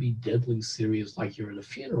you have to be deadly serious like you're at a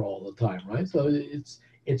funeral all the time, right? So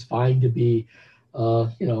it's fine to be,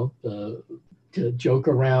 to joke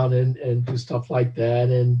around and do stuff like that,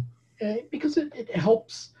 and because it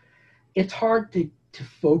helps. It's hard to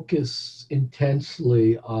focus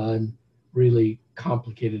intensely on really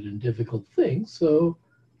complicated and difficult things. So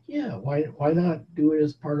yeah, why not do it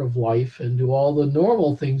as part of life and do all the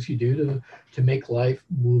normal things you do to make life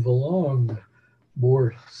move along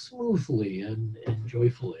more smoothly and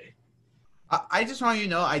joyfully. I just want you to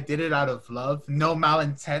know I did it out of love, no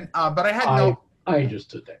malintent. But I had I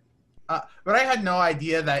understood that. But I had no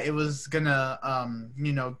idea that it was gonna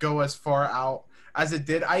go as far out as it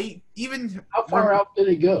did. How far out did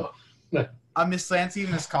it go? Miss Lancy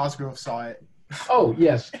and Miss Cosgrove saw it. Oh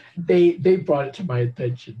yes, they brought it to my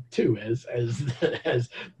attention too, as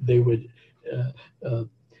they would.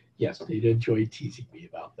 Yes, they'd enjoy teasing me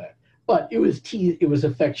about that. But it was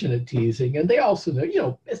affectionate teasing, and they also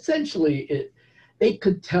know, essentially they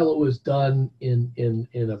could tell it was done in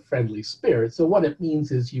a friendly spirit. So what it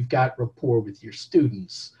means is you've got rapport with your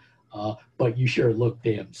students, but you sure look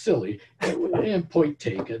damn silly. And point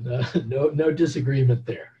taken, no disagreement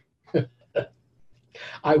there.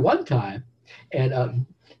 I one time. And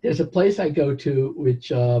there's a place I go to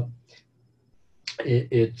which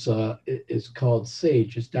it's called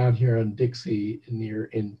Sage. It's down here on Dixie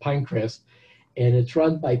in Pinecrest, and it's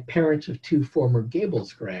run by parents of two former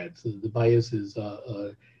Gables grads. The bias is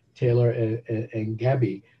Taylor and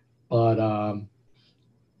Gabby, but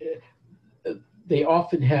they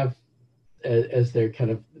often have as their kind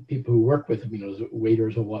of people who work with them, as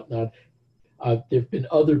waiters or whatnot. There've been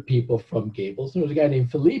other people from Gables. There was a guy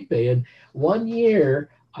named Felipe, and one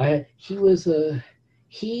year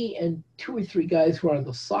he and two or three guys who were on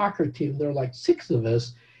the soccer team. There were like 6 of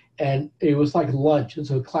us, and it was like lunch. And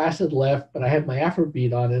so class had left, but I had my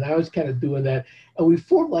Afrobeat on, and I was kind of doing that. And we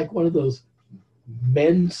formed like one of those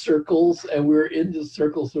men's circles, and we were in the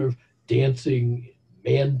circle, sort of dancing,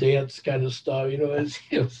 man dance kind of stuff.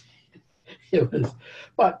 It was,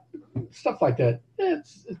 but stuff like that.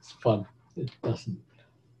 It's fun. It doesn't.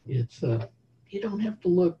 It's you don't have to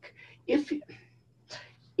look if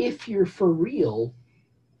you're for real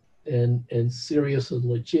and serious and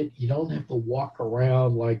legit. You don't have to walk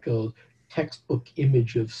around like a textbook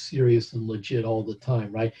image of serious and legit all the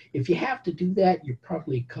time, right? If you have to do that, you're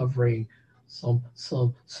probably covering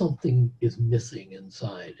something is missing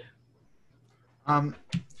inside.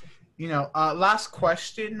 Last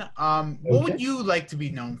question. What would you like to be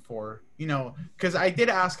known for? Because I did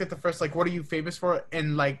ask at the first, like, what are you famous for?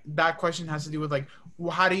 And like that question has to do with like,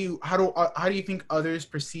 how do you think others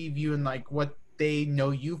perceive you and like what they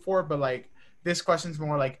know you for? But like this question's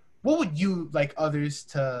more like, what would you like others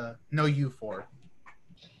to know you for?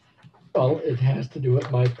 Well, it has to do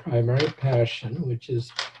with my primary passion, which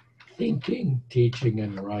is thinking, teaching,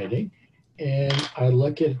 and writing. And I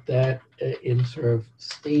look at that in sort of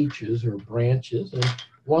stages or branches. And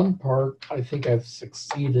one part I think I've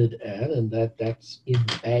succeeded at, and that's in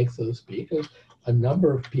the bag, so to speak, is a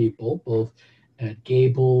number of people, both at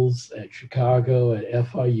Gables, at Chicago, at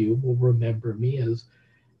FIU, will remember me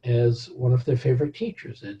as one of their favorite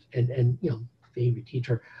teachers. And favorite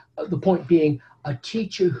teacher. The point being a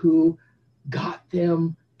teacher who got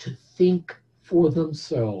them to think for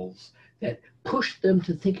themselves, that pushed them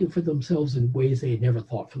to thinking for themselves in ways they had never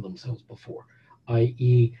thought for themselves before,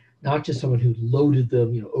 i.e., not just someone who loaded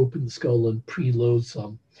them, opened the skull and preload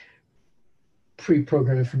some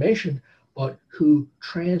pre-programmed information, but who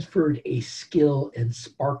transferred a skill and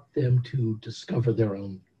sparked them to discover their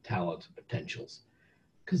own talents and potentials.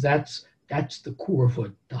 Because that's the core of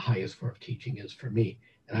what the highest form of teaching is for me.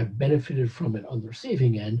 And I've benefited from it on the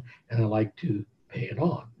receiving end, and I like to pay it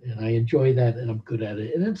on. And I enjoy that, and I'm good at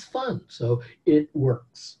it, and it's fun. So it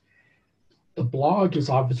works. The blog is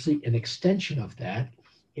obviously an extension of that.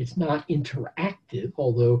 It's not interactive,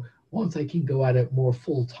 although once I can go at it more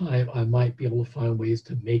full time, I might be able to find ways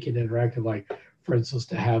to make it interactive, like, for instance,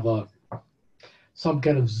 to have some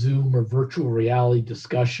kind of Zoom or virtual reality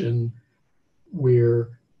discussion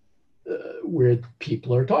where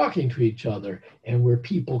people are talking to each other and where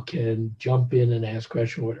people can jump in and ask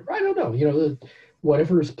questions or whatever. I don't know,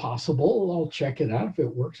 whatever is possible, I'll check it out. If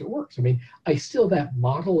it works, it works. I mean, that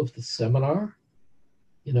model of the seminar,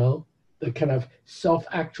 the kind of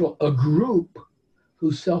a group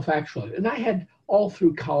who self-actualized. And I had all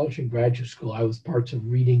through college and graduate school, I was parts of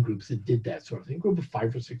reading groups that did that sort of thing. A group of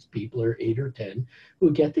 5 or 6 people, or 8 or 10, who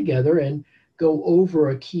would get together and go over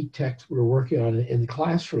a key text we were working on in the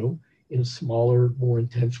classroom in a smaller, more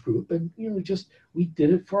intense group. And, we did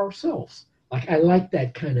it for ourselves. Like, I like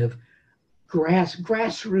that kind of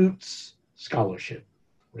grassroots scholarship,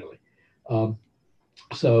 really.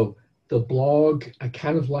 So the blog, I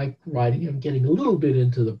kind of like writing. I'm getting a little bit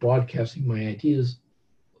into the broadcasting my ideas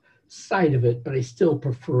side of it, but I still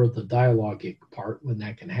prefer the dialogic part when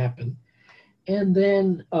that can happen. And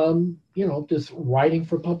then, just writing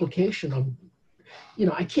for publication.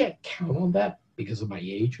 I can't count on that because of my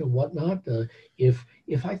age and whatnot. If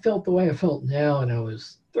I felt the way I felt now and I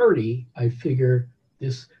was 30, I figure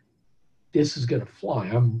this is going to fly.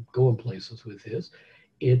 I'm going places with this.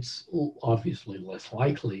 It's obviously less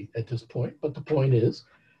likely at this point, but the point is,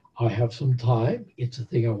 I have some time. It's a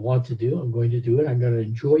thing I want to do. I'm going to do it. I'm going to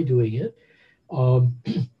enjoy doing it,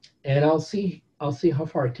 and I'll see how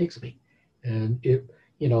far it takes me. And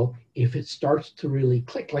if it starts to really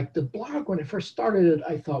click, like the blog when I first started it,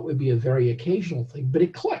 I thought would be a very occasional thing, but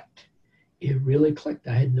it clicked. It really clicked.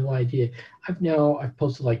 I had no idea. I've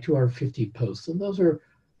posted like 250 posts, and those are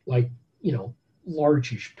like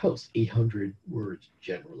largish posts, 800 words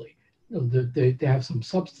generally. They have some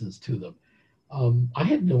substance to them. I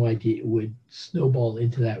had no idea it would snowball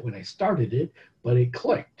into that when I started it, but it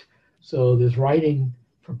clicked. So this writing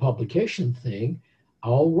for publication thing,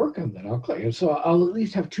 I'll work on that. I'll click. And so I'll at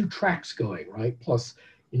least have 2 tracks going, right? Plus,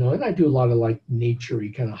 and I do a lot of like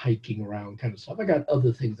nature-y kind of hiking around kind of stuff. I got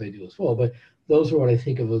other things I do as well, but those are what I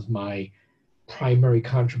think of as my primary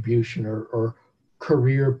contribution or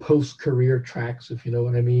career, post-career tracks, if you know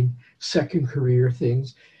what I mean, second career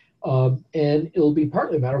things. And it'll be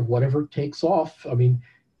partly a matter of whatever takes off. I mean,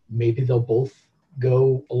 maybe they'll both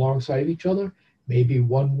go alongside each other. Maybe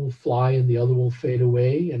one will fly and the other will fade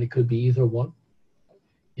away, and it could be either one.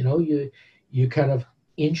 You kind of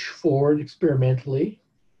inch forward experimentally,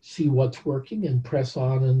 see what's working, and press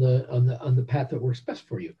on the path that works best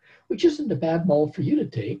for you, which isn't a bad mold for you to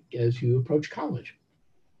take as you approach college.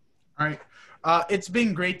 All right. It's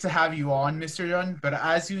been great to have you on, Mr. Dunn, but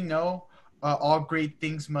as you know, all great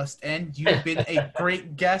things must end. You've been a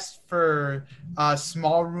great guest for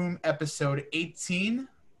Small Room episode 18.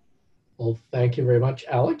 Well, thank you very much,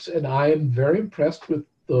 Alex. And I am very impressed with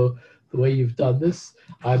the way you've done this.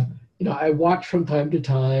 I watch from time to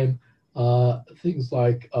time things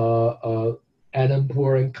like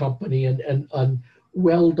Anandpur and Company and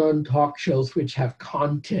well done talk shows which have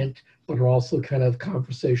content but are also kind of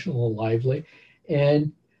conversational and lively.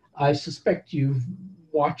 And I suspect you've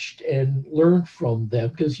watched and learned from them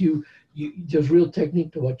because there's real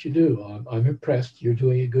technique to what you do. I'm impressed. You're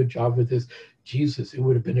doing a good job with this. Jesus, it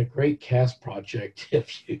would have been a great cast project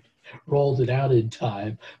if you rolled it out in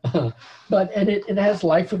time. But it has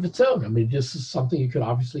life of its own. I mean, this is something you could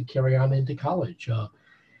obviously carry on into college.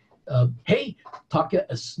 Hey, talk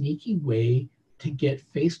a sneaky way to get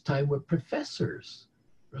FaceTime with professors,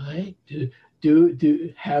 right?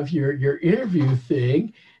 Do have your interview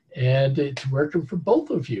thing, and it's working for both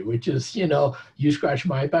of you, which is, you scratch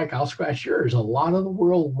my back, I'll scratch yours. A lot of the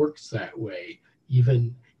world works that way,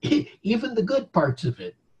 even the good parts of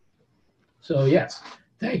it. So yes,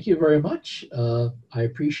 thank you very much. I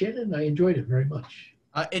appreciate it, and I enjoyed it very much.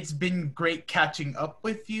 It's been great catching up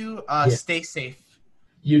with you. Stay safe.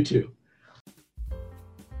 You too.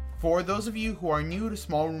 For those of you who are new to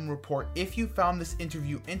Small Room Report, if you found this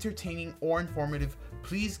interview entertaining or informative,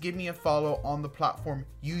 please give me a follow on the platform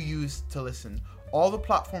you use to listen. All the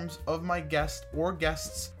platforms of my guest or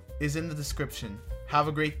guests is in the description. Have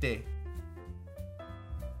a great day.